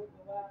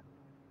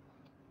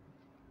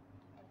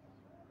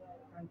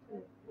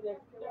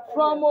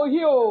 From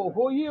Ohio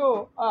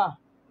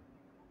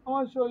àwọn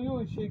aṣọ yóò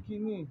ṣe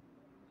kínní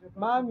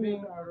màámi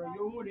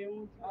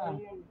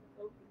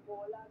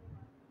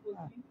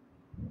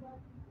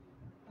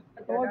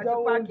àwọn ọjà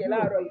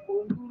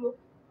ohun dúró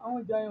àwọn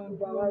ọjà ohun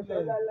dúró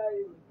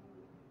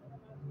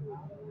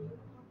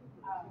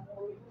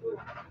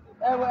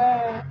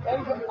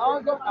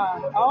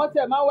àwọn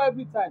tẹ̀ máa wá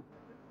every time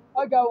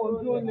ọjà ohun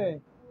dúró lẹ̀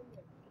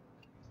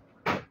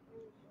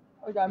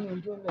ọjà mi ò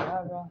dúró lẹ̀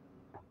rárá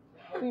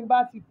tí n bá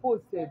ti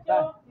post ẹ̀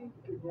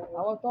báyìí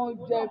àwọn tó ń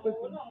jẹ́ pé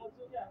fún mi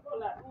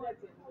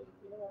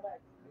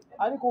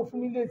a ní kò fún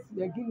mi lè sí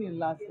ẹ̀gí ní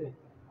ìlàsẹ̀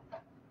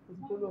kò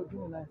sí tó lọ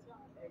ọdún ìlàsẹ̀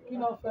kí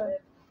náà fẹ́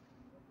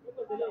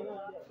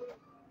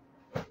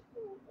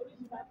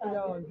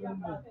ọjà ọdún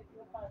mi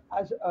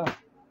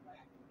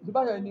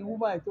ìdúbàjọ́ ni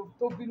woman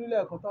tó bínú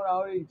lẹ́ẹ̀kan tó ra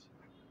orange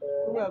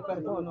tó mẹ́rin kan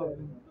tó náà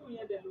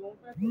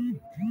bí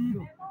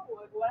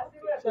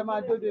ṣe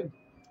máa dóde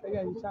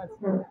ẹ̀yẹ ní ṣáàtì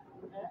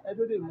ẹ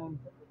dóde mọ́ mi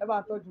ẹ bá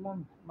tọ́jú mọ́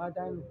mi máa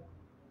dá inú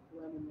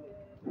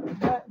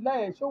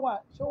lẹ́yìn ṣó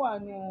wà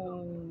nù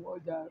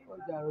ọjà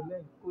rẹ̀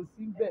lẹ́yìn kò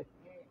sí bẹ́ẹ̀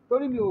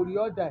torí mi ò rí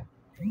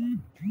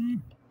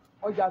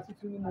ọjà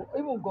tuntun ni mo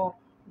even gan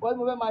nǹkan tí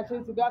mo fẹ́ máa ṣe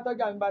é ti bí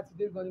atọ́jà mi bá ti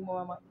dé gan ni mo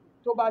máa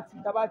tó bá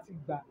ti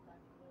gbà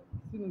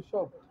sínú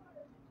ṣọ́ọ̀bù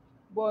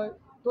but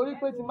torí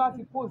pé tí n bá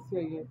ti post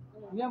ẹ̀ yẹn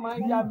ìyẹn máa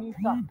ń yá mi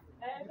tà.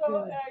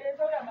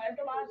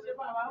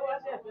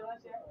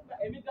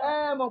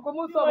 Mọ̀ pé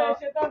mo sọ̀rọ̀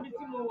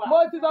mo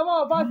ti sọ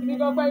mọ́ fáàsì mi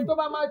gan pé tó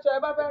bá máa ṣọ ẹ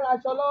bá fẹ́ ra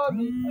aṣọ lọ́wọ́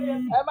mi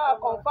ẹ máa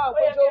confirm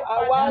pé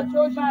àwa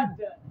ṣóṣù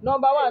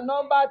number 1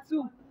 number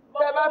 2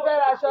 tẹ́ bá fẹ́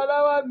raṣọ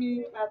lọ́wọ́ mi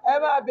ẹ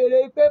máa béèrè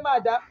pé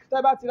màdá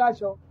tẹ́ bá ti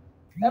raṣọ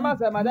ẹ má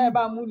sọ màdá ẹ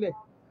bá múlẹ̀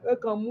ẹ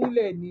kàn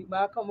múlẹ̀ ní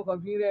màá kàn mo kàn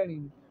fi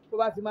rẹ́rìn-ín tó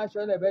bá ti má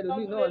ṣọ́ lẹ̀ bẹ́ẹ̀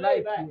lómi náà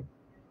láìpẹ́ ẹ̀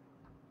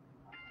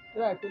tó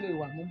láì tó lè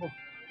wà mú bọ̀.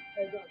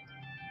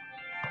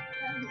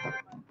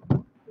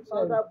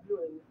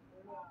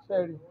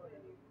 Sẹ́rì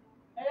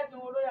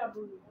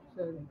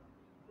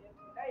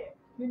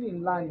kí ni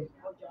ńlá ni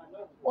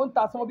ó ń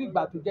ta sán bí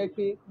ìgbà tó jẹ́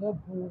pé wọ́n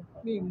bu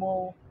ní ìmọ̀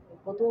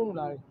nǹkan tó ń rùn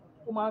lára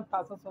ó máa ń ta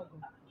sánsán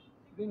gan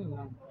kí ni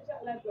ńlá ni.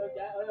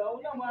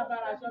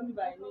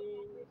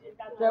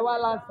 Tẹ wá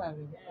láǹsà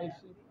rẹ̀ ẹ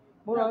ṣe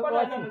mo rán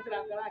wọ́n sí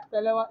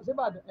tẹ̀lé wa ṣé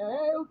bàdàn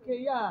ókè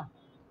yá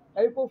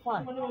ẹ̀rí kó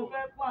fàn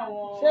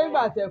ṣé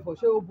ìgbà tẹ̀fọ̀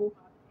ṣé ó bó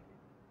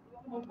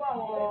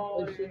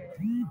ẹ ṣe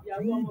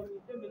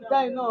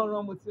sẹ́yìn náà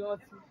rán mo ti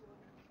rántí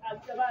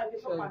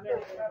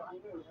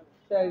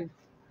sẹ́yìn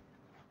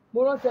mo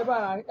rántí ẹ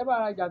bá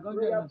ara jàgán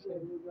jẹ́ ìrìnsẹ̀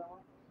ní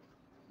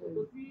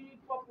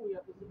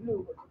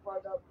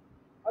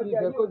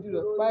ìfẹ́ kójú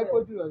rẹ̀ báyìí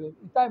kójú rẹ̀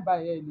ìta ìbá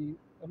ẹ̀ lè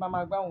ẹ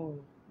máa gbá wọn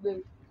gbé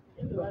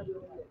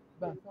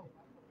gbà sàn.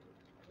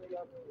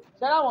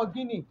 Ṣé láwọn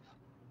Guinea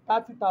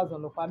 30,000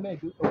 lọ́pàá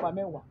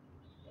mẹ́wàá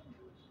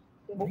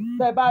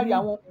tẹ́ bá rí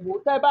àwọn wò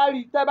tẹ́ bá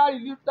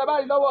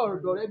rí lọ́wọ́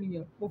ọ̀dọ̀ rẹ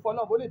nìyẹn mo fọ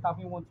náà bó lè ta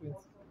fún 120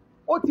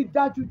 ó ti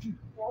dájú jù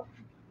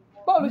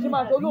báwo ló ṣe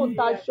máa sọ olóhùn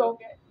ta aṣọ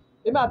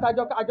èmi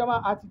àtàjọ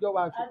àtijọ́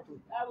wa ṣòkòtò.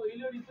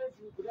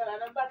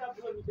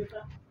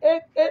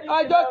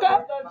 Àjọkẹ́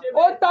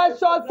ó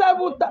taṣọ 7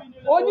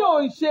 ó ní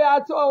òun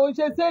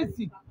ṣe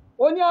ṣéèsì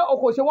ó ní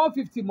kò ṣe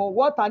 150 mọ̀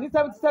wọ́ta ní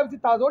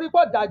 70,000 orí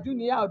pọ̀ dájú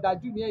nìyẹn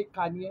ọ̀dájú nìyẹn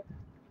ìkà nìyẹn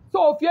so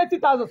ó fi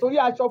 80,000 sórí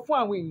aṣọ fún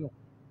àwọn èèyàn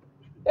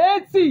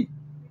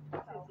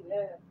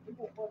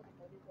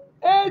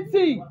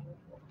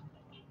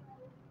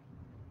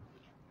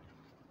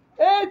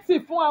 80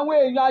 fún àwọn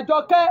èèyàn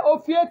Àjọkẹ́ ó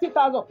fi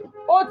 80,000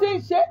 ó ti ń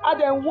ṣe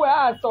adẹ̀wò ẹ̀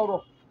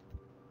àsọ̀rọ̀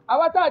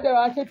àwa tá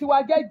àdẹ̀rọ̀ àṣẹ tiwa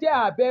jẹ́jẹ́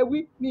àbẹ̀wí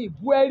ní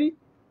ìbú ẹ̀rí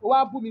ó wá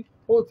bú mi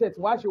ó tẹ̀ tí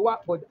wá ṣe wá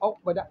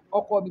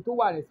ọkọ mi tó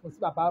wà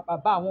responsible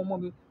bàbá àwọn ọmọ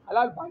mi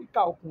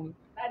alálùbáríkà ọkùnrin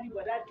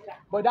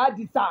bọ̀dá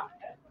dìsà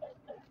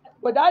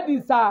bọ̀dá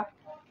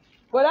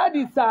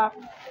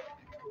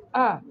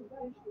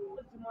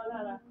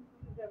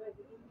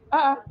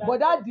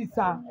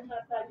dìsà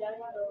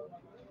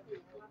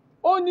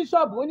ó ní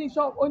ṣọ́ọ̀bù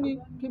ó ní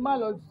kí n má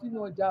lọ sínú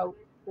ọjà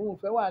òun ò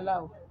fẹ́ wàhálà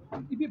o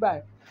ibi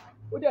báyìí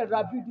ó dẹ̀ ra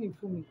building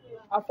fún mi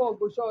afọ́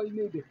ògbóṣọ́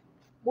ilé ibẹ̀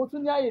mo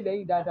tún ní àyè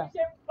lẹ́yìn dáadáa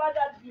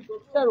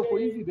ṣẹ́rò kò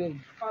easy bẹ́ẹ̀ ni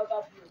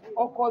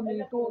ọkọ mi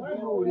tó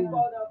dúró rẹ̀ ni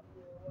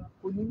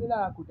kò ní mí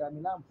lára kò dà mí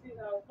láàmú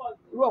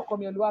irú ọkọ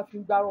mi ẹ̀ ló wá fi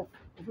ń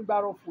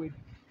gbárọ̀ fún ẹ̀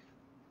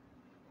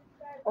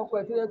ọkọ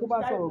ẹ̀ tó yẹ tó bá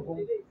sọ̀rọ̀ gan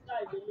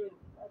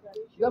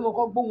ìyá mi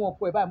kọ́ gbóhùn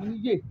ọkọ ẹ̀ báyìí mo ní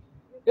yé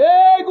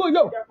eégún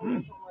yò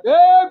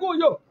eégún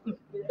yò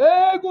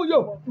eégún yò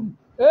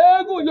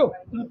eégún yò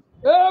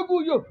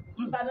eégún yò.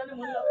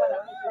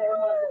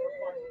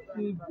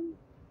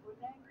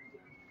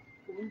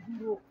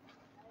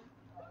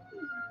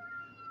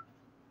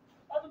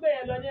 ọdún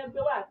bẹ́ẹ̀ lọ ní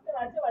ẹgbẹ́ wa tí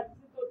wàá ti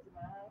sí tòtì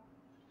máa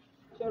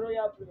ṣòro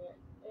ya bù ẹ́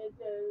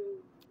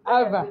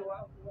Alva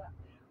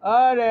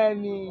ọ̀rẹ́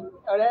mi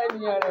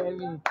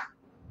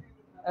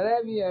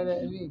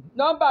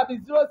nọ́mbà mi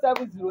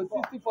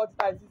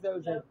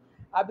 07060456000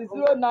 àbí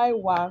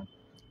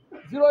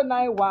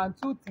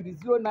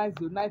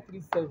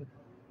 09123090937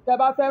 tẹ́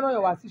bá fẹ́ ràn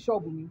yàn wá sí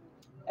ṣọ́ọ̀bù mi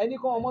ẹni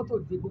kọ́ wọn mọ́tò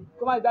dé gbogbo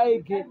kó má dá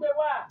ege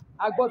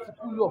agbọ́ ti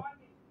kú yọ̀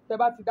tẹ́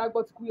bá ti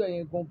dágbọ́ ti kú yọ̀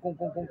yẹn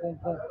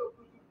gangan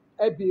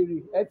ẹ béèrè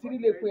ẹ ti rí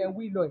lẹ́kùn yẹn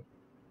wí lọ ẹ̀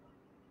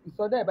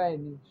ìsọdọ̀ ẹ̀ báyìí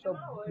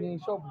ní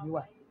ṣọ́ọ̀bù mi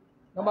wà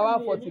nọ́mbà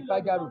 140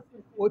 Pajaro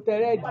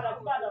òtẹ̀rẹ́ẹ̀dì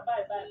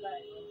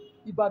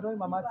Ìbàdàn ni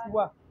màmá ti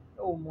wà ẹ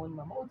ò mọ̀ ni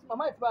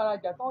màmá ìtìbà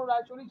arajà tó ń ra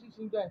aṣọ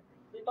oríṣiríṣi gbẹ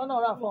tọ́nà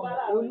rà fún ọmọ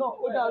òun náà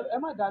ó dá ẹ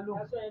má dá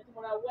lóhùn. aṣọ yẹn tí mo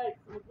ra white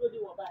mo dúró dé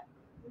wọ̀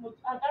báyìí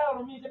àkàrà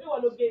ọ̀run mi ṣe bí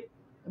wọ́n ló gé.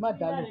 ẹ má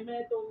dá lóhùn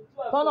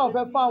tọ́nà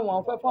fẹ́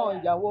fáwọn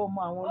ìyàwó ọmọ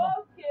àwọn náà.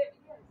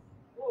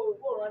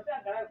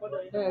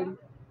 ẹ rí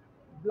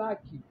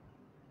bíláàkì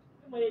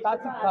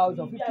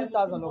 30,000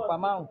 15,000 ọ̀pá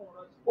márùn-ún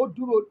ó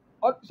dúró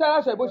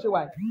ṣáláṣẹ bó ṣe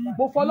wà yìí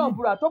mo fọlọ́n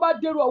búra tó bá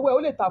dérú ọwọ́ ẹ̀ ó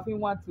lè tà fún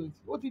 120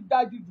 ó ti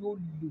dájú ju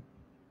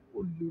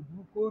olè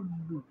burúkú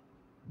olè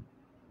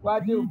wá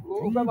dé o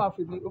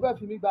fẹ́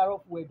fi mí gba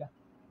rọ́ọ̀fù ẹ̀dà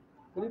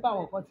torí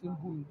báwọn kan ti ń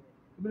bù mí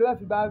èmi ló fẹ́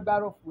fi gba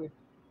rọ́ọ̀fù ẹ̀dà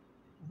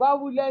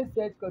Vawulence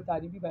Headquarter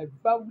níbí báyìí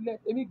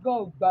Vawulence èmi gan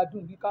ò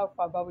gbádùn bí ká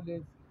fa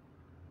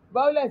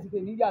Vawulence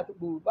tèmi yàtọ̀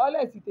gbòòrò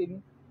Vawulence tèmi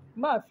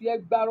máa fi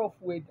ẹ́ gbá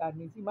rọ́ọ̀fù ẹ̀dà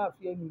ní sí máa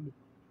fi ẹnu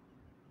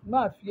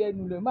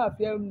lò máa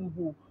fi ẹnu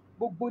wò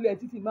gbogbo ilẹ̀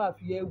títì máa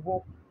fi ẹ wọ́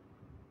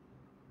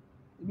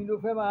èmi ló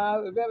fẹ́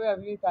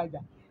fi mí tajà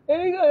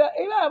èmi náà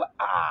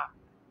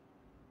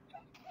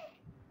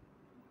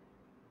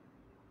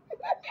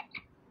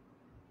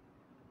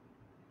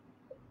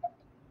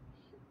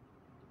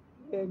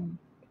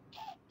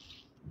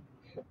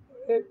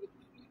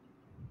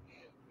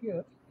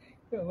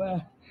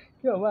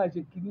kí ọ máa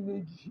ṣe kíní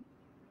méjì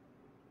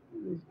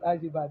wá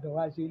ṣe Ìbàdàn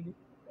wá ṣe ilé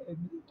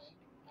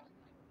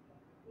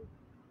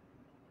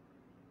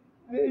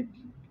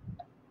méjì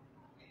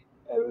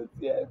ẹ̀rù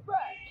tí ẹ bá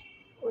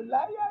kò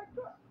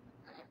láyàtọ̀.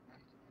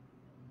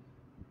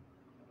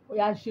 Ó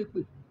yá ṣépè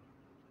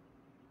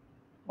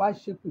wá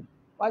ṣépè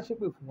wá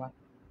ṣépè fún wa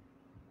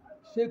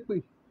ṣépè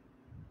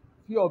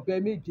fi ọ̀bẹ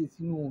méje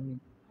sínú omi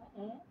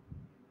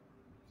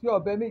fi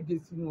ọ̀bẹ méje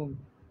sínú omi.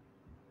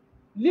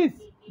 Liz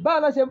báwo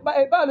ló ṣe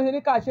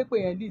ní ká ṣépè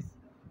yẹn Liz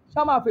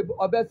ṣá máa fi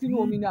ọ̀bẹ sínú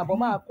omi ni àbọ̀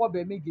máa kọ́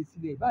ọ̀bẹ méje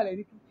sílẹ̀ báwo lẹ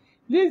ní kí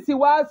Liz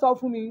wá sọ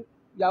fún mi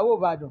ìyàwó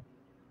Ìbàdàn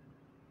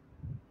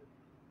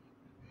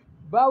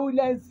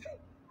Vawulence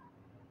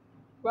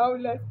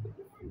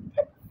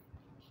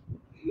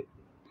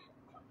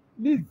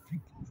Liz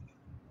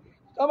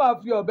ṣá máa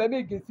fi ọ̀bẹ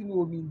méje sínú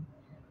omi ni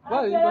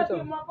báwo lè ní kọ́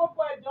sọ̀rọ̀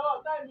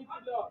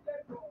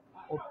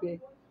ọ̀bẹ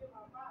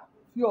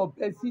fi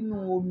ọ̀bẹ sínú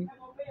omi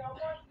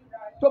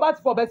tó bá ti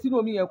fọ̀bẹ sínú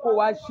omi yẹn kó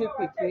wá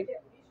ṣépè pé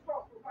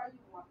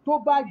tó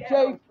bá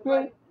jẹ́ pé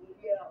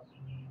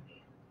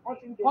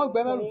wọ́n gbé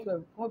mẹ́rù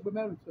sọ̀rọ̀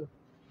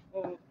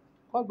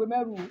wọ́n gbé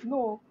mẹ́rù no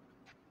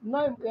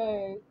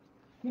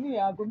kíní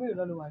yẹn aago mélòó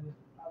náà ló wà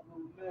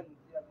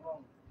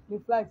ní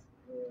flight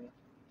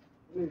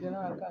lè jẹ́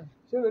náà ká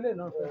ṣé o lè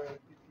náà fẹ́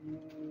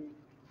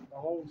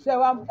ṣé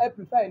wàá ẹ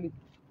prefer ilé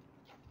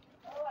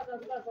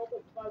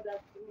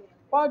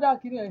powder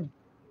kíní ẹ̀yìn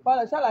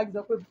powder ṣáàlàyé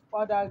sọ pé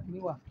powder kíní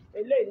wà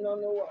eléyìí náà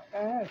ló wà.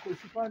 kò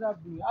sí powder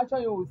bí aṣọ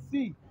yẹn ò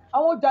sí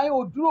àwọn ọjà yẹn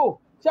ò dúró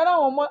ṣé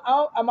láwọn ọmọ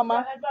àwọn àmàmà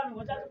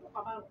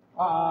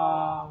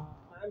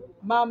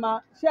màmá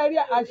ṣé rí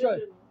aṣọ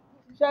yìí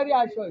ṣé rí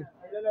aṣọ yìí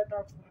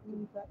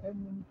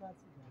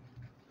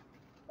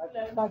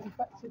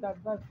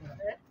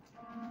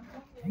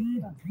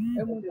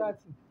ẹmu 30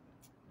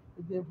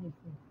 ẹjẹ fún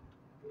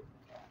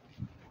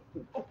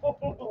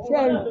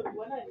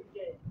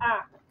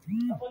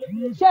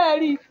ṣé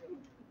rí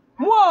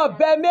mú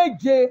ọ̀bẹ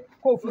méje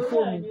kó fi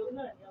fómi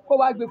kó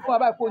wá gbé fún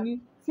abáyé kó ní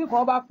tí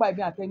kan bá pa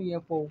ẹ̀mí àtẹni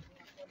yẹn pọ̀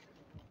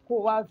kó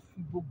wá fi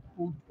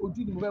gbogbo ojú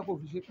ni mo fẹ́ kó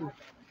fi ṣépè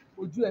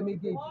ojú ẹ̀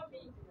méjèèjì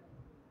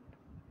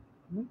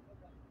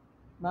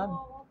màmí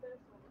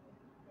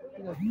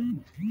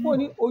kó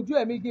ní ojú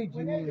ẹ̀ méjèèjì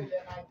ni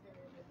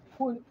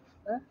kó ní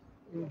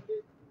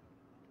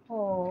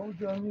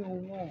ojú ẹ̀ ní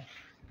ohun wọn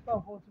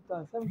báwọn fún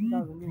 2000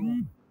 70,000 ní wọn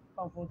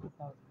báwọn fún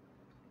 2000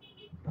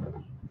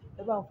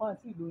 ẹ bá ń fún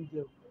àǹtí ìlú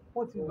oúnjẹ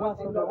wọ́n ti wá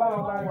sọ́dọ̀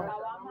báwọn bá wà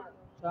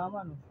ṣàwámà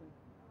nù fún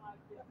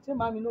ṣé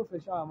màmí ló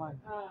fẹ́ ṣàwámà ni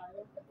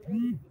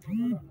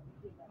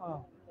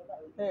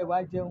ẹ wá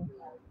jẹun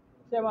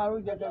ṣé ẹ máa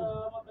rún jẹ kẹrin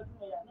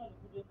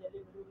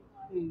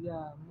ìyá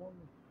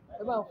mọ́mì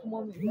ẹ bá fún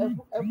mọ́mì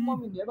ẹ fún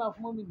mọ́mì ní ẹ bá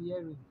fún mọ́mì ní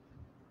ẹ̀rìn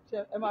ṣé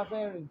ẹ máa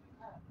fẹ́ rìn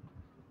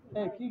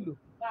kílò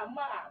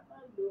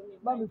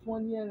bá mi fún ọ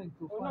ní ẹ̀rìn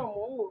tó fún ẹ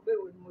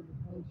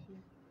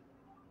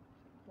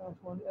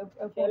fún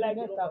ẹ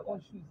mẹ́ta kan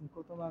shoes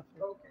nǹkan tó máa fẹ́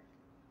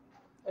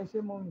ẹ ṣé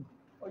mọ́mì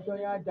ọjọ́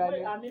yẹn á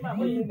dalẹ̀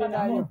onílé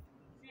láyọ̀.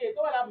 tí ètò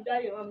wà lábùjá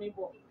yìí rán mi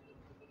bọ̀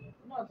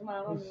náà tún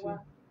máa rán mi wá.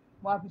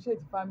 mo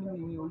appreciate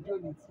family mi ojú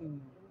òní tì mí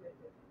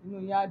inú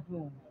yín á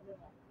dùn.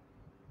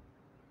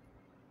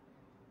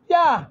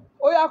 yá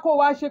ó yá kó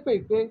wá ṣépè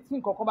pé tí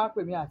nǹkan kan bá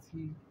pè mí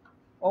àti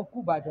ọkù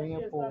Ìbàdàn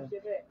yẹn pọ̀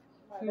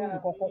tí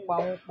nǹkan kan pa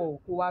wọ́n pọ̀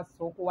kó wá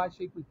sọ kó wá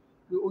ṣépè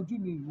pé ojú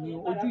mi ni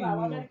ojú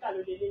yìí ni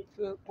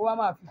o kó wá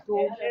máa fi tó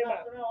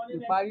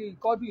ìparí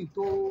kọ́dùn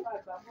tó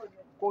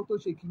kó tó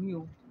ṣe kínní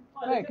o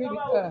báyìí kí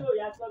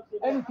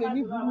ẹni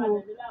tèmi burú o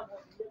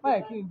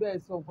báyìí kí n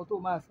bẹ́ẹ̀ sọ nǹkan tó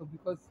máa sọ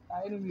because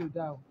ẹnu mi ò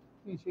dáa o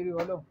ní ìṣeré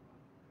Ọlọ́run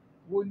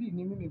wòlíì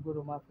ní mímì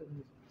gbọ́dọ̀ máa fẹ́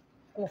mi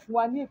kàn fún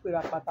wa ní ìpèrè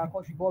àpàtà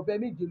kan ṣùgbọ́n ọ̀bẹ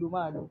méje ló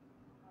máa lò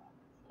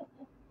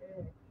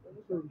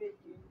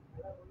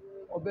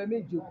ọ̀bẹ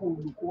méje kó o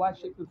lò kó wá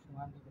ṣépè fún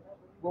wa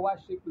gbọ́ wá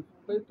ṣépè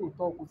pé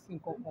tòótọ́ kò sí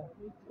nǹkan kan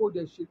kó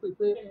dẹ̀ ṣépè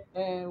pé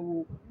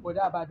o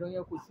bọ̀dá Ìbàdàn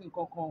yẹn kò sí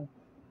nǹkan kan o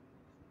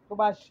tó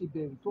bá ṣe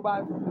bẹ̀rù tó bá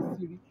fi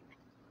sí rí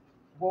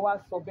bọ́ wá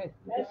sọ bẹ́ẹ̀.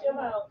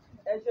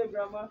 ẹ ṣe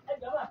grandma. ẹ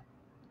jọba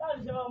báwo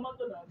ni ṣe máa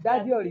mọ́tò náà.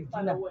 Daddy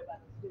original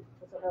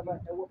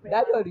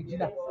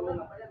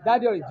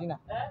Daddy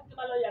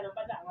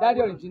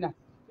original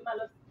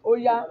ó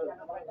yá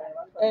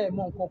ẹ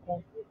mọ nǹkan kan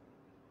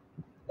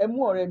ẹ mú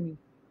ọ̀rẹ́ mi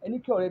ẹ ní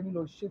kí ọ̀rẹ́ mi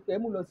lọ ṣépè ẹ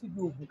mú lọ síbi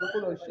òògùn kó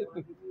lọ ṣépè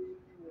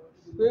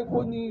pé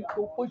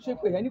kó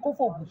ṣépè ẹ ní kó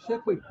fòògùn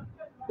ṣépè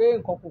pé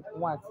nǹkan kò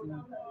kún àti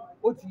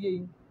ó ti yé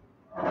yín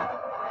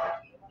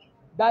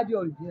Daddy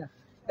original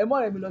ẹ mú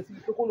ọ̀rẹ́ mi lọ síbi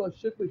pé kó lọ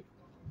ṣépè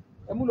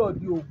ẹ mú lọ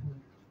di òògùn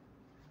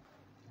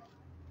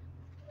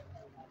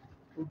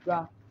kò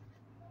dáa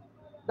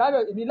Daddy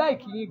èmi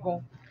láìkí yín gan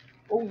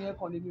ohun yẹn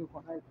kan lèmi ò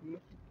kàn láìkí yín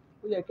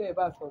ó yẹ kẹ́ ẹ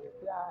bá sọ̀rọ̀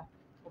pé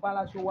ọba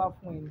aláṣọ wá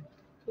fún ẹni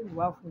ṣé mi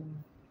wá fún ẹni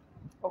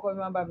ọkọ mi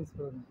máa ń bá mi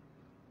sọ̀rọ̀ ni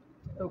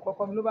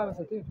ọkọ mi ló bá mi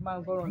sọ̀rọ̀ tí mi fi máa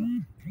ń gbọ́rọ̀ ni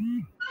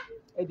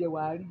ẹ̀dẹ̀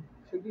wà á rí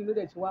ṣojú ló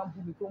dẹ̀ tí wá ń bú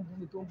mi tó ń bú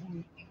mi tó ń bú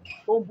mi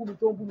tó ń bú mi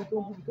tó ń bú mi tó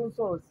ń bú mi tó ń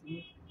sọ̀rọ̀ sí mi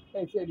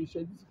ẹ̀ tí ẹ lè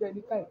ṣẹ́jú sí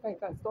kẹ́ni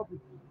káì stop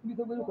it níbi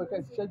tó gbẹ́rù pẹ̀kẹ́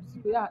sí ṣẹ́jú sí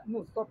pé no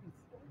stop it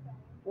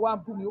ó wá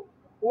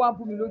ń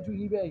bú mi lójú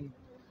yín bẹ́ẹ̀ yẹn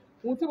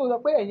ohun tí mo sọ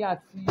pé ẹ̀yin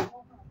àti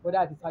bọ̀dá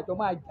àdìsàjọ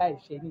máa já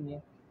ẹ̀ṣẹ̀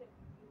nìyẹn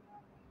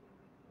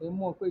ẹ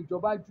mọ̀ pé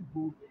ìjọba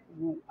jùgbò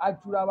wò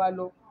ájúra wa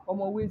lọ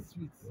ọmọ way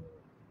street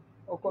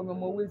ọkọ mi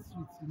ọmọ way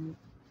street ni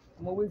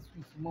ọmọ waste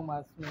street mo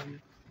máa sun orí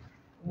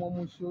ọmọ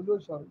mo ṣe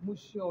olóòṣà mo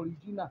ṣe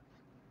original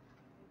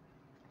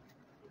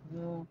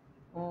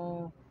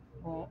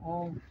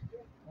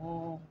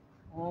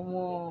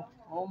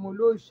ọmọ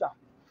olóòṣà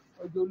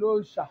ọjọ́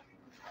olóòṣà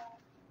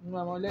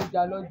àwọn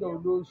ẹlẹ́ja lọ́jọ́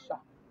olóòṣà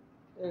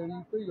ẹ rí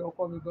i pé ìyá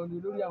ọkọ mi gan ni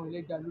olórí àwọn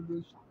ẹlẹ́ja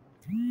lólóòṣà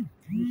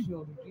mo ṣe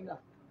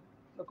original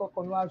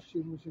ẹ̀kọ́kọ́ mi wá ṣe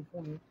mo ṣe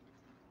fún mi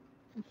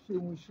ó ṣe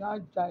mo ṣe á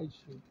ja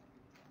ìṣe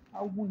á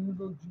wú yín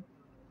lójú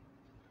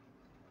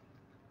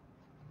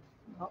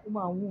ó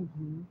máa wú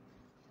ìgbín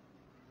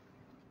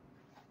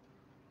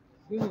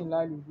gbìyìn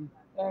lálejò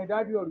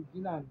dádì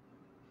original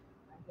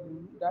ni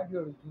dádì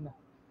original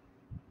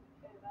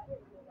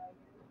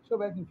ṣé o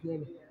fẹ́ kí n fi ẹ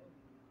lẹ̀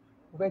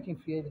o fẹ́ kí n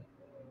fi ẹ lẹ̀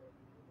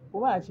o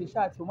máa ṣe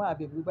ṣáàtì o máa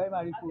bẹ̀rù báyìí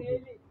máa rí kó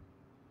bẹ̀rù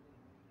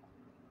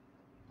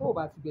tó o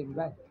bá ti bẹ̀rù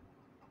báyìí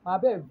máa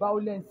bẹ́ẹ̀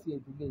violence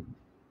ẹ̀dùnlẹ̀ yìí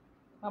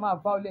máa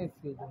violence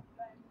ẹ̀dùn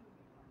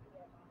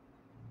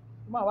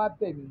o máa wá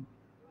bẹ̀ mí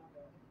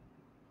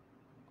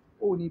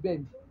o ò ní bẹ̀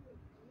mí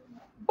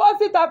bọ́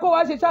síta kó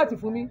wá ṣe ṣáàtì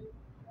fún mi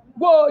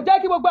wo jẹ́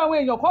kí gbogbo àwọn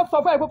èèyàn kan sọ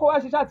fún ẹ pé kó wá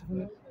ṣe ṣáàtì fún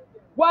mi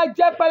wá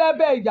jẹ́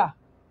pẹlẹbẹ ìyà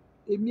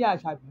èmi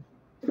Àṣàbí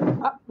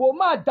àpò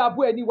máa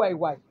dàbò ẹ ní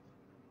wàìwàì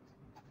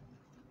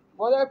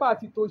wọ́n lẹ́pà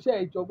àti tó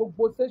iṣẹ́ ìjọ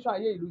gbogbo station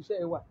ayé ìlú iṣẹ́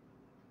ẹ wà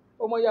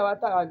ọmọ yàrá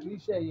tààrà ní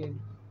iṣẹ́ yẹn ni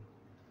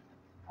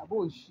àbó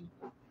òṣì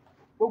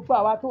gbogbo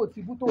àwa tó ti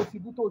bú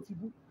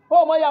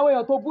ó mọ yàwó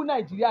èèyàn tó bú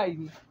Nàìjíríà yìí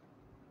ni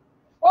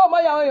ó mọ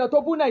yàwó èèyàn tó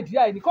bú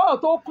Nàìjíríà yìí ni kọ́ọ̀rọ̀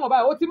tó kàn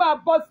báyìí ó ti máa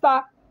bọ́ síta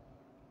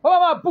ó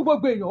máa bú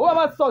gbogbo èèyàn ó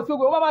máa sọ sí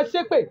gbogbo ó máa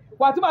ṣépè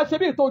wà á ti máa ṣe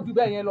bí ìtò jù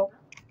bẹ́ẹ̀ yẹn lọ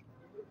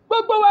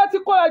gbogbo wa ti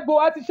kóra gbò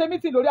wá ti ṣe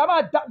mítìn lórí a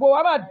máa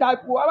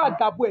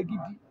dàbò ẹ̀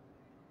gidi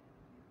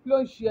kí ló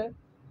ń ṣe ẹ́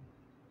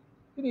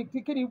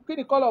kí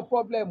ni call of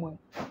problem ẹ̀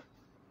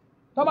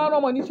tọ́ máa ń rán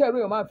ọmọ níṣẹ́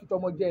ìròyìn máa ń fi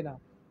tọmọ jẹ náà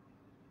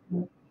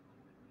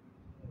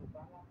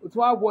ó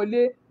tún wá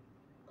wọlé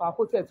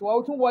àkótẹ́ tí wọ́n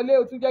ó tún wọlé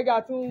ó tún jẹ́gà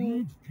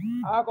tún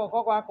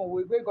akọ̀kọ́ akọ̀wé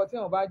pé nǹkan tí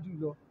wọ́n bá jù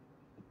lọ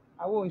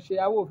àwọn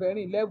òfẹ́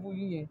rìn lẹ́vù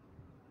yìí yẹn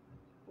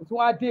ó tún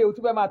wá dé ó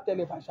tún fẹ́ máa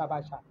tẹ̀lé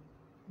bàṣàbàṣà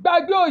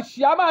gbàgbé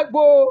òṣì a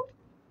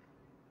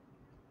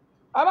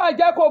máa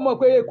jẹ́ kó mọ̀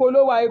pé Èkó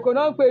ló wà Èkó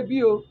náà ń pè bí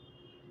o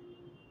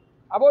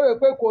àbúrò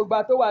pé kò gbà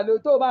tó wà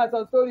lórí tó máa sọ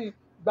sórí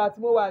ìgbà tí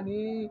mo wà ní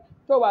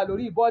tó wà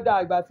lórí bọ́dà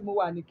ìgbà tí mo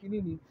wà ní kínní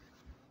ni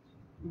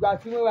ìgbà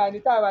tí mo wà ní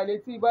táwa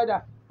létí bọ́dà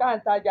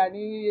táǹtajà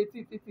ní etí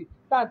títì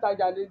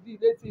táǹtajà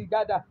létí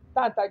gádà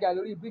táǹtajà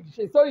lórí bíríjì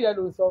ṣe sórí yẹn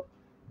ló ń sọ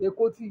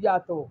Èkó ti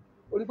yàtọ̀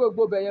orí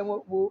gbogbo bẹ̀yẹn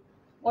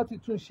wọ́n ti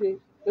tún ṣe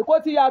Èkó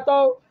ti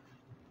yàtọ̀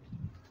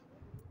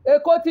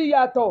Èkó ti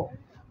yàtọ̀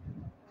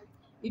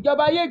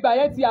ìjọba ayé ìgbà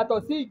yẹn ti yàtọ̀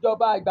sí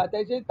ìjọba ìgbà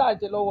tẹ́ ṣe ń tà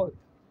ṣe lọ́wọ́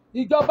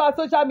ìjọba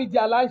social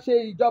media là ń ṣe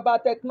ìjọba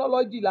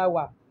technology la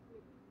wà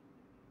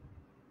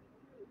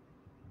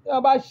tí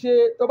wọ́n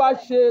bá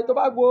ṣe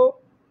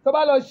tó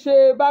bá lọ ṣe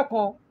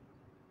bákan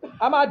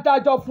a máa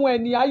dájọ́ fún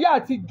ẹni ayé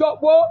àtijọ́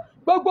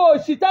gbogbo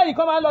òṣì tẹ́yìn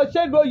kan máa lọ ṣe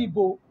ìlú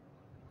òyìnbó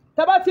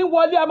tẹ́ bá ti ń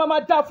wọlé a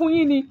máa dá fún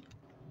yín ni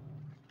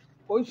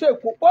kò ń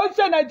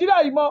ṣe Nàìjíríà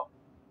yìí mọ́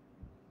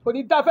kò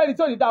ní dá fẹ́ni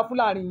tí ò ní dá fún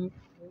láàrin yín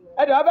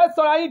ẹ̀dẹ̀ wá fẹ́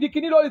sọ̀rọ̀ ayín di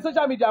kíní lórí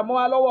social media mọ́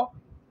wa lọ́wọ́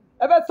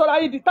ẹ fẹ́ sọ̀rọ̀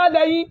ayín di tá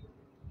lẹ́yìn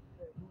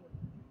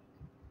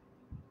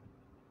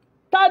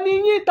ta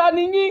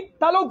ni yín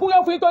ta ló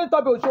gúnlẹ̀ fún yín tó ní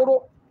tọ́bẹ̀ òṣòro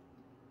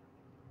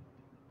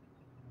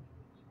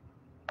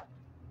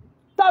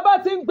tá a bá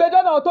ti ń gbé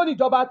dáná tó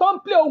níjọba tó ń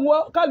plé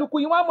ohun kálukú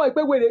yín wọ́n á mọ̀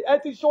pé wèrè ẹ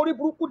ti ṣorí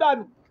burúkú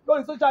dànù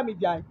lórí social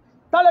media yìí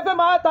ta lẹ fẹ́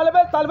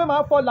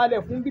máa fọ́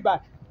lálẹ́ fún bíbá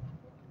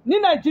ní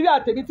Nàìjíríà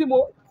tèmi tí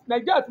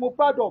mo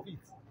proud of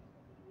it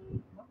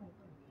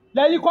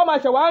lẹ́yìn kọ́ máa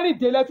ṣẹ̀wá rìn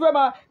dé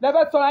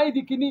lẹ́fẹ́ sọ̀rọ̀ ayé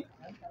di kínní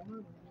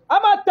a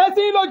máa tẹ́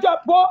sí lójú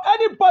àpò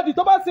anybody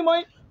tó bá súnmọ́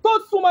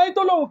yín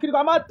tó lóhùn kiri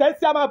a máa tẹ́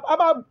sí a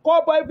máa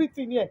kọ́ bọ́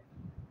everything yẹn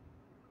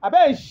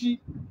abẹ́ ẹ̀ ṣí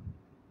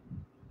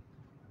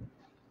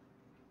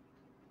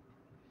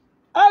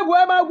ẹ wo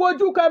ẹ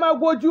máa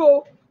wojú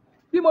o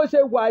bí mo ṣe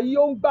wà yìí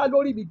ó ń gbá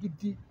lórí mi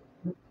gidi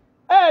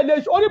ẹ lè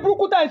orí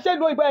burúkú tá à ń ṣe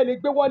lóyún ẹ lè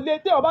gbé wọlé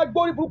tí wọn bá gbé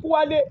orí burúkú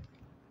wálé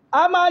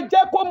a máa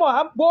jẹ́ kó mọ̀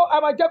a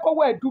máa jẹ́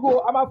kọ́wọ́ ẹ̀ dúró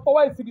a máa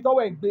fọwọ́ ẹ̀ síbi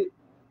tọ́wọ́ ẹ̀ gbé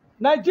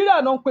Nàìjíríà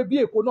náà ń pè bí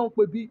Èkó náà ń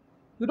pè bí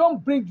you don't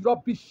bring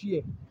rubbish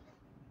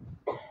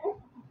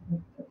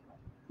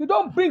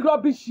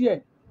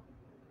here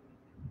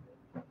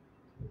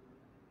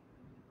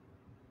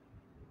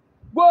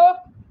gbó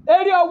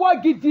eré ọwọ́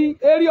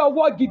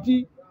gidi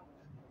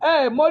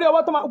mọ́rí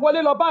ọwọ́ tó máa wọlé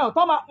lọ báyọ̀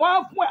tó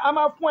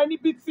máa fún ẹ ní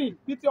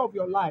beating of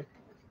your life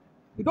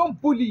you don't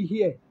bully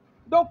here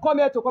you don't come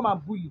here to come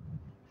and bully.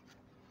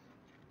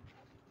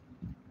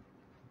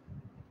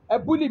 ẹ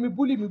bully me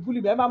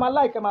ẹ máa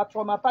like ẹ máa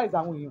traumatize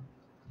àwọn èèyàn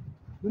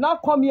you now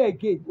come here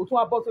again o tún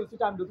wá bọ́ sórí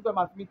social media o tún fẹ́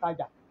máa fi mí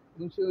tajà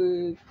ló ń ṣe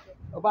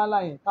ọba ńlá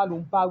yẹn ta ló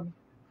ń bá wí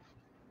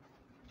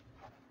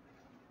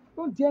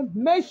don't dare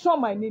mention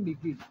my name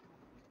again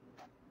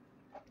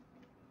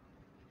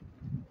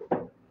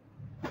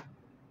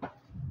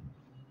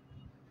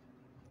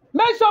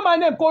mention my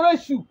name kò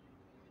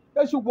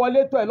réṣù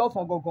wọlé tó ẹ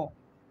lọ́sàn-án gangan.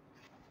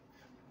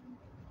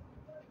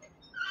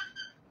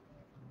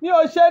 mi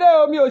ò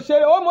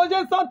ṣeré o mo ṣe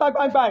sọ́ǹtà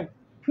gbangba ẹ̀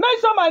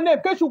mention my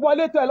name kéṣù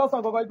wọlé tó ẹ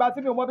lọ́sàn-án gangan ìgbà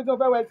tí mi ò mọ bí tí mo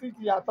fẹ́ wẹ̀ sí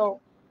ti yàtọ̀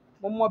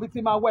mo mọ bí tí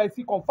máa wẹ̀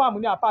sí confam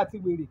ní apá àti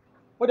wèrè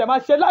mo dẹ̀ máa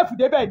ṣe láìfù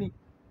débẹ̀ ni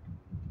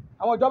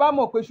àwọn ìjọba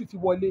mọ̀ pé ṣù ti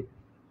wọlé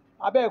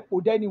abẹ́ kò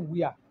dẹ́ni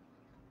wíyà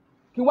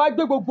kí n wá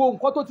gbé gbogbo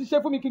nǹkan tó ti ṣe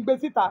fún mi kí n gbé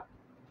síta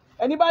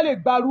ẹni bá lè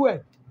gbarú ẹ̀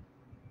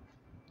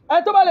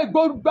ẹni tó bá lè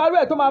gbarú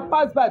ẹ̀ tó máa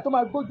pass by tó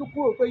máa gbójú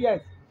kúrò pé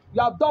yes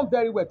you have done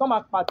very well tó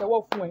máa pàtẹ́wọ́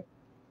fún ẹ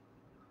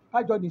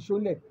kájọ nìṣó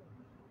lẹ̀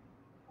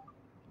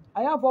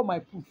I have all my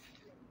proof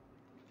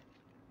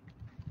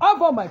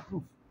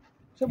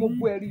ṣé mo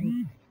bú ẹ rí ni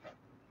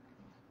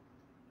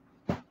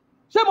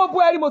ṣé mo bú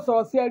ẹ rí mo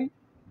sọ̀rọ̀ sí ẹ rí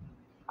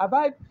have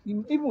I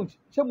even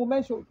ṣé mo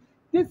mention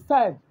this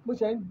time mo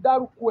ṣe ń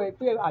dárúkọ ẹ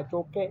pé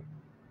Àjọkẹ́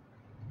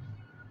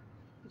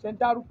mo ṣe ń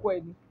dárúkọ ẹ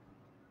ni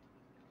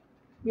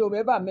mi ò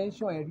mẹ́bà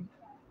mention ẹ rí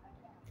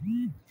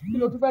kí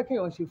ló tún fẹ́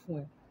kéèyàn ṣe fún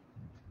ẹ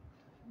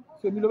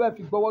so èmi ló fẹ́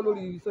fi gbọ́wọ́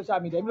lórí social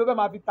media èmi ló fẹ́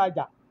máa fi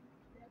tajà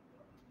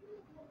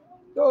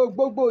tó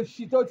gbogbo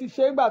òṣì tó ti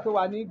ṣe ńgbà tó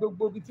wà ní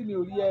gbogbo ibi tí mi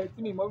ò rí ẹ tí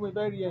mi mọ̀ mi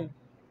fẹ́ rí ẹ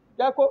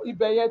jẹ́ kó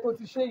ibẹ̀ yẹn tó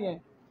ti ṣe yẹn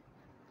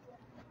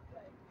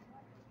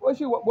ó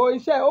sì wọ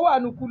iṣẹ́ ó wà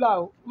nù kúlà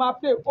ó máa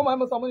play ó máa ń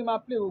sọ fún mi máa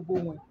play gbogbo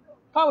wọn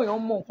káwọn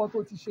èèyàn mọ nǹkan tó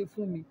ti ṣe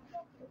fún mi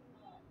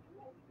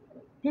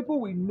people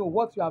will know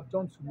what you have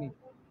done to me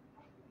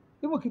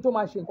even kí n tó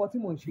máa ṣe nǹkan tí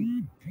mò ń ṣe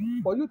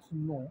for you to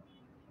know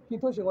kí n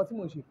tó ṣe nǹkan tí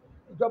mò ń ṣe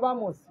ìjọba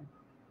mọ̀ sí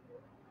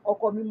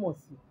ọkọ mi mọ̀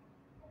sí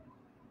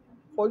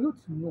for you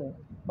to know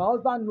my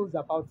husband knows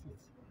about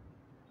it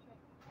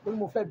torí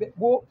mo fẹ́ bẹ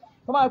wo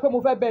tó máa ń pẹ́ mo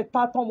fẹ́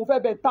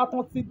bẹ tá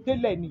tán sí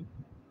délẹ̀ ni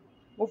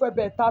mo fẹ́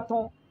bẹ tá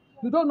tán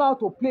you don't know how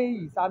to play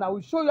it and I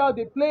will show you how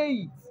they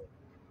play it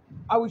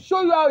I will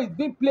show you how it's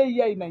being played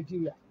here in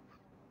Nigeria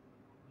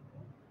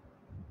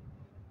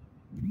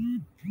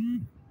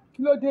kí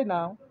ló dé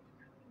náà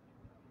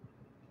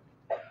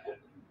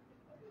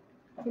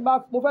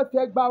mo fẹ́ fi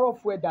ẹ́ gbárọ̀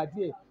fún ẹ dàdí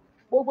ẹ̀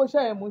gbogbo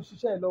iṣẹ́ yẹn mo ń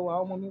ṣiṣẹ́ lọ́wọ́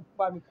àwọn ọmọ mi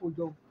bá mi kó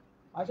jọ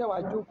màá ṣe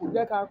wàá jókòó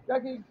jẹ́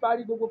kí n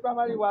parí gbogbo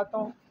primary wa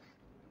tán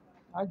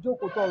màá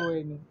jókòó tọrọ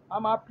ẹ̀ ni màá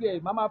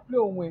máa play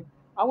ohun ẹ̀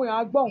àwọn èèyàn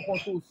á gbọ́ nǹkan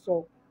tó sọ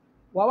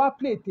wàá wá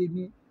play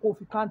tèmi kó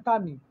fi kántà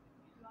mi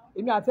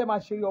èmi àti ẹ máa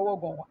ṣeré ọwọ́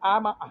gan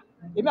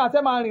èmi àti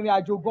ẹ máa rìnrìn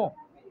àjò gan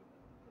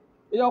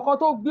èèyàn kan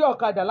tó gbé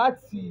ọ̀kadà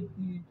láti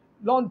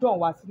London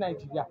wá sí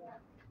Nàìjíríà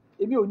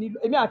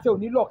èmi àti ẹ ò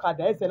ní lọ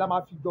ọ̀kadà ẹsẹ̀ la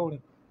máa fi jọ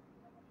rìn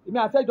èmi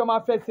àti ẹjọ́ máa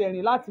fẹsẹ̀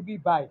rìn láti bí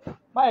báyìí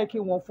báyìí kí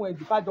wọ́n fún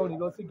ẹjù kájọ rìn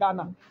lọ sí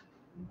Ghana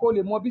kó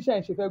lè mọ bí iṣẹ́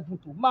yẹn ṣe fẹ́ gùn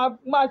tó máa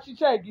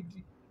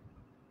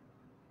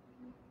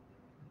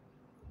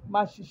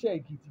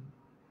ṣiṣẹ́ gidi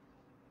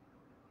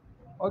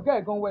ọ̀gá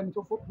ẹ̀gán wọ ẹni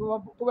tó fẹ́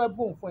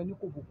bóun fún ẹ ní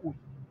kòbókò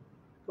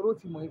torí ó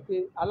ti mọ̀ pé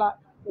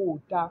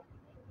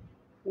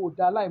ò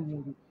dá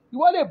láìmoore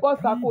ìwọ lè bọ́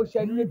sa kó o ṣe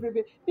ẹni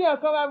pépépé bí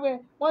ẹ̀kan bá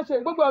wọ́n ṣe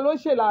gbogbo ọ̀ ló ń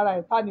ṣe lára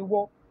ẹ̀ ta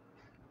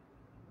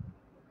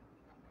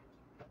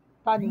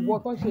ni wọ́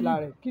tó ń ṣe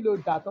lára ẹ̀ kí ló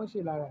dà tó ń ṣe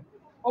lára ẹ̀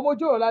ọmọ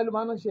ojú ọ̀rọ̀ láì ló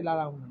máa ń ṣe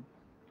lára wọn.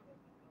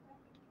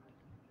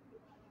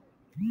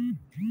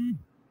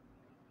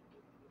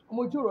 ọmọ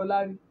ojú ọ̀rọ̀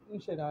láì ń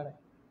ṣe lára ẹ̀.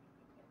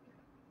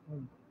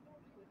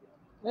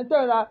 àwọn tó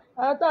ń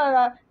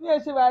ra ní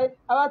ẹṣin báyìí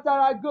àwọn tó ń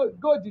ra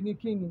gold ní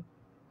kíni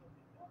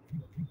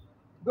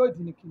go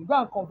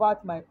and convert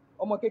my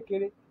ọmọ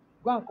kékeré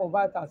go and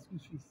convert as school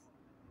fees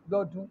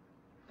lọ́dún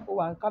ó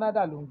wà ní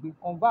Canada ló ń gbé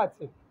convert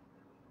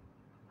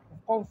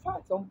ọmọ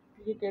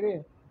kékeré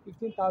yẹn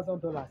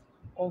 $15,000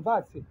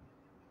 convert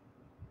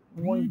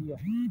 1 year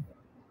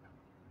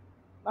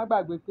má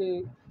gbàgbé pé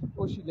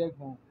ó ṣì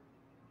lẹ́gbọ̀n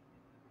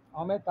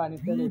àwọn mẹ́ta ní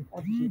tẹ́lẹ̀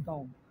wọ́n ti ṣe tán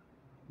o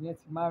ìyẹn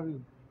ti marry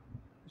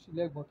ó ṣì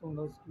lẹ́gbọ̀n tó ń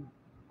lọ school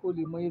kó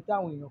lè mọ iye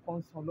táwọn èèyàn kan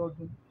ń san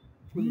lọ́dún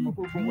kó lè mọ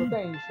pé gbogbo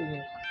tẹ̀yìn ṣe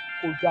yẹn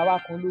kò ju àwa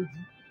kan lójú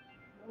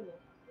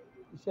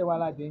iṣẹ́ wa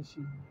ládẹ ń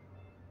ṣe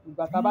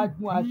ìgbà tá a bá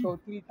gún aṣọ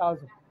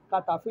 3,000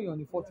 káta fèèyàn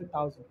ní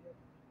 40,000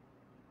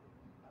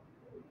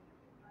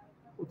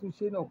 ó tún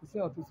ṣe náà kò sí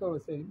èèyàn tó sọ̀rọ̀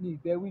sẹ́yìn ní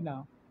ìbẹ́wì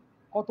náà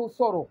kan tó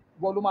sọ̀rọ̀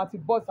wọ́n ló máa ti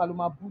bọ́ọ̀sà ló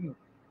máa búyàn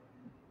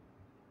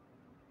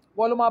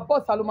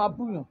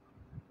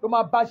ló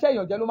máa bà iṣẹ́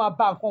èèyàn jẹ́ ló máa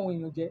bà nǹkan ohun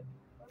èèyàn jẹ́.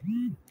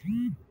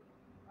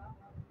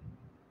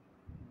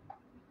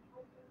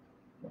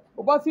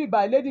 ó bọ́ sí ìbà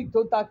lady tó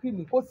ń ta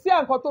kíìmù kò sí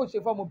nǹkan tó ṣe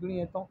fọ́mọbìnrin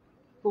yẹn tán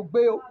kò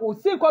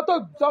sí nǹkan tó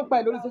sọ́npa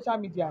ẹ̀ lórí social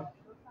media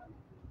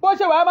bó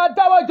ṣe wàá máa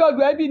dáwọ́ jọ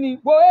lù ẹ́ bí ni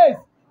wo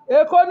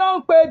èkó náà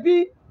ń pè bí.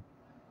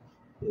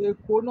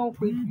 Èkó náà ń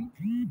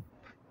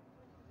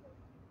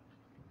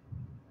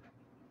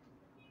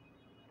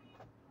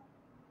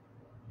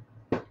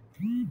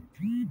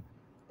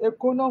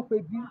pè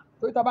bí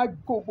torí tá a bá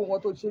kó gbogbo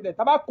wọn tó ṣe lẹ̀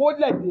tá a bá kó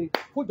lẹ̀dẹ̀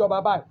fúnjọba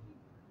báyìí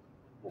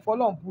kò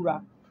fọlọ́n búra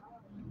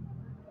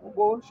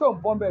gbogbo ṣóun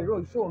bọ́m̀bẹ̀ rò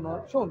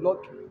ṣóun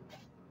lọ́kì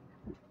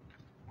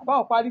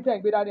àbáwọn parí tẹ̀ ń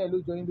gbé dání ẹ̀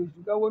lójó yín lójú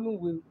lọ́wọ́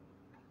núwèé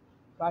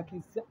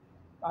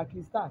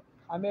Pakistan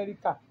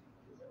Amẹ́ríkà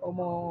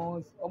ọmọ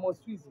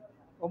Swiss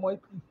ọmọ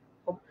Italy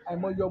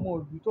àìmọye ọmọ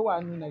òlù tó wà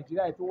ní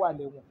Nàìjíríà tó wà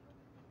lẹ́wọ̀n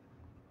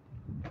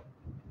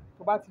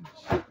tó bá ti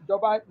ṣe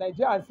ìjọba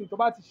Nàìjíríà sí tó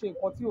bá ti ṣe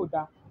nǹkan tí ò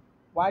dáa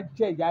wàá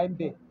jẹ ìyá ẹ̀ ń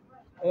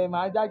bẹ̀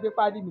máa jágbé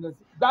pálí mi lọ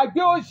sí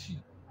gbàgbé òṣì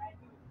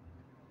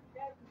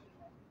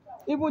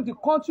even the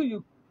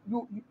country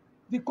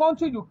the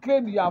country you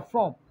claim you are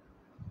from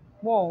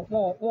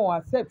won't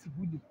accept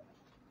bully.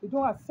 They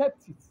don't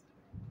accept it.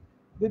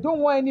 They don't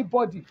want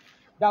anybody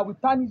that will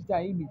tarnish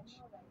their image.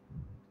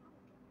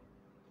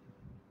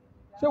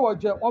 Ṣé wọ́n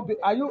jẹ wọ́n bẹ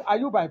are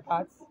you by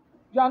birth?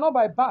 You are not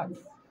by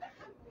birth.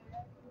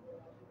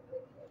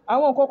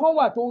 Àwọn nǹkan kan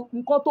wà tó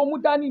nǹkan tó mú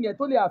dání yẹn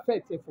tó lè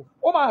affect ẹ for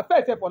ó máa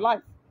affect ẹ for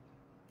life.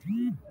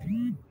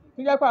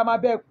 Tó jẹ́ pé a máa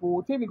bẹ́ẹ̀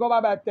kó tí èmi gan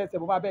bá bá tẹsẹ̀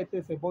bọ́ máa bẹ́ẹ̀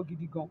tẹsẹ̀ bọ́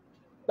gidi gan.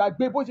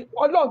 Gbàgbé bó ṣe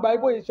ọlọ́ọ̀gbà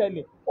bó ṣe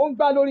ṣẹlẹ̀ ó ń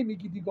gbá lórí mi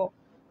gidi gan.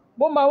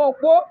 Mo máa wọ́n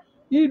pọ́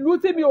ìlú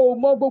tí mi ò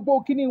mọ gbogbo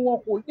kíní wọn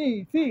kò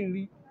ní tí ì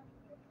rí.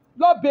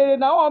 Lọ bèrè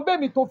náà wọn bẹ́ẹ̀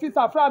mi tó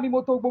físà fúnra mi mo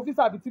tó gbogbo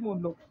físà bí tí mo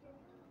ń lọ.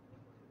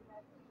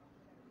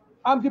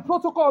 I'm the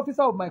protocol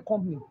officer of my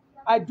company.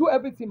 I do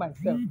everything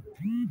myself.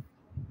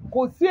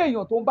 Kò sí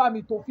èèyàn tó ń bá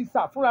mi tó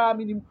físà fúnra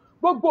mi ni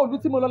gbogbo ìlú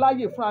tí mo lọ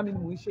láyè fúnra mi ni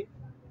mò ń ṣe.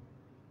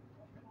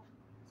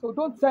 So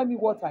don't tell me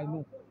what I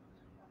know.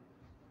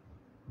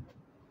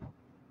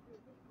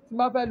 Tí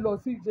máa fẹ́ lọ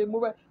sí ìṣe mo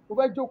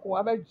fẹ́ jókòó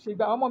a fẹ́ ṣe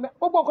gba ọmọ mi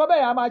gbogbo nǹkan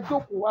bẹ́ẹ̀ a máa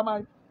jókòó a máa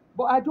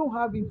but I don't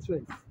have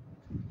interest.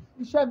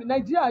 Iṣẹ́ mi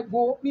Nàìjíríà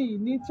gbo mi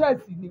ní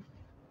interest ni.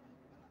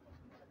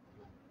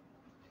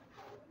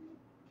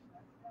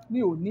 Mi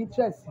ò ní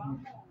interest ni.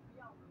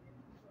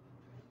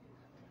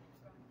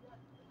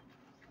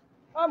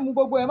 Má mú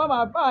gbogbo ẹ̀ má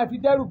máa fi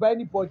dẹ́rù bá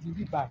anybody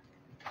rí bá.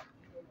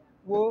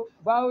 Wo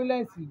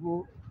violence wo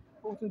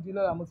ó tún di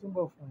lọ́la mo tún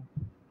bọ̀ fún ẹ.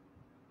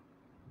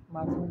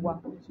 Màá tún wá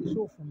ṣe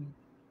show fún mi.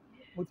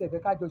 Mo tẹ̀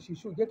fẹ́ ká jọ ṣe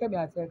show jẹ́ kẹ́mi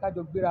àti ẹ̀ ká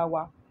jọ gbéra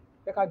wa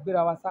jẹ́ ká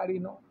gbéra wa sáré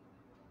náà.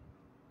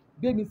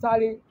 Gbé mi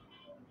sáré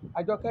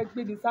Àjọkẹ́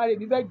gbé mi sáré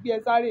mi fẹ́ gbé ẹ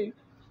sáré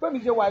pé mi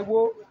ṣe wà ìwo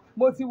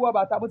mo ti wọ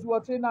bàtà mo ti wọ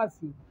trainers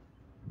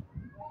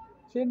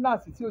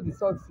tí ò ní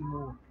sọ́ọ̀tì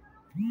mo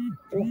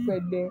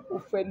ó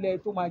fẹ́lẹ́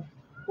tó máa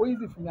ó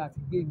easy fún mi àti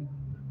gbé mi.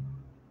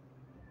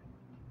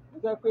 Mo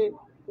jẹ́ pé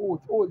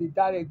o lè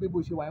dára ẹ gbé bó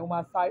ṣe wà yẹn o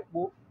máa sáré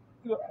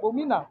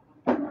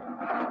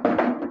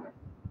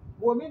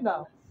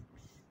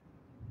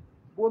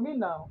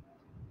wòmínà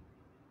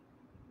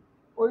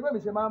orí bẹ́ẹ̀ mi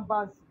ṣe máa ń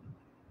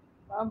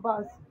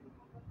báǹsì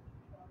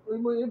orí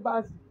mo yẹ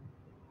báǹsì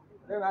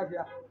lẹ́nu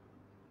àgbà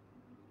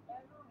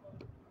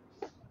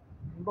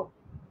bọ̀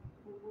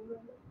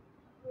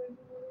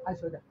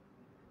aṣọ dà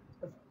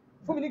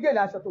fún mi ní gèlè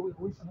aṣọ tó wé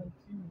kò sí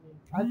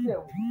àti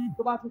ẹ̀wọ̀n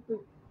tó bá tún pè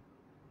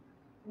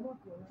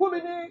fún mi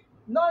ní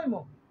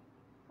náìmọ̀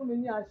fún mi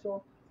ní aṣọ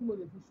tí mo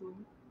lè fi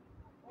ṣoyún.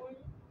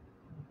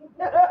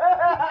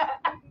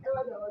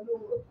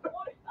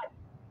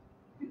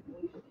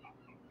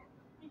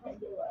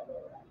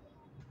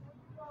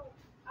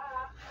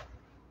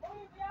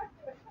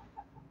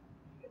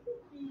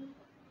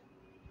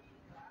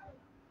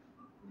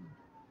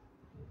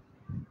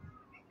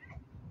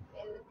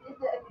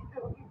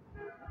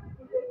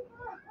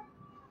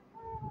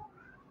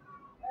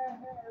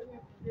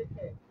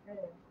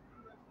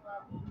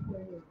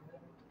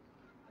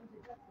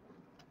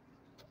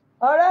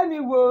 Ọ̀rẹ́ mi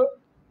wo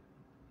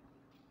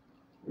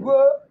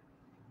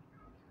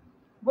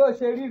bó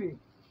ṣe rí rèé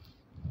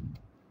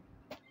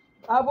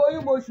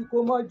aboyún mo ṣù kò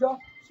mọjọ́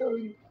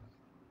sórí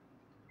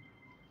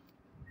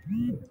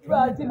ìgbà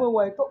tí mo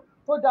wọ̀ ẹ́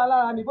tó dá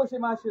lára mi bó ṣe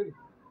máa ṣe rè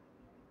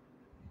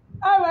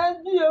ara ń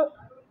bí o.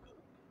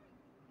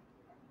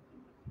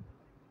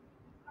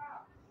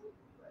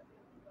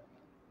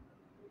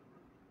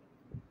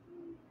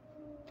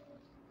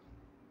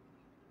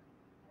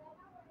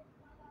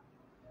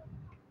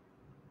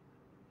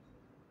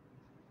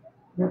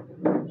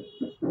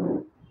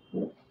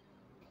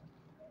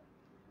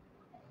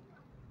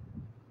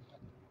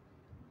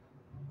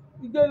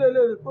 Ìgbélé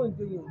lórí kò ń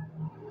jẹ yẹn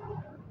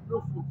ló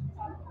fò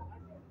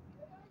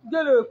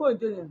ìgbélé lórí kò ń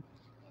jẹ yẹn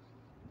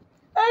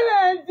ẹ̀rọ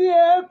ń di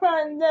ẹ̀ẹ́pà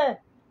náà.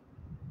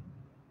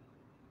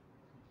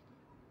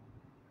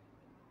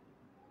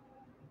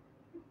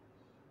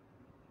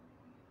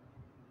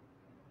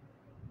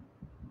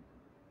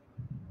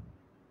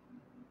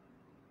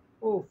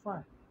 Oh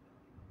fine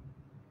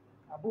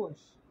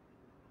abosh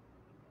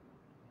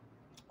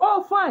oh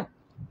fine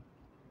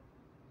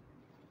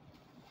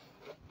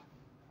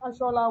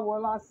aṣọ la wọ̀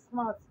la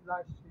smart la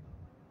ṣe.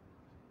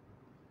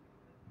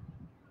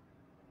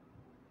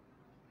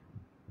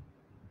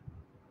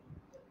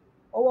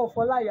 Ọwọ́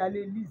Fọláyà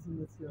lé Liz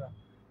mo ti rà.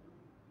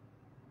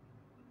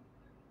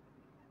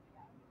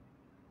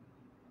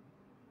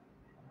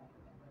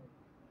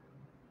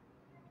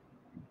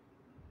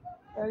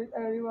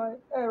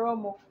 ẹ̀rọ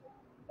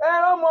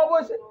ọmọ bó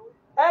ṣe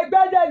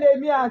ẹgbẹ́ dẹ̀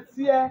lèmi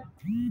àti ẹ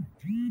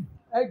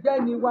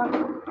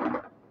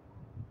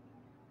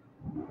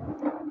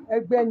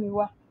ẹgbẹ́ ni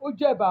wá ó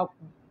jẹ̀bà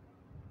kú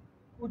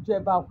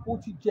ó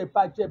ti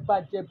jẹ̀bà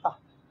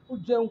ó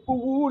jẹun kó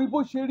wúwo rí bó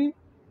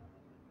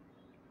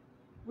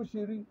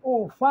ṣe rí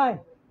oh fine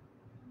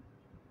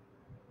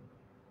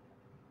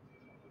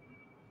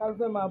ká ló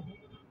fẹ́ máa bú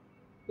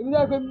èmi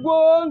jẹ́ pé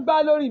gbóngbá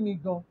lórí mi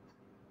gan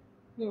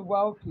ní ìwà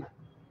òkè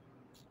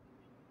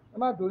ẹ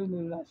má dórí mi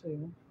láṣẹ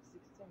ìlú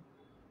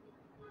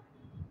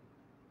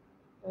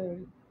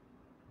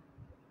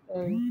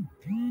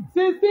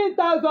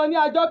 16,000 ní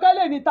Àjọkẹ́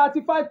lè ní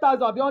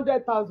 35,000 àbí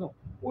 100,000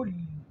 ó lè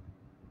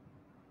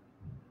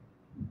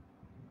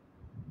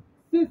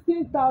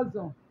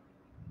 16,000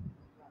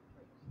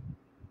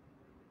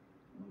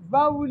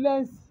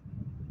 Vawulence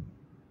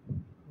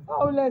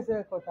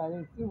Headquarter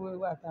rẹ̀ tí ìwé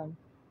wà tani.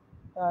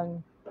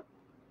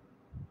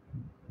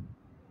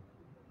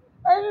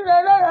 ẹni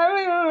rẹ̀ lọ́dọ̀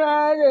rí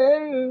rẹ̀ rẹ̀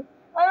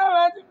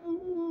ọlọ́run ti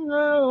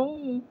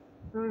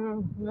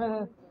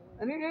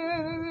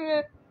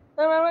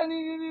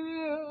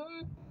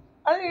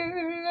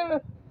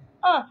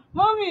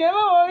mọ́mí ẹ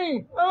má wọrí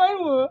ọmọ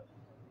ìwò.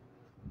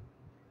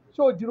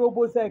 ṣé o di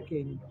robo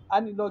sẹ́ẹ̀kẹ̀ ni a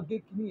ní lọ gé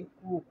kínní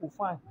kúrò kó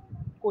fáìn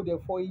kó dẹ̀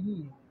fọ eyín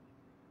yẹn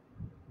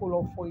kó lọ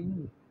fọ eyín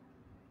yẹn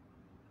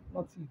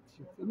not it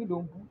èmi ló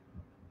ń bú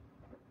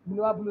mi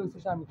ló wá bú lórí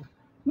social media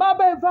má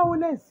bẹ́ẹ̀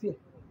Vawulence ẹ̀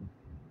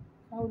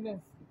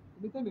Vawulence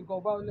èmi tẹ́mi gan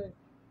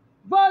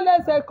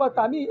Vawulence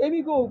Headquarter mi èmi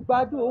gan ò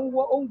gbádùn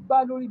ó ń gbá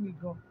lórí mi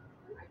gan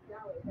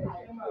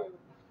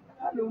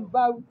ló ń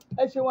bá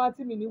ẹ ṣe wá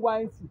tí mi ní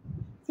wáìntì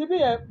síbí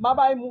yẹn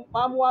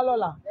máa mú wá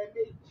lọ́la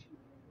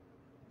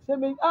ṣé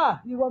mi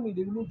irọ́ mi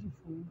ìlérí méjì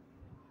fún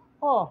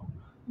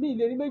mi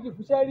ìlérí méjì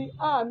fún ṣẹ́rí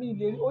mi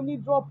ìlérí ó ní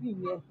dropping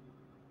yẹn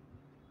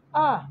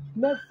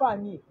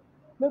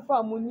mẹ́fà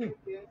mo ní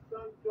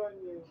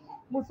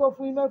mo sọ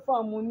fún yín mẹ́fà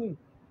mo ní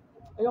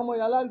ẹ̀yin ọmọ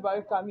yàrá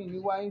àlùbáríkà mi ní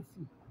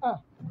wáìntì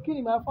kí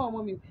ni màá fún ọmọ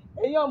mi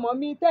ẹ̀yin ọmọ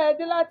mi tẹ́ ẹ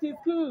dé láti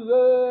school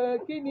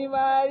kí ni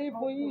màá rí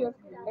fún yín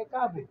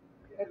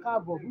ẹ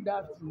káàbọ̀ good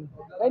afternoon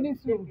ẹni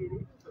sùn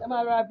ẹ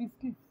máa ra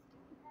biscuit.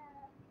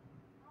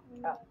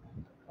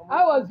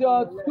 How was your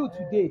school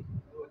today?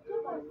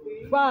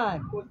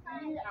 Fine.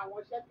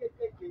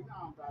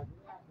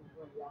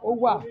 Ó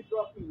wà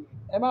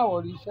ẹ má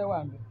wọrí iṣẹ́ wà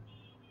mí.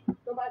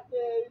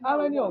 How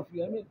many of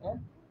you?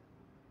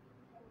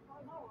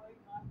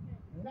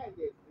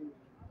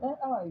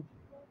 How are you?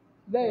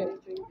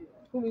 Leke,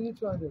 fún mi ní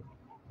 200.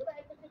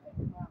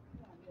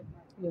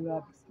 You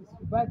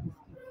buy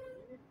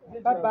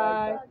biscuit. Bye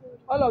bye.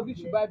 All of you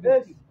should buy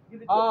biscuit.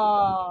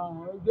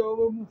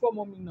 Mú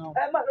fọ́mọ mi náà.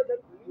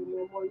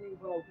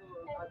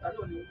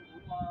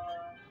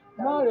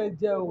 Má rẹ̀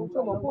jẹ o,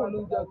 sọmọ fóun ló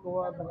ń jẹ kó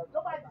wá bá.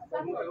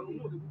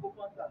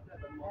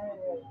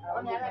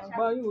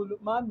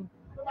 Màámi.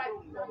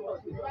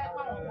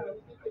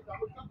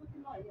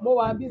 Mo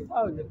wà bí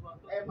Saudi.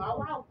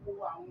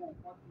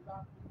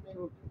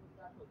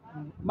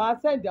 Màá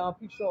send àwọn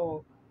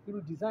picture irú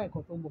design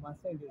kan tó ń bọ̀, màá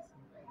send ẹ̀ sí.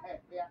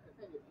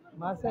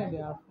 Màá send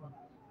ẹ̀ àfọ̀.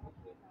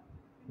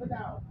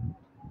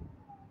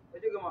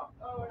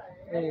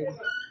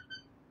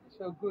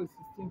 So go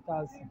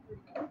 16,000.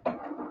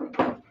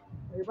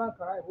 Ẹ̀rọ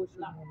àkàrà ìbò ṣe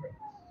mọ̀ mí.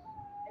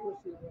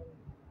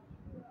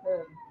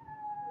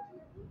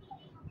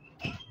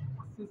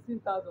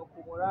 16,000 kò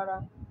mọ̀ rárá.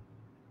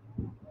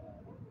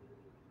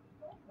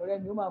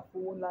 Ọ̀rẹ́ mi ó máa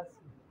fowó ńlá sí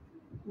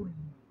i.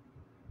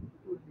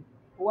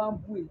 Ó wá ń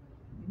bú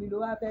èmi ló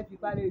wá fẹ́ fi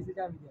pálẹ̀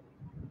social media.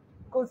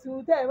 Kò sí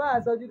ohun tẹ́ ẹ̀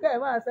máa sọ ju kẹ́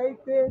ẹ̀ máa sọ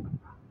pé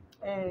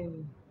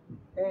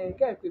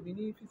kẹ́ ẹ̀ pè mí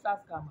ní visa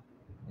scammer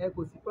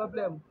kò sí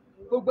problem.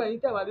 Gbogbo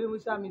ẹ̀yin tẹ́ wà lórí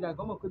social media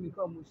gan mọ̀ pé mi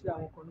kàn mo ṣe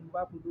àwọn kan ní mo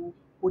bá polówó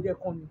ó jẹ́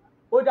kan mi.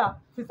 Ó dà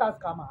visa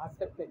scammer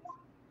accepted.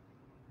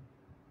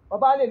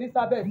 Ọbalẹ̀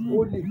Elizabeth ó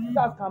lè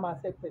visa scammer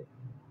accepted.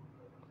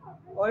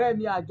 Ọ̀rẹ́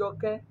mi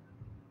Àjọkẹ́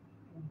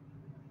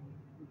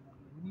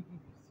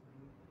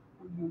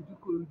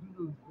ojú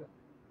ló gbà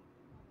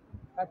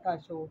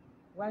látàṣọ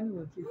wá ní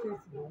òun ṣe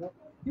ṣèèsì lọ́wọ́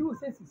irú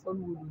ṣèèsì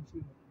sọ́nù wo ló ń ṣe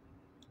yẹn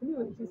ní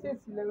òun ṣe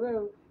ṣèèsì lọ́wọ́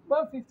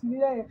 150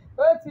 nílẹ̀ yẹn ó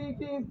ti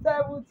fi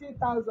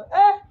 70,000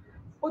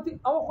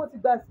 àwọn kan ti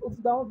gba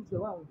 150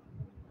 lọ́wọ́ àwọn.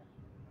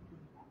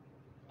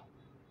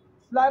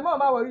 Sulaimon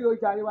máa wọrí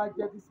ọjà àríwá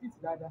jẹ bisikíìtì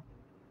dáadáa.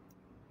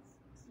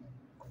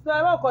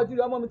 Sulaimon kọjú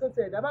ọmọ mi tó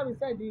tẹ̀ ẹ̀dá bá mi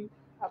sẹ́ndì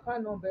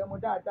account number ọmọ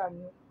dáadáa ni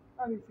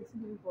bá mi fi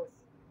sílẹ̀ inbox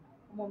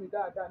ọmọ mi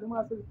dáadáa ló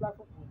máa sórí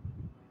platform.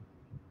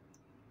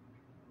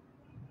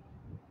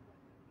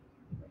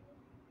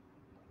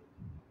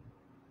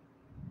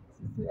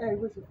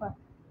 Ìwé ṣe fà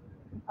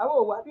àwọn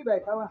òwà bíbà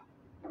ìka wà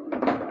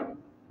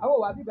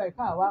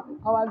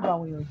ká wá lu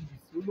àwọn èèyàn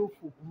jìbìtì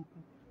olófò burúkú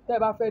tẹ́ ẹ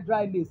bá fẹ́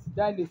dry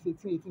lace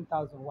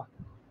 18,000 wà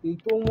èyí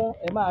tó wọ́n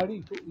ẹ máa rí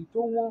èyí tó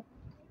wọ́n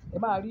ẹ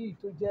máa rí èyí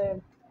tó jẹ́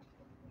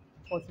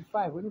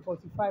 45 oní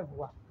 45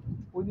 wà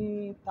oní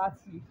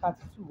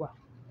 32 wà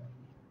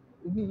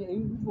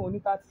èyí fún oní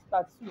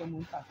 32 yẹn mo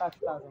ń ta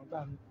 30,000 gbà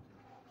mí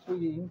tó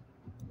yẹ yín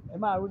ẹ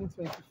máa rí ní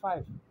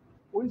 25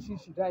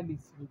 oríṣiríṣi dry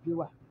lace ló gbé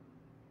wà.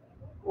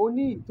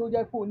 Oní tó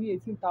jẹ́ pé oní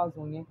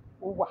 18,000 yẹn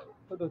ó wà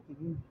lọ́dọ̀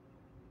tèmi ni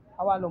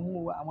a wá lọ mú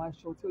àwọn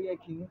aṣọ tí ó yẹ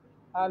kí ní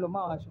a wá lọ mú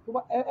àwọn aṣọ tó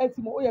bá ẹ ti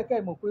mọ̀ ó yẹ ká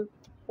ẹ mọ̀ pé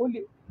ó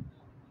lè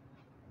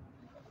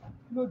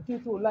ló dé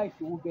tó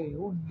láìpẹ́ owó bẹ́ẹ̀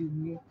ó lè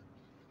ní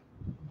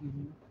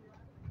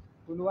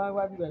olùwà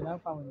wá bíbẹ̀ náà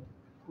fáwọn èèyàn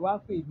ó wá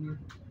ń pè mí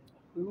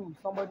irú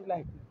somebody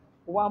like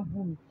ó wá ń bú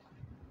mi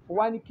ó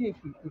wá ní kí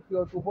èpè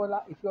Auto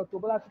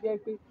Bola tó jẹ́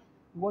pé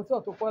ìwọ tí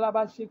Auto Bola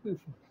bá ṣépè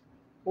fún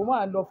ó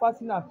máa lọ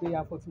fasting and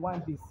prayer 41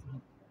 days ni.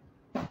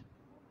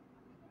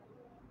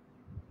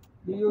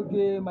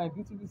 Yoge, my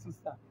beautiful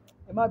sister.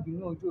 ẹ má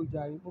bínú ojú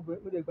ọjà rẹ mo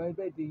dẹ̀ gba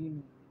ẹbẹ̀ dé yín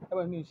ni ẹ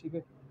bá mi ò ṣe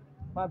bẹ́ẹ̀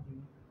ẹ má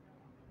bínú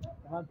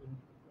ẹ má bínú.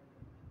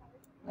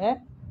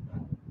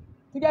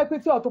 Tí jẹ́ pé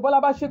tí Auto Bola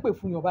bá ṣépè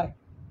fún yàn báyìí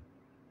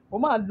ó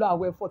máa ń lo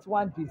àwẹ̀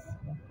 41 days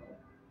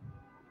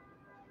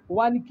ó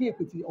wá ní kí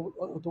èpè tí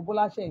Auto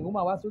Bola ṣẹ̀yìn ó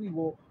máa wá sórí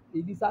ìwọ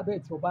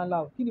Elizabeth ọba ńlá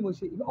o kí ni mo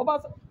ṣe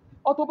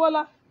Auto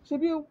Bola ṣe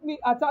bí mi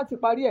àti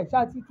parí ẹ̀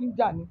ṣáà tí ń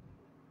jà ni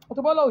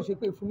Auto Bola ò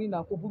ṣépè fún mi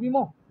náà kò bu mí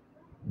mọ́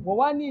wọ́n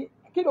wá ní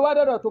kí ló wá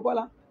dọ́dọ̀ Auto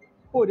Bola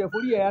kó o dẹ̀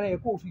forí ara ẹ̀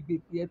kó o fi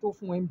gbèpè ẹ̀ tó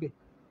fún ẹ ń bẹ̀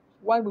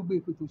wá ní gbogbo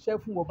èpè tó ṣẹ́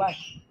fún ọ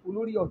báyìí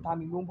olórí ọ̀tá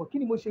mi ló ń bọ̀ kí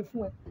ni mo ṣe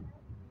fún ẹ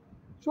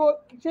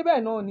ṣé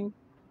bẹ́ẹ̀ náà ni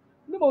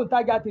bí mo ń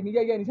tajà tèmi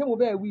gẹ́gẹ́ ni ṣé mo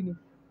bẹ́ẹ̀ wí ni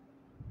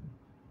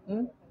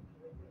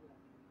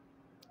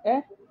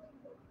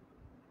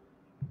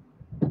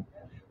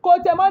kò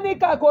tẹ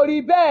Monica kò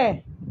rí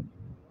bẹ́ẹ̀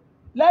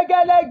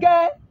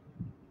lẹ́gẹ́lẹ́gẹ́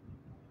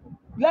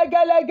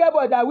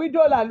bọ̀dà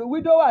wídó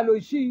wà ló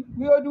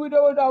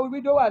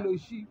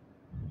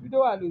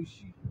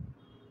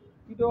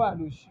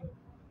ṣí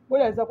mo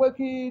lè sọ pé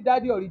kí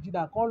dádì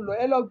original kan lọ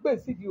ẹ lọ gbé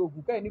sídìí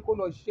ògùn kẹ́ ẹ ní kó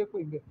lọ ṣépè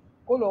ń bẹ̀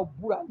kó lọ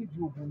búra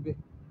nídìí ògùn ń bẹ̀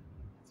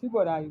tí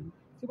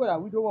bọ̀dà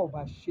wídó wà ò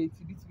bá ṣe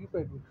tibítibí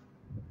pẹ̀lú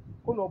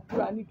kó lọ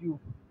búra nídìí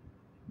ògùn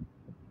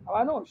àwa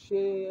náà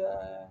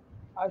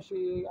a ṣe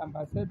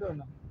ambassador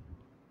náà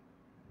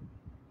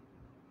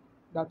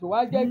ìgbà tó wá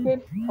jẹ́ pé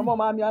ọmọ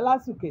màmí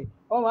alásùnkẹ̀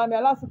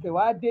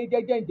wá dé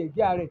jẹ́jẹ́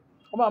ìjẹ̀jẹ́ rẹ̀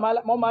ọmọ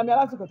màmí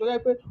alásùnkẹ̀ tó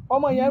jẹ́ pé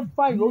ọmọ yẹn ń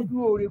fàyè ó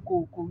dúró ore kò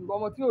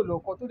ọmọ tí ò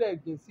lọ́kọ tó dẹ̀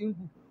jẹ́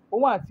single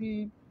òun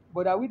àti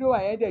bọ̀dà wídó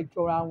yẹn dẹ̀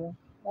jọra wọn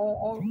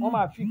wọ́n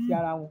máa fìtì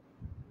ara wọn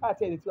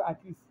láti ẹ̀dẹ̀ tó at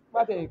least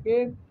láti ẹ̀dẹ̀ pé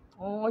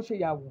wọ́n ṣe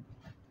ìyàwó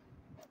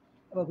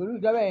ọmọ pẹ̀lú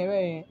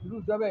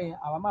ìjọba yẹn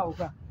àwa máa wò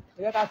ká ẹ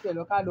jẹ́ ká tiẹ̀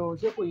lọ ká lọ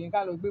ṣépò yẹn ká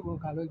lọ gbé ìbọn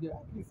ká lọ jẹ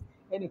at least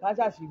ẹnìkan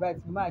ṣàṣì invite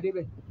mi máa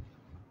débẹ̀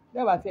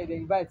lẹ́wà tí ẹ̀dẹ̀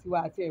invite wa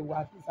àti ẹ̀wà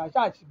àti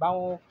ṣàṣì bá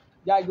wọn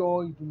yáyọ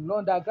ìdùnnú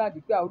lọ́ndàgráǹdì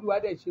pé olúwa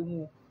dẹ̀ ṣe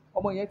wọn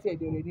ọmọ yẹn ti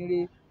ẹ̀dẹ̀ rẹ̀ níre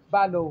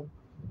bá lọ o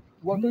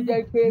ìwọ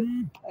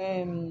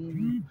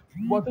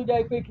tó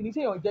jẹ́ pé kìíní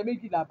ṣèyàn jẹ́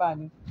méjìlá bá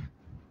ní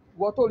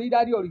ìwọ tó rí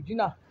dádì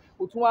original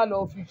o tún wá lọ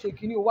fi ṣe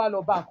kìíní o wá lọ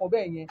bà nǹkan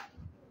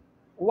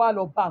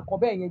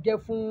bẹ́ẹ̀ yẹn jẹ́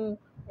fún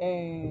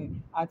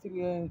àti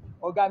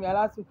ọ̀gá mi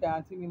alásùnkẹ̀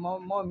àti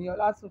mọ́ mi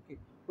alásùnkẹ̀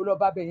ó lọ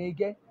bá bẹ̀ yẹn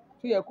jẹ́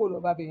ṣó yẹ kó lọ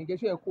bá bẹ̀ yẹn jẹ́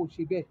ṣó yẹ kó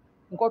ṣe bẹ́ẹ̀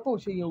nǹkan tó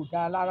ṣe yẹn ò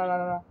dáa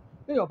rárá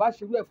téèyàn bá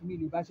ṣerú ẹ̀ fún mi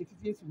lè bá ṣe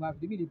títí èsì máa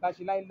fi mi lè bá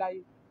ṣe láéláé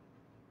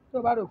tó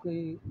o bá rò pé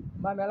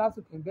mami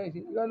alásùnkẹ̀ ń bẹ́ẹ̀ ṣe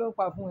irọ́ ló ń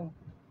pa fún ẹ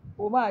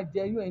o máa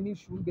jẹ yún ẹ ní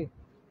ṣù ń bẹ̀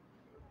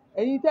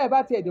ẹ̀yin tẹ́ ẹ bá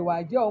tiẹ̀ dẹ̀ wà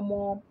jẹ́ ọmọ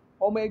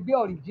ẹgbẹ́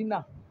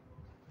original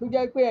tó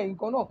jẹ́ pé ẹ̀yin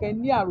kan náà kẹ́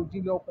ní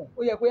àròjinlẹ̀ ọkàn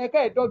ó yẹ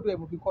kẹ́ ẹ dọ́dọ̀ ẹ̀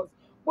mọ̀ because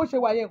bó ṣe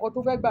wà yẹn nǹkan tó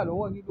fẹ́ gbà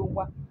lọ́wọ́ yín ló ń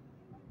wá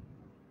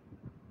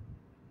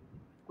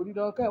kò ní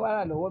lọ́wọ́ kẹ́ ẹ wá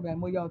rà lọ́wọ́ mi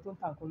àìmọye àwọn tó ń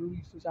ta nǹkan lórí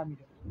social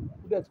media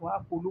ó dẹ̀ tún wá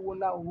polówó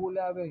ńlá owó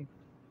lábẹ́ yìí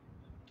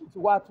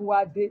tún wá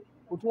dé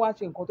o tún wá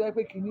ṣe nǹkan tó yẹ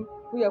pé kinní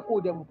tó yẹ kó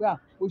o dẹ̀ mọ̀ pé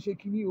o ṣe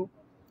kinní o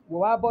wọ̀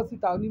wá bọ́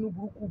síta nínú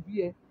burúkú bí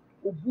ẹ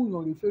o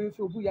búyàn rè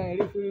fẹ́rẹ́fẹ́ o búyà yẹn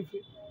rè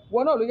fẹ́rẹ́fẹ́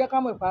wọn náà ló jẹ́ ká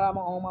mọ̀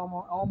ìparamọ́ àwọn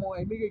ọmọ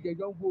ẹ méjèèjì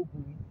ẹjọ́ ń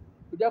gbóògùn yìí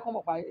kò jẹ́ kó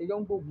mọ̀ pa ẹjọ́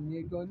ń gbóògùn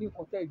yẹn ẹjọ́ ní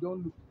nǹkan tẹ́ ẹjọ́ ń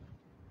lò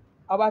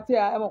àwa tí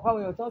ẹ mọ̀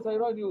káwọn èèyàn tó ń sọ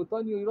irọ́ ni òótọ́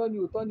ni irọ́ ni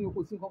òótọ́ ni kò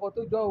sí nǹkan kan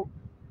tó jọ o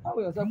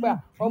káwọn èèyàn sọ pé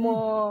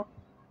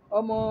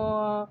ọmọ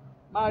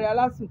Màrí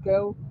Alásùnkẹ́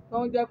o tó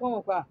ń jẹ́ kó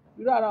mọ̀ pa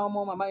irú ara ọmọ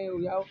màmá yẹn ò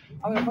yá o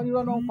àwọn èèyàn kan ní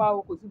irọ́ náà ń pa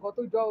o kò sí nǹkan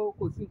tó jọ o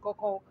kò sí nǹkan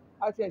kan o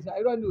àti ẹ̀sìn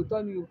irọ́ ni òótọ́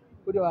ni o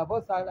kò dẹ̀ wà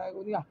bọ́ọ̀sì ara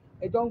oníyà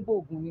ẹjọ́ ń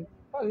gbóògùn ni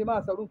báwo ṣe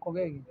máa sọrú nǹkan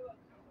bẹ́ẹ̀ yẹn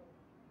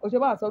o ṣe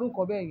máa sọrú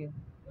nǹkan bẹ́ẹ̀ yẹn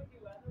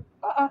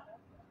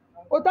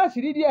ó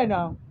táṣìírí díẹ̀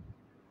náà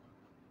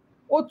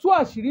ó tú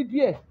àṣírí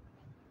díẹ̀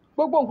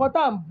gbogbo nǹkan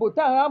tá à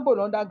ń bò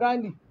lọ́ndà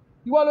gráńdì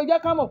ìwọ ló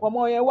jẹ́ ká mọ̀ pọ̀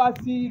mọ́ yẹn wá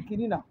sí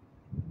kìnìún náà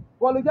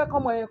ìwọ ló jẹ́ ká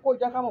mọ̀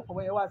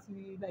yẹn wá sí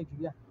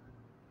Nàìjíríà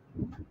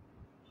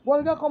ìwọ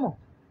ló jẹ́ ká mọ̀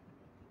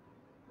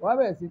wàá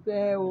bẹ̀rẹ̀ sí pé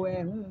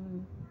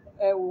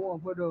ẹ wo wọn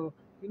gbọ́dọ̀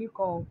kìnìún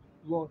kan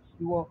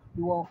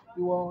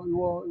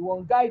ìwọ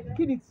ń gáìdì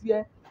kí ni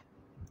tiẹ̀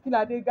kí ni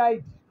adé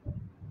gáìdì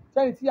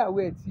sẹ́ni tíyàwó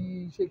ẹ̀ ti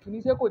ṣe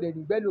kìnìún ṣé kò dẹ̀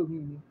ní gbẹ́ lómi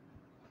ni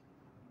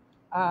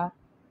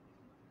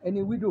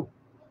ẹni widow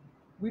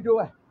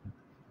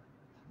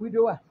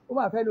wà ó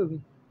máa fẹ́ lómi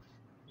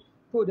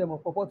tó dẹ̀ mọ̀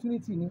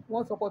opportunity ni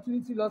once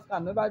opportunity lost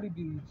can never be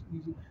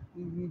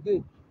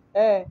regained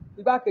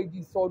igbákejì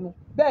sọnù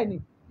bẹ́ẹ̀ ni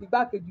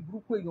igbákejì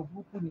burúkú èèyàn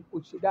burúkú ni kò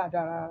ṣe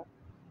dáadáa rárá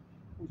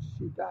kò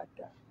ṣe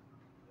dáadáa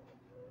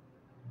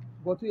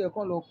bọ́ tó yẹ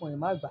kán lọ ọkàn ẹ̀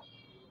má gbà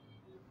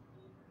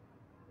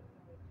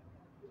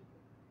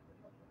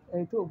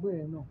ẹni tó gbé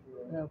yẹn náà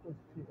ẹ̀ kò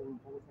sí.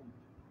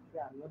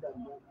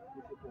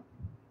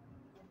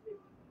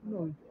 No,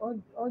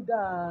 ọ̀dà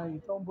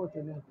ìtọ́ ń bọ̀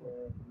tẹ́lẹ̀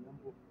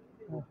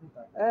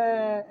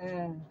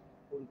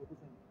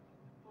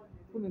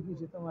fún mi kì í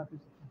ṣe tán máa fi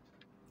ṣe tán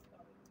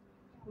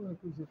fún mi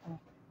kì í ṣe tán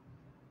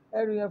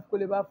ẹrù yẹn kò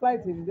lè bá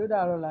flight èdè tó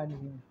dàárọ̀ la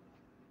nìyẹn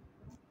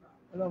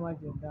ọlọ́run máa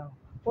jẹ dáhùn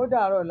ó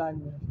dàárọ̀ la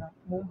nìyẹn ṣá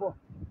mo ń bọ̀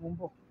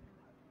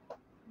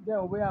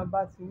jẹun bóyá n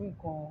bá ti ní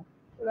nǹkan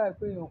ó láì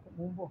pé èèyàn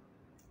mo ń bọ̀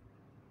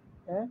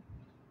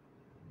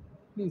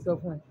kí n sọ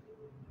fún ẹ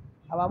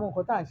àwa mọ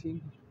nǹkan tá à ń ṣe ń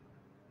bì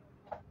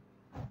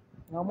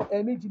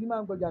ẹ̀ẹ̀mejì ni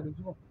máa ń gbọ́jà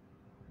lójúmọ́.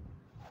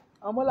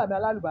 Àwọn mọ́là mi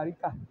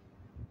alálùbáríkà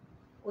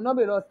oná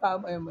bèrè lọ sa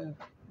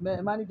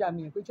mánéjà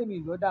mi pé ṣé mi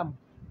ìlú ọ̀dà mọ̀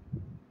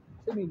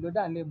ṣé mi ìlú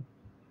ọ̀dà ńlẹ̀ mọ̀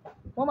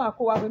wọ́n máa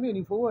kó wa pé mi ò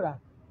ní fowó rà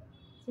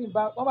tí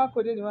wọ́n bá kó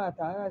dé ni wọ́n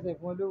àtà wọ́n àṣẹ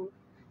fún wọn lówó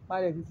máa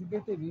rẹ̀ sì ti gbé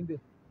tèmi ń bẹ̀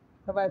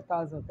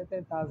 5,000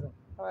 10,000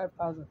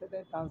 5,000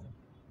 10,000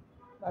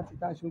 láti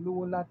ta aṣọ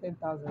olówó ńlá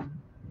 10,000 ni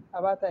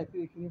abáta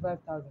ìpínlẹ̀ kìíní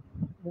 5,000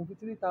 mo fi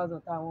 3,000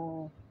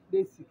 táwọn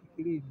léèsì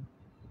kékeré mi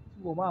tí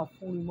mo máa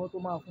fún ni mọ́tò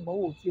máa fún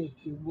mọ́wọ́ tí ẹ̀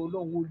pé wọ́n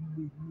lọ́wọ́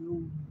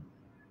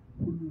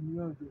olè ní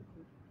ọ̀dọ̀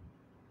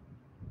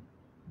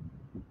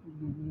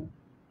olè ní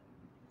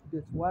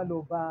ìdẹ̀tún wá lọ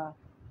bá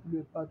ilé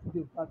ẹ̀pà tó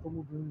dẹ̀ bá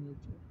tọmọbìnrin yẹn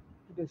jẹ́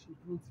tó dẹ̀ ṣe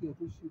dúró tiẹ̀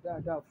tó ṣe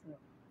dáadáa fún ẹ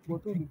ìwọ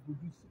tó ní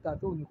gbójú síta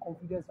tó ní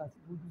confidence àti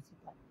gbójú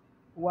síta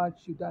ó wá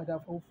ṣe dáadáa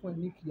fún ẹ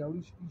ní kìyà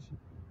oríṣiríṣi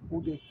ó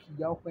dẹ̀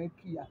kìyà ọkàn ẹ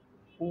kìyà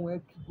ohun ẹ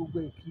kí gbogbo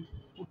ẹ kí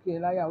ó kí ẹ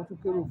láyà ó tún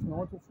kérò fún ẹ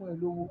wọ́n tún fún ẹ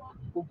lówó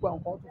gbogbo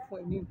àwọn kan tún fún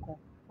ẹ ní nǹkan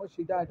wọ́n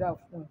ṣe dáadáa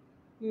fún ẹ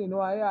nínú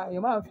ayé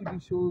èèyàn máa ń fi ibi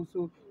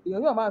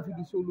èèyàn náà máa ń fi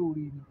ibi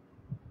lóore ni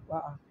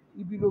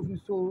ibi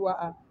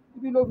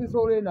ló fi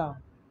sóore náà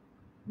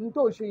ní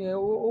tó ṣe yẹn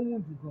ó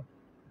ń jù gan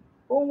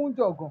ó ń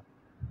jọ̀gàn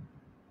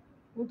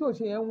ní tó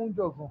ṣe yẹn ń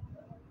jọ̀gàn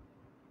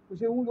kò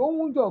ṣe ó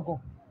ń jọ̀gàn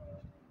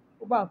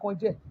ó bá nǹkan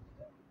jẹ́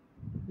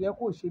yẹ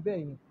kó ṣe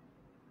bẹ́ẹ̀ yẹn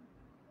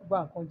ó bá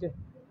nǹkan jẹ́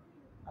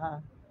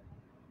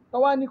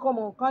tọ́wá ní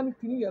kọ́mọ ká ní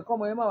kíní yẹn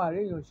kọ́mọ yẹn má wà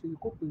réèyàn ṣe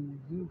kó pè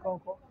é ní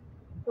kọ́ńkọ́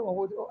tó mọ̀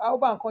ó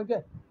bá nǹkan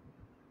jẹ́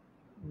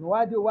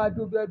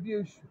ìwádìí bí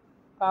èṣù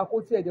ká kó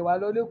tiẹ̀ dẹ̀ wá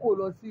lọlé kó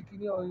lọ sí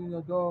kíní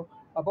ọ̀dọ̀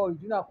bàbá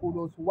òrìjínà kó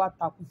lọ sùn wá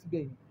takú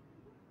síbẹ̀ yẹn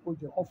ó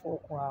jẹ́ kó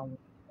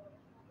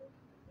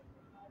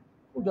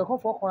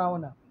fọ́ ọkùnrin àwọn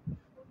náà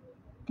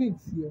kí n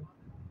tiẹ̀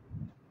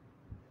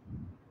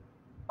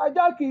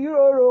ajá kì í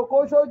rorò kó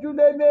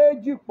sójúlé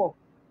méjì pọ̀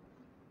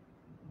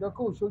jẹ́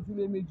kó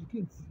sójúlé méjì kí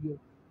n tiẹ̀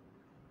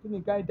kí ni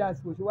guidance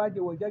kò ṣe wá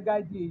jẹ́ wọ̀ jẹ́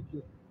gáìdì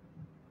èjò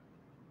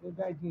jẹ́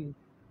gáìdì èjò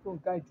tó ń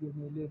gáìdì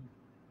ẹni ẹlẹ́nu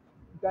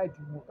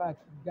gáìdì wọn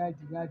káàkiri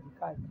gáìdì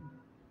káàkiri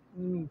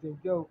nínú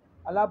ìjẹ́jẹ́ o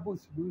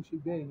alábòsí ló ń ṣe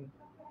bẹ́ẹ̀ yẹn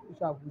ó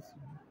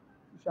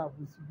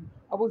ṣàbòsí bí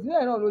àbòsí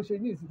náà ló ṣe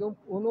ní ìsìn tó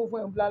òun ló ń fún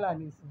ẹ̀ ń blálà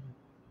ní ìsìn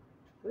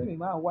lórí mi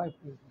máa wá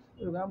ìpè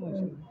lórí mi á mọ̀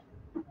ṣe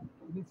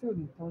ibi tí ò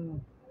ní tán nù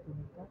kò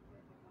ní tán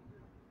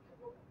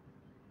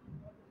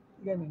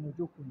gẹ́gẹ́ mi mo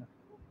jókòó náà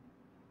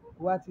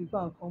wá ti fún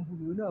àwọn kan bú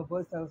mi náà bọ́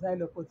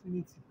style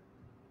opportunity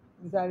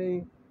ní sáré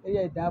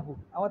ẹyẹ ìdáàbò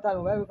àwọn tá a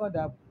lọ wáyé kan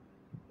dáàbò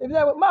èmi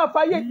náà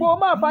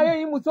máa fàyè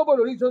yín mu sóbò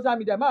lórí social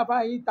media máa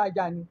fàyè yín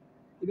tajà ni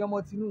èmi ọmọ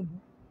Tinubu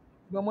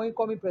èmi ọmọ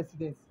incoming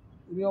president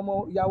èmi ọmọ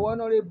ìyàwó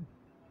honourable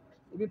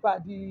èmi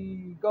pàdí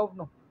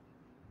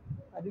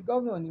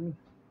gọ́vnọ̀ ni mi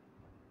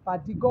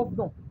pàdí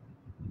gọ́vnọ̀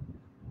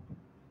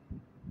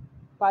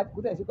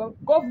kò tẹ̀ ṣe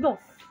gọ́vnọ̀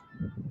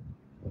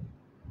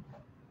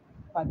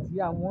pàdí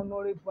àwọn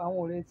honourable àwọn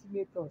ọ̀rẹ́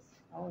senators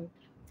àwọn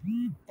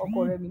ọkọ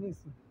rẹ̀ mi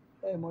nìsín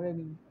mọ rẹ̀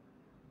mi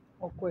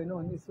ọkọ ẹ̀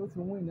náà nìsín ó ti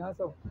win ní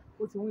house of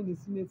ó ti win ní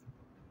senate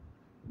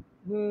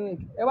ní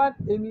ẹ wá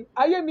èmi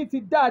ayé mi ti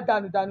dá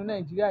dànù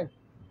Nàìjíríà yìí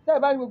tẹ́ ẹ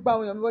bá ní gbogbo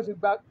àwọn èèyàn mi wọ́n ṣe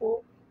gba ó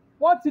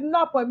wọ́n ti ná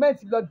appointment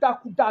lọ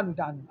dákú dànù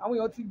àwọn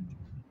èèyàn ti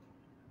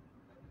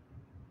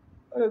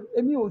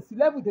èmi ò sí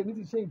level tèmi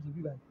ti change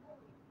bí báyìí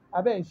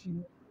abẹ́ ẹ̀ ń ṣí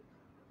ni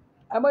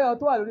àmọ́ èèyàn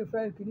tó wà lórí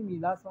friend kìíní mi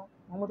lásán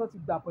àwọn ọmọ tó ti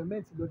gba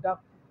appointment lọ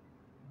dákú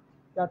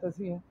yàtọ̀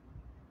sí yẹn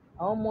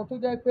àwọn ọmọ tó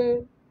jẹ́ pé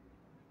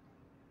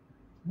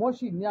wọ́n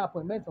sì ní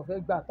appointment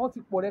ọ̀fẹ́ gbà tán ti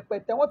pọ̀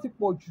rẹpẹtẹ wọ́n ti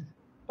pọ̀ jù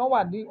tán wà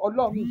ní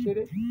ọlọ́run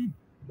ìṣeré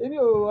èmi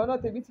ò ọ̀nà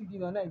tèmi ti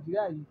jìnnà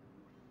Nàìjíríà yìí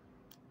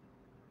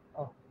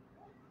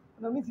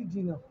ọ̀nà mi ti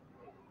jìnnà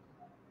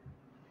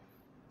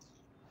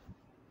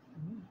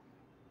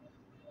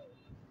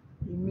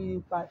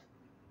èmi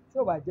tí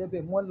ò bá jẹ́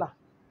bẹ́ẹ̀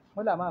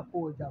mọ́là máa kó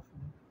ọjà fún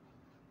mi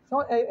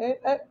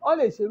wọ́n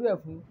lè ṣerú ẹ̀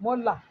fún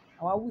mọ́là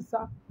àwọn Haúsá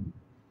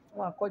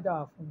wọ́n á kọjá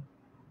wà fún mi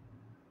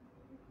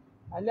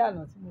alẹ́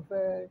àná tí mo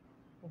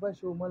fẹ́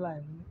ṣe mọ́là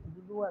ẹ̀mí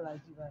ìlú wà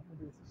lájú báyìí mo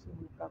bẹ̀rẹ̀ sí ṣe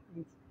mo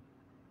calculate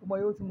ọmọ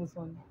yóò tí mo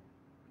san ni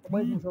ọmọ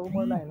yóò tí mo san fún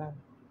mọ́là ìlànà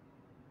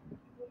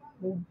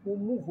mo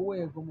mú ìfowó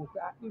yẹn gan mo pé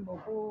ìmọ̀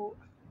kó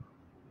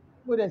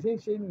mo dẹ̀ ṣe ń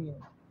ṣe nìyẹn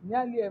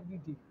nearly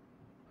everyday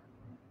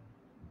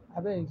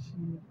abẹ́ ń ṣí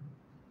ni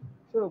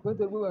ṣòro pé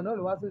nítorí gbogbo ẹ̀ náà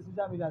ló wá sórí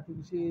social media tó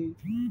fi ṣe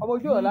ọmọ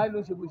ojú ọ̀la ló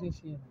ṣe bó ṣe ń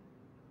ṣe yẹn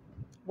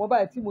wọ́n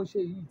báyìí tí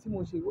mo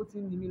ṣe ó ti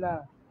ń ní mi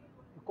lára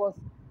because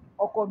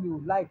ọkọ mi ò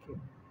like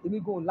èmi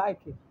gan ò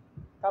like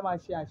ká máa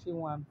ṣe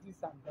àṣehun and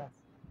this and that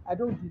I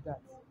don't do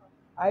that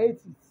I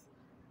hate it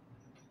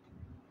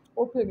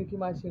ó pè mí kí n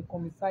máa ṣe nǹkan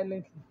mi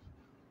silently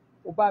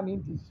ó bá mi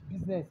di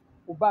business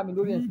ó bá mi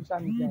lórí ẹ̀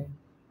social media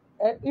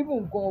yẹn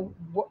even gan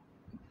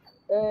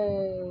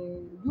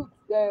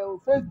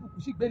Facebook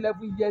sì gbé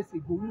 11 years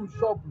ago nínú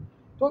ṣọ́ọ̀bù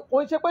kò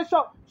ń ṣe pé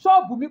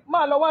ṣọ́ọ̀bù mi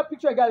máa lọ wá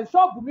picture ìgbà rẹ̀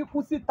ṣọ́ọ̀bù mi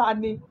kún síta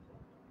ni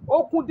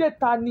ó kún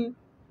déta ni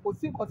kò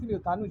sí nǹkan tí mi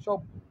ò tà nínú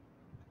ṣọ́ọ̀bù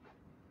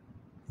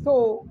so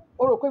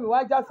o rò pé mi wá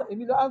já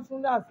èmi lọ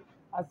fún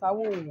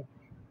àṣàwọ̀ òwò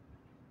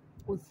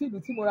kò sí ìlú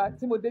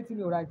tí mo dé tí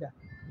mi ò rajà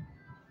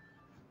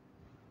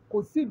kò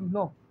sí ìlú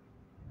náà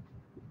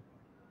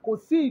kò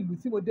sí ìlú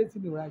tí mo dé tí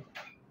mi ò rajà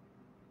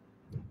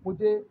mo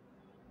dé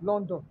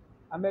London,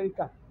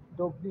 America,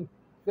 Dublin,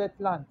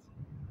 Vetland,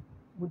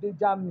 mo dé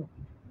Germany,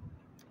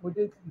 mo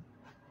dé Italy,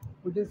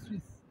 mo dé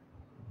Swiss,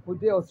 mo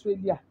dé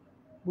Australia,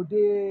 mo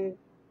dé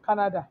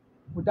Canada,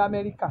 mo dé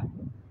America,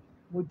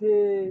 mo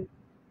dé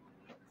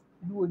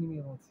ìlú wo ni mi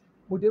rántí,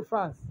 mo dé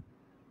France,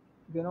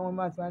 ibẹ̀ náà wọ́n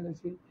máa ti wá lọ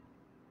ṣe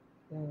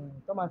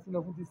tó máa ti lọ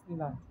fún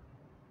Disneyland,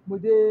 mo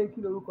dé kí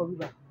lorúkọ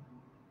bíbá,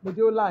 mo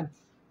dé Holland,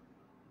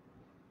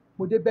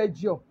 mo dé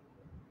Belgium,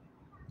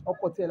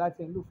 ọkọ̀ tiẹ̀ láti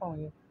ẹ̀ ń lò fún àwọn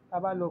yẹn tá a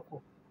bá lọ kọ̀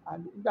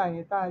nígbà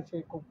yẹn tá a ṣe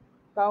kọ̀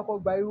tá a kọ́kọ́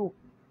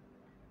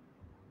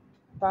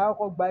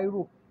gba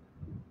Europe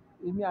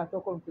èmi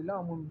àtọkọ mi pẹ̀lú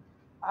àwọn ọmọ mi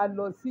a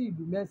lọ sí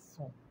ìlú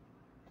 9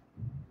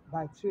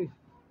 by train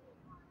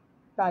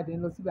tá a dẹ̀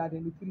ń lọ síbi a dẹ̀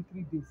ń lò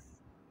 3 days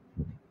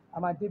a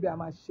máa débẹ̀ a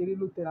máa ṣeré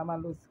lótẹ́ẹ̀lì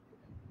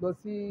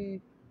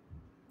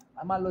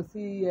a máa lọ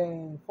sí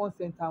fun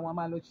center àwọn a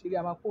máa lọ ṣeré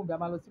a máa kóńbẹ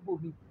a máa lọ sí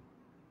bòmí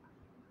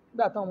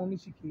nígbà táwọn ọmọ mi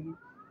ṣì kéré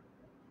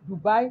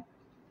Dubai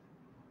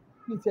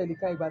ní tiẹ̀ lè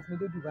ka ìgbà tí mo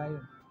dé Dubai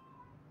yẹn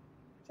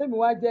ṣé èmi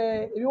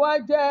wá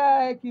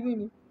jẹ́ kínní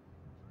ni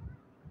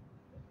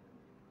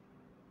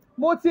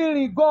mo ti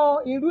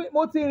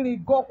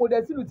rìn gan kò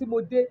dẹ̀ sílùú tí mo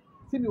dé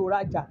tí mi ò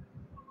rajà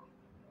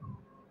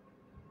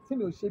tí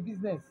mi ò ṣe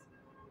business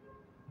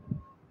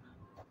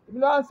èmi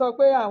ló wá sọ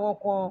pé àwọn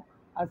kan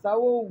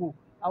àsáwó òwò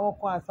àwọn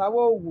kan àsáwó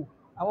òwò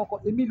àwọn kan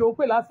èmi ló ń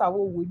pè lásáwó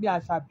òwò èmi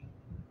Àṣàbí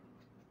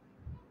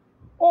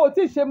o ò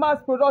tí ì ṣe mass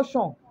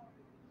production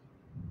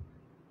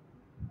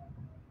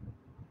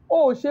o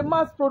ò ṣe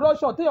mass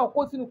production téèyàn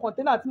kó sínú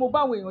container tí mo bá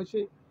àwọn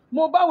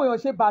èèyàn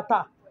ṣe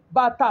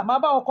bàtà máa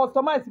bá wọn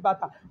customize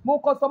bàtà mo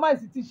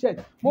customize t-shirt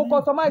mo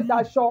customize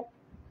aṣọ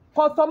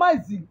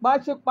máa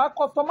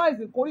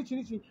customize nǹkan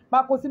oríṣiríṣi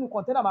máa kó sínú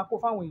container máa kó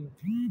fáwọn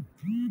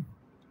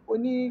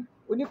èèyàn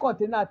oní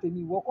container tèmi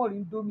ìwọ kàn rí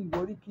Indomie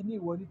ìwọ rí kíní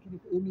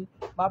èmi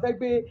màá fẹ́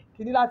gbé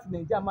kíní láti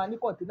Nàìjíríà máa ní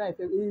container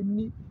ìfẹ́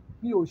èmi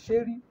mi ò ṣe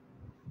rí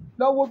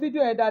lọ wo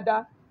fídíò yẹn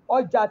dáadáa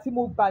ọjà tí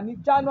mo gbà ní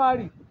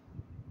January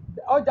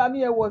ọjà mi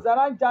yẹn was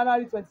around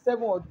January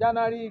 27 or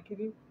January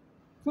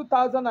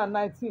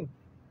 2019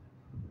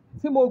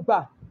 tí mo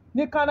gbà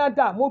ní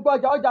Canada mo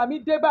gbọ́ ọjà mi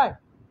dé báyìí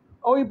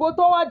òyìnbó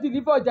tó wá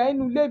deliver ọjà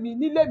nílé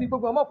mi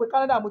gbogbo ọmọ pé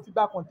Canada mo ti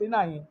gba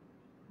container yẹn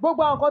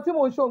gbogbo àwọn nǹkan tí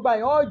mo ń ṣòǹgbà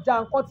yẹn ọjà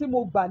nǹkan tí mo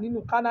gbà nínú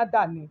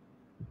Canada ni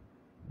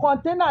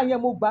container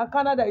yẹn mo gbà ní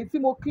Canada èyí tí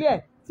mo clear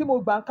tí mo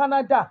gbà ní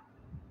Canada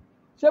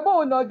ṣé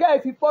bóun náà gẹ́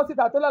ẹ̀ fi pọ́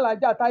síta tó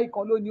lálàájá táyì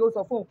kan lónìí ó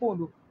sọ fún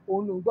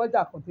òun ló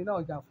gbọ́jà container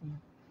ọjà fún mi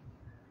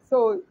so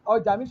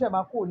ọjà mi ṣe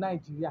máa kó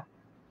Nàìjíríà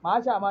màá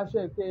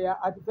ṣe pé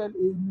a ti fẹ́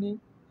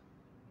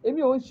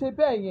èmi ò ń ṣe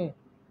bẹ́ẹ̀ yẹn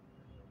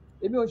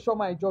èmi ò ń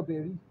ṣọmọ ìjọba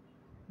rí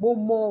mo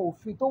mọ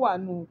òfin tó wà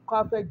nù ká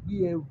fẹ́ gbé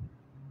ẹrù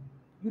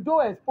you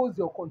don't expose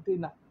your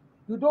container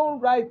you don't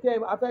write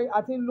them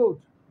àti load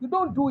you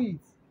don't do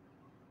it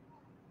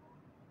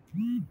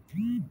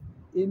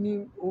èmi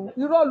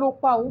irọ́ ló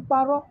pa òun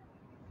parọ́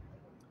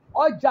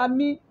ọjà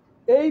mi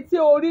èyí tí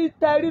orí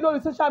tẹ rí lórí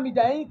social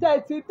media èyí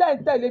tẹ́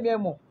ń tẹ̀lé mi ẹ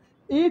mọ̀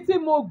èyí tí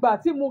mo gbà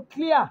tí mo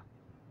clear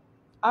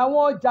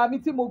àwọn ọjà mi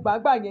tí mo gbà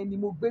yẹn ni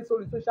mo gbé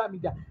sórí social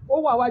media ó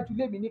wà wájú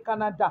ilé mi ní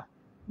Canada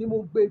ni mo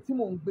gbé tí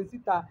mò ń gbé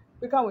síta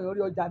pé káwọn èèyàn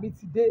rí ọjà mi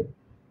ti dé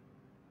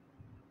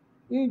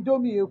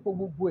Indomie epo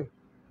gbogbo ẹ̀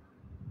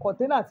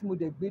container tí mo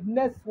dẹ̀ gbé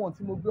next one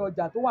tí mo gbé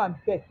ọjà tó wà ń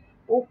bẹ̀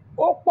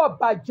ó pọ̀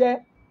bàjẹ́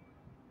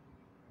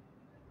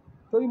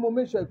torí mo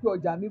make sure pé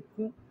ọjà mi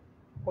kún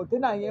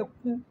container yẹn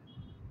kún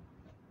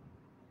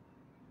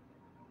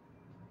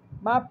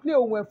máa play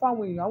ohun ẹ̀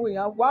fáwọn èèyàn àwọn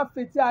èèyàn wá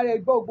fetí ara ẹ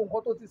gbọ́ gbogbo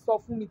nǹkan tó ti sọ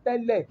fún mi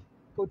tẹ́lẹ̀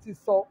tó ti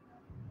sọ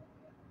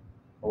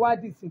ó wá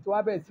dì sí tó wá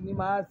bẹ̀rẹ̀ sí ni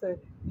máa ṣe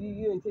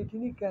iye ṣe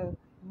kíní kan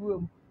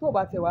tó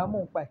bá tẹ̀ wá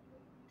mọ̀ nípa ẹ̀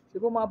ṣe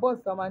bó máa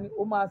bọ́ọ̀sì ọmọ ni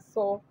ó máa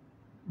sọ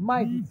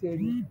mind tiẹ̀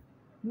ní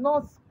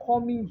not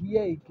coming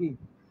here again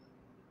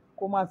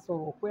kó máa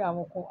sọ̀rọ̀ pé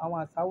àwọn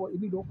àsáwọ̀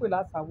èmi ló ń pè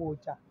lásáwọ̀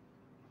ọjà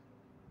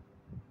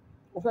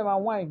ó fẹ́ máa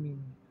wá ẹ̀mí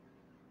ni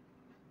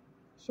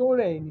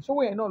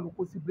ṣówó yẹn náà ló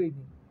kó sí brain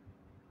ni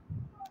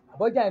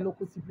àbọ́jà yẹn ló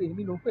kó sí brain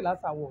mi ló ń pè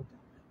lásáwọ̀ ọjà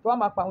tó wá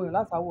máa pa àwọn èèyàn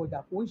lásáwọ̀ ọjà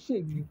kò ń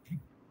ṣèmi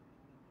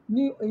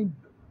ní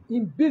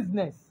in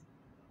business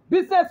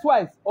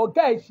wise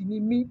ọ̀gá ẹ̀ sì ni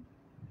mí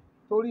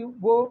torí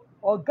wo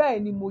ọ̀gá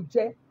ẹ̀ ni mo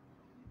jẹ́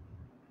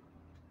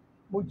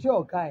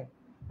ọ̀gá ẹ̀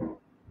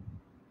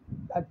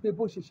àgbẹ̀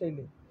bó ṣe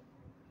ṣẹlẹ̀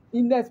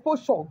in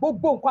exposure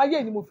gbogbo nǹkan ayé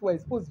ni mo fi wà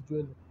expose jù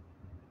ẹ lọ.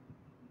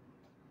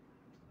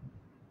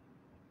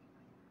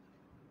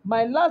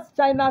 My last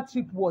China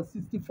trip was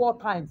 64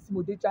 times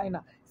mo dé China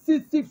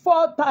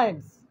 64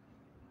 times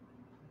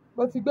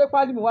mo ti gbé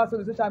pálí mi wá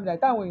sórí social media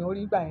táwọn èèyàn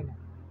rí gbà yẹn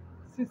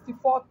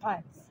 64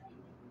 times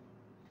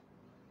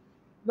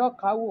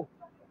lọ́kàáwò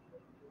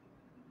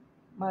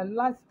my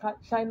last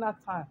China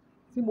time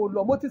tí mo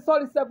lọ mo ti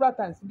sọ́rí several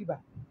times níbà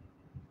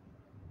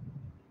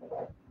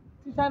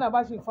tí China bá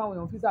ṣe fún àwọn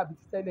èèyàn visa bíi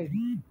ti tẹ́lẹ̀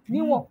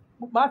níwọ̀n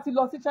màá ti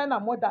lọ sí China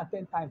more than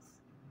 10 times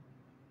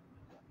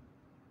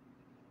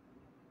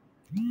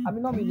àmì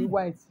náà mi ní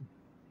white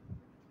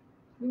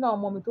nínú àwọn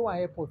ọmọ mi tó wà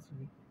airport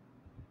rí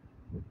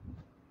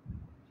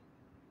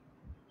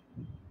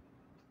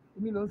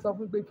èmi ló ń sọ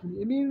fún pé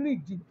kìnìún èmi ń rìn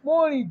jù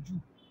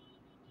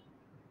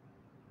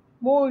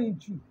mo rìn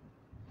jù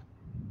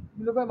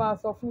mi ló fẹ́ máa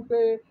sọ fún pé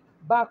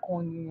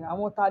bákan ni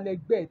àwọn ta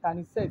lẹgbẹ́ ta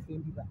ni sẹ́ẹ̀sì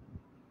ń bíbá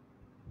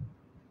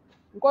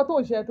nǹkan tó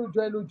ń ṣe tó jọ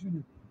ẹ́ lójú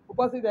ni kò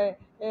bọ́ sí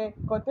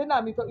kọ̀ńténà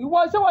mi tán ìwọ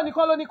ṣé wọ́n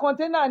nìkan ló ní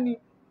kọ̀ńténà ni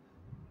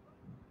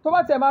tó bá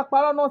tiẹ̀ máa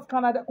parọ́ North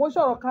Canada kò ń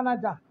sọ̀rọ̀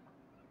Canada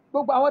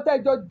gbogbo àwọn tẹ́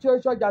jọ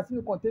ṣọjà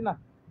sínú kọ̀ńténà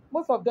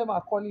most of them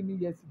are calling me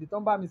yesterday tó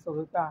ń bá mi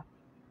sọ̀rọ̀ pé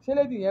ṣé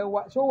lady yẹn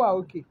wá ṣó wà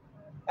okay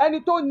ẹni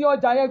tó ní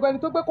ọjà yẹn gan ẹni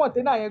tó gbé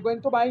kọ̀ńténà yẹn gan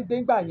ẹni tó bá ń gbé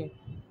ńgbà yẹn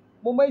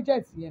mo mọ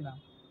agent yẹn náà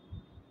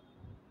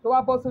tó wá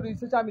bọ́ sórí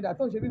social media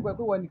tó ń ṣe bí ìgbà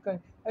pé wọ́n nìkan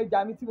ẹja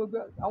mi tí mo gbé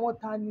àwọn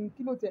ta ni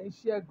kí ló tẹ̀ ń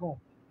ṣe ẹ̀ gan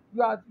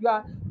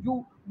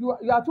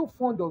you are too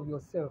fond of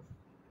yourself.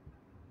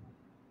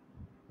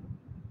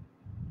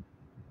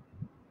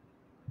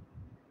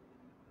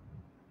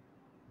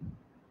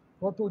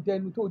 wọ́n tó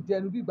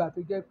dẹnu bí ìgbà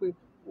tó jẹ́ pé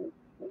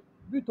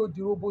bí tó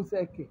di Robo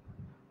sẹ́ẹ̀kẹ̀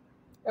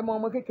ẹ mọ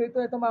ọmọ kékeré tó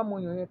yẹ tó máa mọ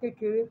èèyàn yẹn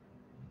kékeré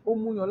ó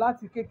mu yàn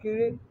láti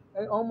kékeré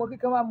ọmọ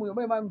kékeré máa mu yàn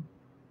bẹ́ẹ̀ máa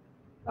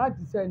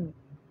láti sẹ́nu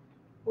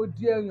ó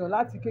di ẹyàn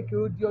láti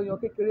kékeré ó di ọyàn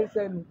kékeré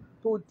sẹ́nu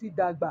tó ti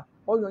dàgbà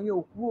ọyàn yẹn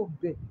ò kúrò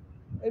bẹ̀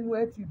ẹnu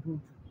ẹ ti dùn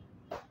jù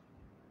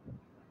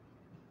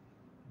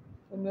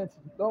ẹnu ẹ ti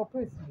dùn lọ́wọ́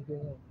pèsè ìbẹ̀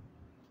yẹn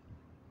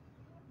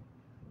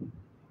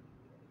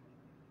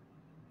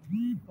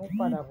wọ́n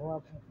padà bọ̀ wá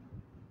fún un.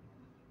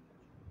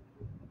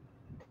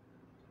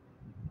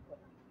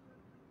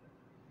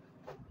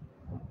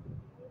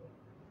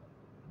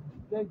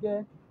 jẹ́jẹ́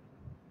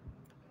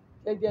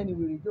ni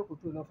wèrè jókòó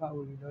tó lọ fa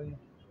wèrè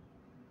lọ́yàn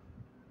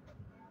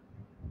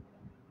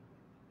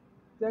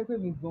jẹ́ pé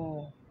mi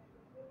gan-an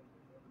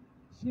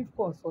chief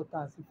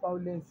consultant sí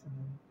Vawulence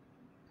ni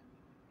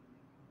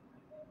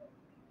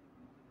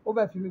ó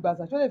fẹ́ fi mi gba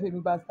star ṣé ó lè fi mi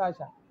gba star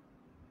ṣá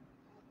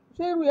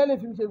ṣé irú yẹn lè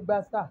fi mi ṣe gba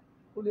star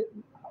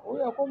ó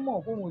yẹ kó mọ̀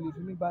kó mo lè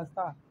fi mi gba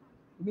star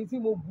èmi tí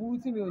mo burú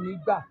tí mi ò ní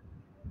gbà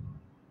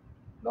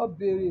lọ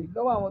béèrè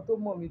lọ́wọ́ àwọn tó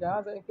mọ̀ mí dáná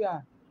sọ pé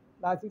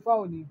Latifa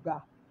ò ní gbà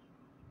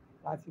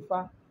Latifa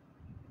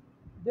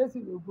jésù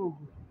ló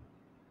gbòògùn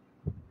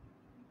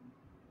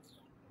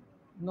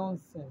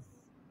nonsense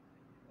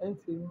ẹni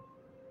tèmi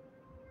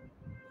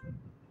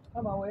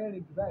káàmù àwọn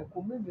ẹ̀rìn jù báyìí kò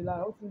mímì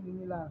lára ó tún ní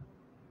mí lára.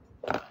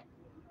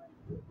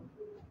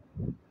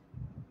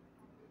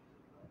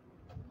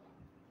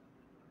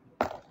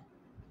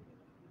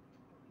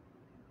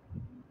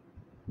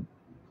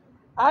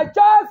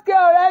 àjọṣe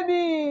ọ̀rẹ́ mi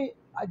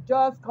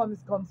àjọṣe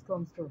comes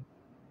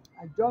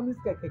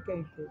àjọṣe kẹ̀kẹ́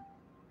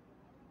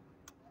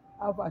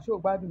alfa ṣé o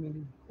gbádùn mi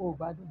ni o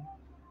gbádùn mi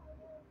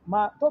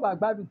tó bá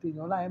gbádùn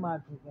tèèyàn ọ̀la yẹn máa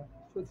dùn gan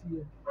ṣó ti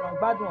yẹ máa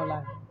gbádùn ọ̀la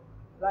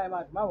yẹn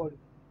máa dùn má wọ̀rẹ̀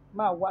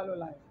máa wá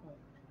lọ́la yẹn fún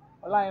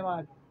ọ̀la yẹn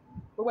máa dùn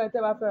gbogbo ẹni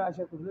tẹ́ bá fẹ́ ra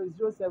aṣọ kò lórí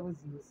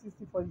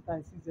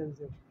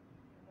 07060409600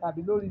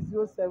 tàbí lórí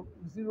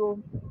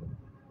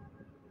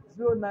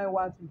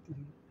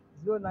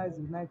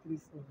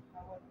 09123090937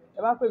 ẹ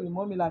bá pè mí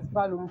mọ́ mi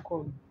Latifa lórúkọ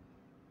mi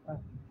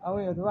àwọn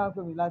èèyàn tó bá ń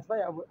pè mí Latifa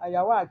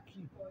àyàwó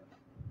àkì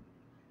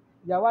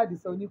ìyàwó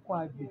àdìsá oníkun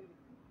àgbè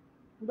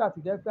nígbà tó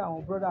jẹ́ pé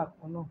àwọn bọ́dà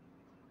kan náà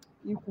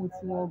ikùn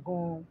tí wọ́n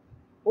gan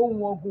ohun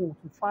wọn gan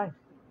òtún fine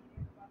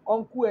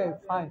ọ̀nkú ẹ̀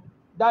fine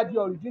dádì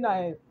original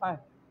ẹ̀ fine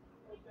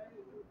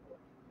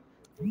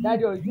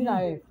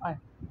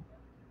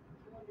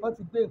wọ́n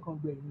ti gbé nǹkan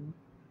gbẹ̀yìn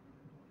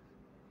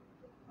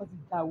wọ́n ti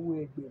jáwó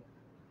ẹgbẹ́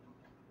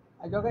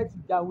àjọkẹ́ ti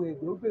jáwó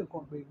ẹgbẹ́ ó gbé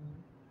nǹkan gbẹ̀yìn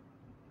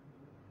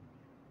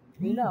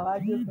mi náà wá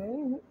dé pé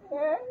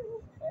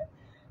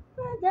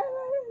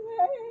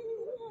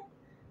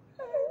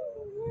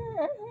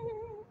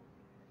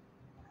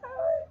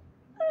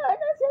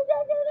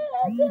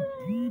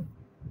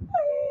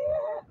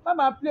má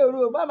máa play oró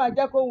má máa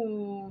jẹ́ kóhun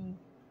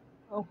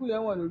ọkùn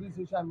yẹn wọ̀n lórí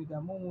social media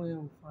mọ́ ohun ẹ̀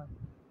ò fa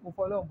mo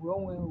fọlọ́ bùrọ̀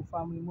ohun ẹ̀ ò fa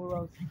mi mo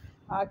rọ̀ sí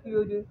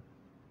akílódé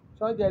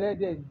ṣọ́jà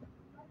ẹlẹ́dẹ̀ ni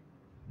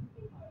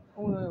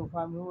ohun ẹ̀ ò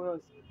fa mi mo rọ̀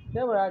sí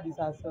Deborah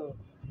àdìsá sọ̀rọ̀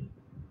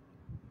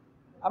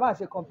a máa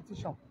ṣe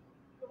competition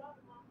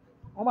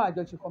wọ́n máa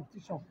jọ ṣe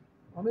competition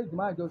wọ́n méjì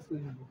máa jọ ṣe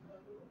òyìnbó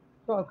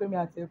sọ̀rọ̀ pé mi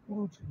àti ẹ̀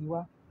kúrú jù ní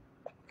wá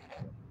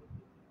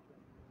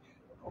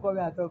ọkọ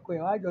mi àti ọkọ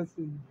ẹ̀ wọ́n á jọ ṣe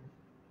òyìnbó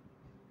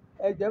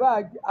ẹ̀jẹ̀ bá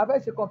a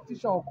fẹ́ ṣe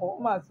competition ọkọ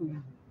wọ́n máa ṣe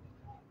òyìnbó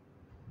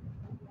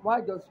wọ́n á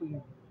jọ ṣe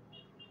òyìnbó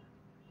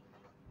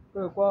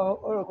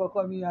orúkọ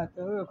mi àti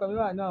orúkọ mi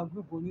wà náà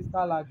group oní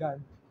star laga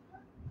ni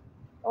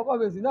ọkọ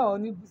mi ò sí náà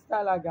wọ́n ní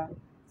star laga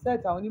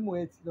set àwọn onímọ̀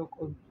ẹ̀ ti lọ́kọ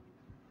mi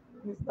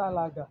ní star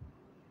laga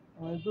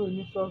àwọn ẹgbẹ́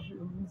oní trophy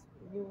oní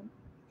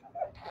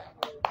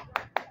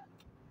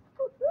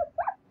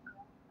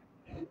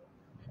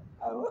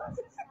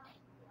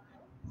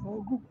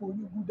àwọn gúúpù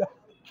onígúdà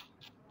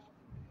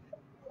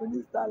oní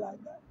star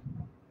laga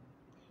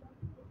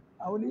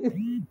àwọn oní.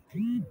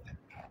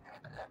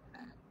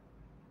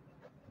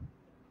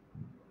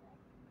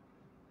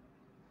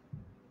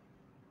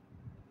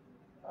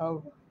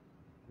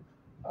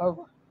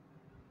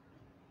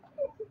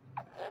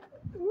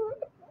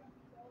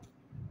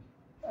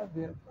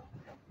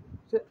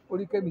 ṣé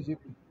orí kẹ́mi ṣe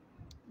pé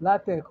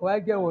látẹ̀kọ́ wá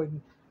jẹ́wọ́ ni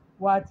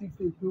wọ́n á ti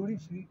fèpè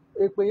oríṣiríṣi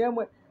èpè yẹn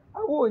mọ́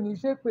àwọn ò ní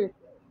ṣépè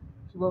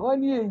ṣùgbọ́n wọ́n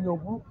ní èèyàn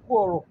burúkú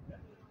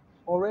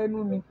ọ̀rọ̀ ẹnu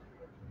mi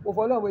mo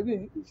fọlọ́run pé bí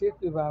èyí kì í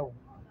ṣépè bá wò.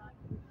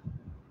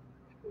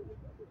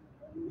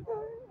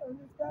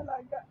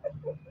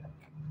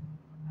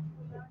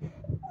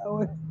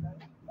 àwọn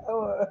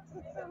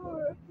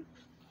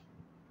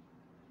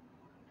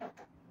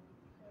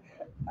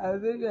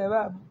àṣejù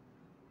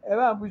ẹ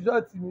bá bu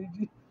ṣọ́ọ̀tì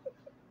méjì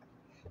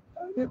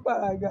ní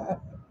pàràgà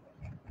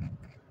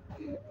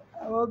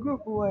àwọn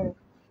gúrùpù wọn yẹn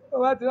tó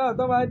bá ti ráhùn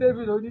tó máa ń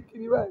débì lórí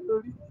kiri báyìí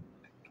lórí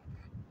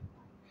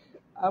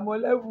àmọ́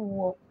lẹ́bù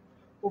wọn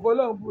kò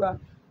fọlọ́run búra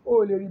ó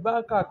lè rí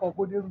báńkà kan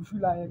kó dé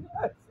rúṣùlà yẹn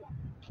láti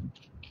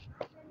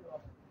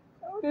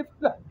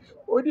onífìlà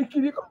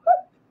oníkiri kan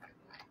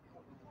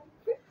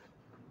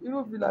irú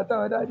fìlà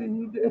táwọn dáadé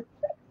yín dé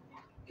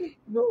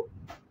no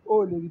ó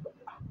lè rí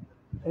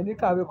ẹni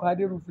kàwé kan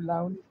adé rúfìlà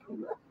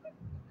oníkiri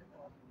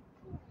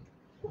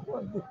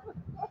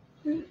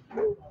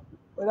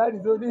ọ̀làdì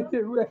tó ní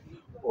irú ẹ̀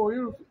orí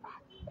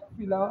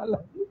rúfìlà wà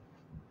láyé.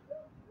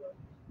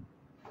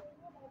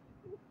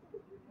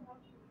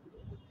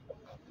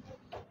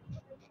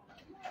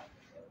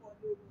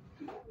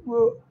 wo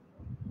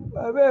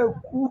bàbá ẹ̀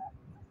kú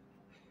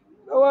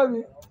lọ́wọ́ mi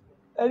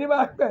ẹni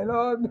máa pẹ̀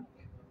lọ́wọ́ mi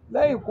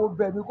lẹ́yìn kò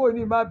bẹ̀ mí kò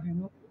ní má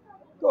bínú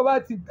tó bá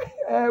ti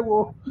ẹ wo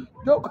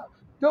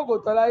jókòó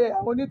tọ́láyé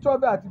àwọn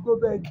onítọ́bẹ̀ àti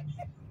gómẹ̀ntì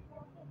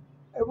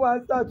ẹ fún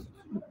ansa tutù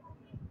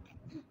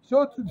ṣó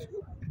tutù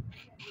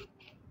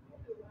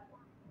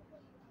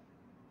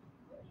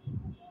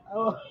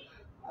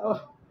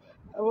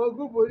àwọn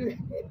gúrùpù ní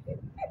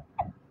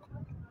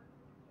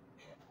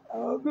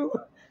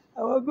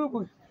àwọn gúrùpù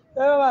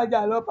ẹ bá máa jà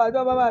lọ pàtó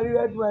bá máa rí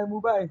red wine mú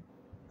báyìí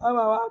wọ́n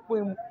máa wá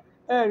pín mu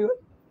ẹ̀rí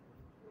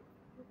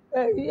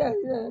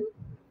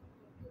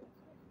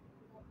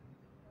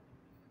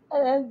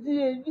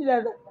jí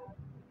lẹ́dà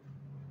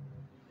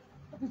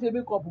ó ti ṣe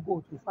mékọ̀pù kò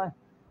tó fáìn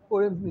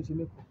orí mi ṣe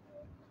mékọ̀pù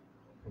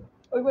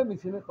ó gbé mi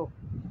ṣe mékọ̀pù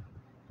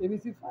èmi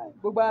sì fáìn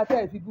gbogbo ara tẹ́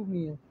ẹ̀ fi bú mi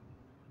yẹn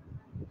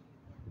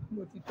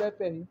mo ti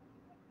pẹ́pẹ́ yín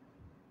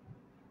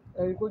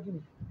ẹ̀rí kójú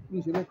mi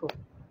ṣe mékọ̀pù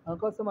àwọn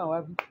kọ́sọ́mà wá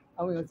bí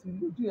àwọn èèyàn ti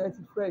ojú yẹn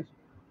ti fresh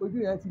ojú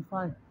yẹn ti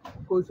fáìn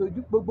kò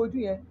sójú gbogbo ojú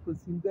yẹn kò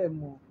sí bẹ́ẹ̀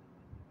mọ́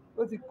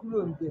ó ti kúrò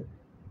níbẹ̀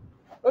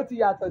ó ti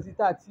yàtọ̀ sí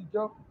ta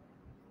àtijọ́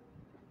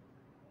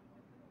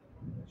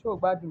ṣé o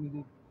gbádùn mi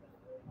lè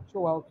ṣé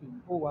o wà òkè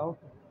o wà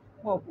òkè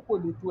wọn kò kò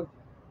lè tó ẹ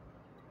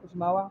o sì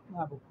máa wá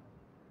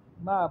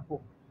máa bọ̀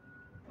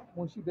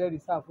mo sì bẹ́ẹ̀ rí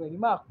sáfù ẹ̀ ní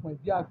máa pọ̀n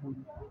bí àgbò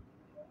ni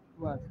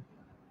wà sí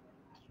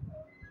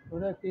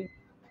ọ̀rẹ́ pé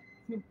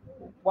tí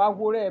wàá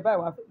wo rẹ̀ ẹ̀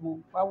báyìí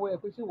wàá wo rẹ̀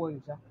pé ṣé ìwọ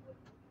rẹ̀ ṣá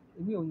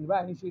èmi ò ní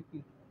báyìí ṣe pé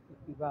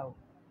èpè bá o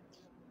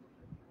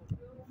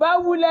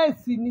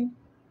Vawulence ni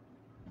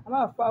a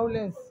máa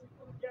Vawulence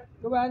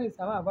tó bá ní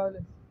ìsàmà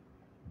Vawulence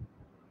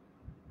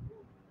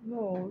no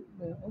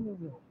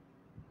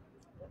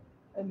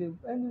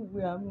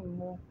anyway àmì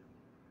mọ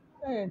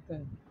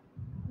ẹ̀yẹ̀ntàn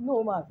no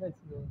máa fẹ́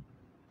ti lọ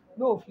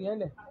no òfin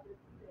ẹ̀lẹ̀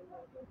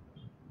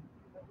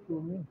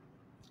tòmí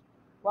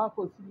wá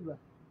kó síbí bá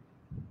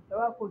ẹ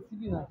wá kó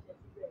síbí náà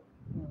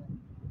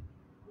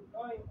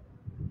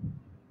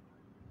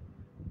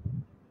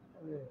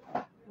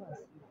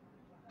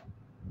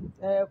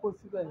ẹ kó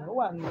síbẹ̀ ó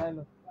wà ní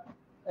láìlọ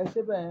ẹ ṣe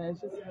bẹ́ẹ̀ ẹ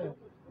ṣe síbẹ̀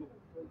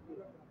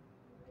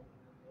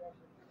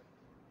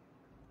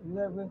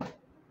 11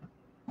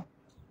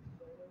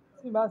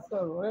 tí bá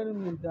sọ̀rọ̀ ọ̀rẹ́ nínú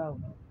mi dá o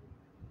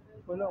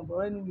ọlọ́run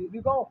ọ̀rẹ́ nínú mi bí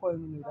kọ́ ọ̀pọ̀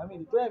ẹnu mi ò dá mi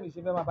tó ẹ̀mí ṣe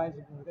fẹ́ máa bá ń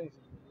ṣe fún mi fẹ́ ṣe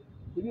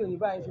èmi ò ní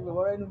bá ń ṣe fún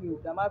ọ̀rẹ́ nínú mi ò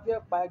dá máa fẹ́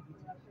pa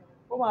gidi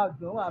ó máa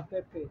dùn ó máa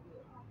pẹ́pẹ́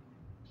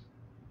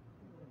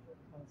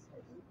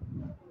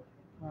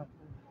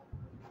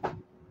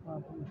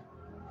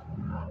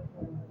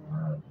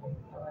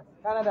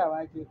Canada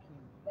wàá jẹ́ kí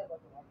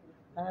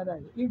Canada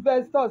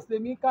investors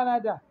lèmi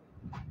Canada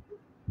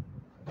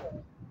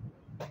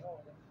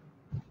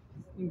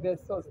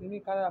investors lèmi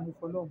Canada mo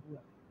fọlọ́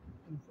bùrà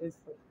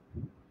investors.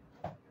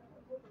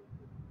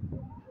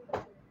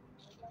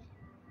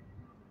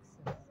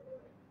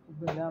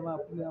 Gbogbo ẹ̀ la máa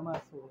kú la máa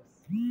sọ̀rọ̀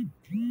sí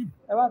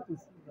ẹ wá tó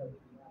sí ìgbà yìí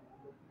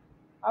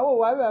àwọn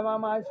òwò àbẹ̀wò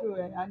máa ṣe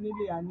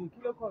anílé àní kí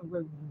ló kàn ń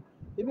gbẹ̀gbù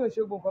èmi ò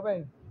ṣe gbogbo nǹkan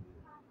bẹ́ẹ̀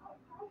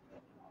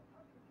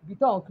ibi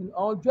tó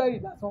àwọn jewelry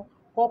lásán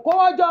kò kó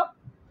wọ́n jọ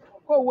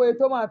kó wo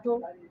ètò máa tó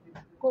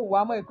kó wò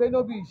á mọ̀ pé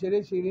nóbì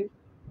ṣeré-ṣeré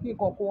kí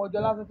nǹkan kó wọn jọ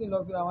lásán kí n lọ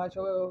fi àwọn aṣọ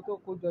tó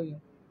kó jọ yẹn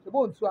ṣé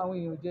bóun tú àwọn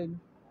èèyàn jẹ ni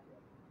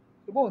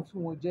ṣé bóun tú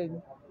wọn jẹ ni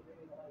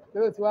pé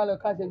ó ti wá lọ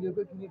káṣẹ ju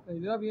pé kíní kan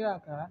ìdíná bí ń rà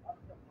kàrá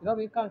ìdíná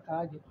bí ń kàn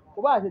kàrá jẹ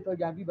kó bá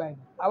àṣetọjà bíbá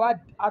yìí àwa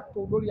àtò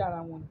lórí ara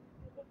wọn ni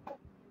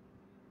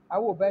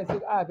àwọn ò bá ẹ ṣe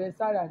àbẹ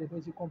sáré àdẹfẹ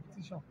ṣe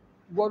competition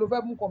ìwọ ló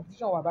fẹ́ mú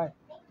competition wà báyìí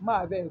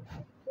máa bẹ́ẹ̀ kú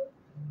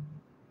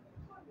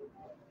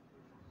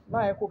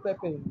máa ẹ kó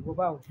pẹpẹ ìwọ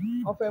báwo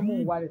wọ́n fẹ́ mú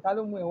ìwà rẹ̀ ta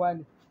ló mú ẹ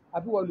wálẹ̀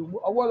àbí wọ́n lò mú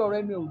ọwọ́ lọ́rọ̀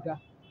ẹnu ẹ ò dáa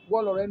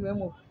wọ́n lọ́rọ̀ ẹnu ẹ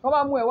mọ̀ wọ́n bá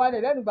mú ẹ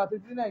wálẹ̀ lẹ́nu ìgbà tó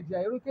ti Nàìjíríà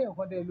eré kéèyàn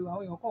kan dẹ̀ lo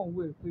àwọn èèyàn kan ń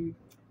wò ẹ pé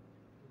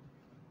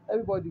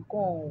everybody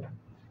kan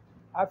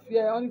àfi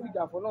ẹ wọn ní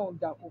fìjà fọlọ́run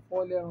jà kó fọ́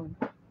lẹ́rùn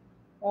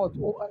wọn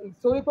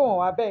torí pé wọ́n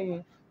wá bẹ́ẹ̀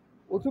yẹn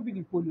o tún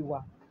bìdì kò lè wà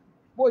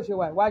bó ṣe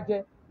wà ìwá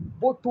jẹ́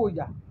bó tó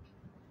yà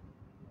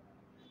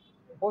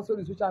bọ́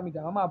sórí social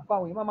media wọ́n máa bá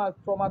àwọn èèyàn máa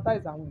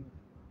traumatize àwọn èèyàn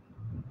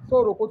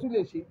sọ̀rọ̀ kó tún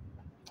lè ṣe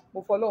mo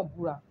fọlọ́run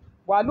búra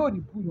wà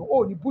lónìí búyàn ó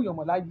ní búyàn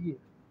mọ́ láyé ẹ̀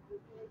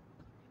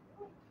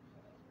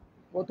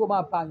wọ́n tó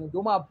máa bàyàn tó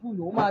máa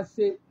búyàn ó máa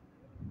ṣe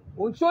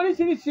òun ṣe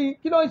oríṣiríṣi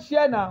kí ló ń ṣe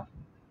ẹ̀ náà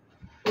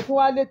ó tún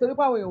wá lé torí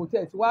pé àwọn èèyàn ò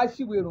tẹ̀ tí wàá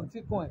ṣìwé ìrántí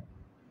kan ẹ̀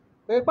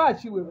pé pé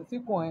àṣìwé ìrántí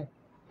kan ẹ̀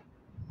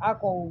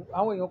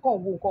àwọn èèyàn kàn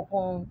wo nǹkan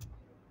kan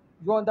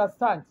you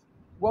understand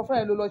wọ́n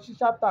fẹ́ràn ló lọ sí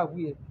chapter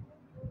wí ẹ̀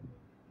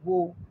wo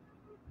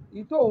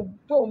èyí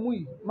tó mú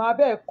yìí máa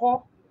bẹ́ẹ̀ kọ́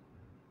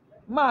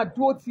máa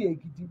dúró tiẹ̀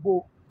gidi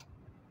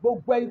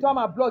gbogbo ẹni tó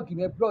máa blọ́ọ̀gì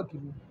mi ẹ blọ́ọ̀gì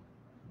mi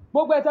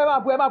gbogbo ẹni tó máa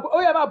bú ẹ máa bú ó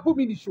yẹ máa bú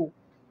mi nìṣó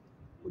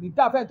kò ní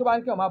dá fẹ́ni tó bá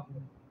ní kí wọ́n máa bú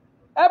mi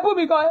ẹ bú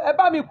mi gan ẹ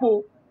bá mi pò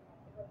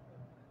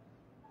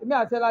èmi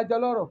àti ẹlajọ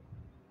lọ́rọ̀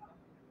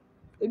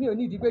èmi ò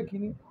ní ìdí pé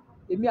kínní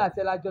èmi àti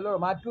ẹlajọ lọ́rọ̀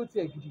máa dúró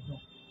tiẹ̀ gidi gan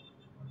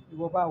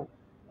ìwọ báwo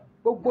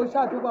gbogbo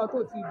ṣáàtì gbọ́n tó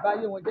ti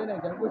báyé wọn jẹ́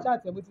nàìjíríà gbogbo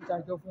ṣáàtì ẹ̀ mo ti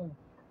ṣàjọ fún wọn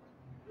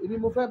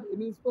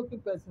èmi spoken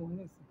person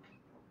nísìn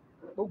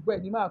gbogbo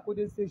ẹ̀ ní máa kó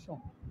dé station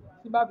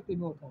tí bá fi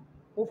tèmi ọ̀tàn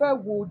mo fẹ́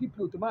wo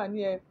dpo tó máa ní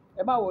ẹ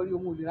má wọrí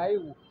ohun òlè ráyè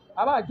wò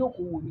a máa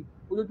jókòó wò ni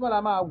ojoojúmọ́ la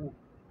máa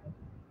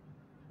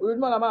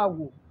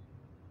wò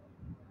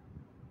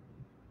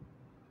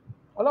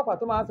ọlọ́pàá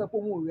tó máa ń sọ pé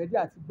òun ò rẹ́dí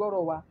àti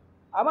gbọ́rọ̀ wa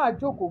a máa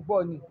jókòó gbọ́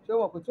ni ṣé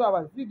wọn pé 2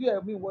 hours fídíò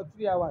ẹ̀ mi wọ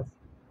 3 hours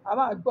a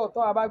máa gbọ́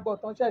tán a bá gbọ́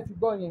tán ṣe ti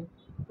gbọ́ yẹn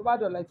tó bá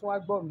dọ̀la tí wọ́n á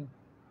gbọ́ mi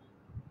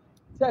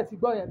ṣe ti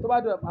gbọ́ yẹn tó bá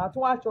dọ̀la màá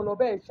tún wá aṣọ lọ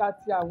bẹ́ẹ̀ ṣá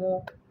ti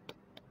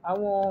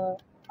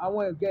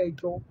àwọn ẹ̀gẹ́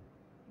ẹ̀jọ́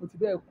mo ti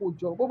bẹ́ẹ̀ kó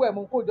jọ gbogbo ẹ̀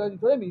mo ń kó jọ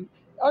nítorí mi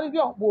wọ́n ní bí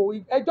ọ̀pọ̀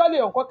ẹjọ́ lè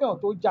hàn kọ́kẹ́hàn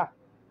tó jà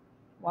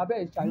wọn abẹ́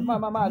ìṣàlù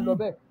máa lọ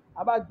bẹ́ẹ̀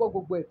a bá gbọ́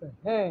gbogbo ẹ̀tàn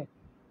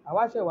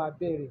àwa ṣẹ̀ wá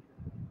bẹ̀rẹ̀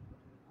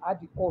á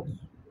di court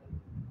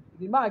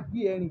èmi máa gbé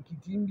ẹ̀rìn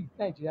gidi ní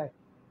nàìjíríà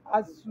á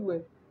sú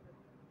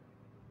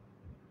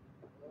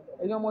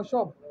ẹ̀yin ọmọ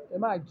ṣọ́ọ̀bù ẹ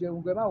máa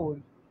jẹun ẹ má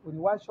wọrí kò ní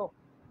wá ṣọ́ọ̀bù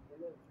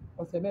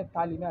ọ̀sẹ̀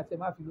mẹ́ta lèmi àti ẹ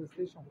má fi lọ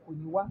station kò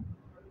ní wá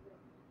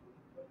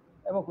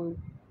ẹ mọ̀ pé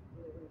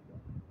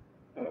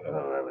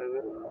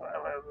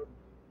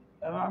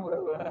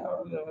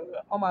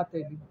wọ́n máa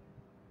tẹ̀lé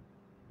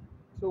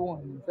tó wọn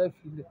ò ní fẹ́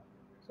filẹ̀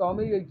sọ àwọn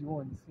méjèèjì wọn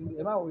ò ní sílẹ̀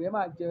ẹ má wọrí ẹ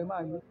máa jẹ ẹ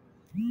máa yó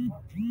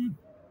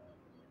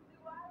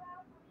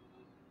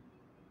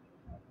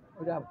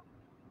ó dàbọ̀.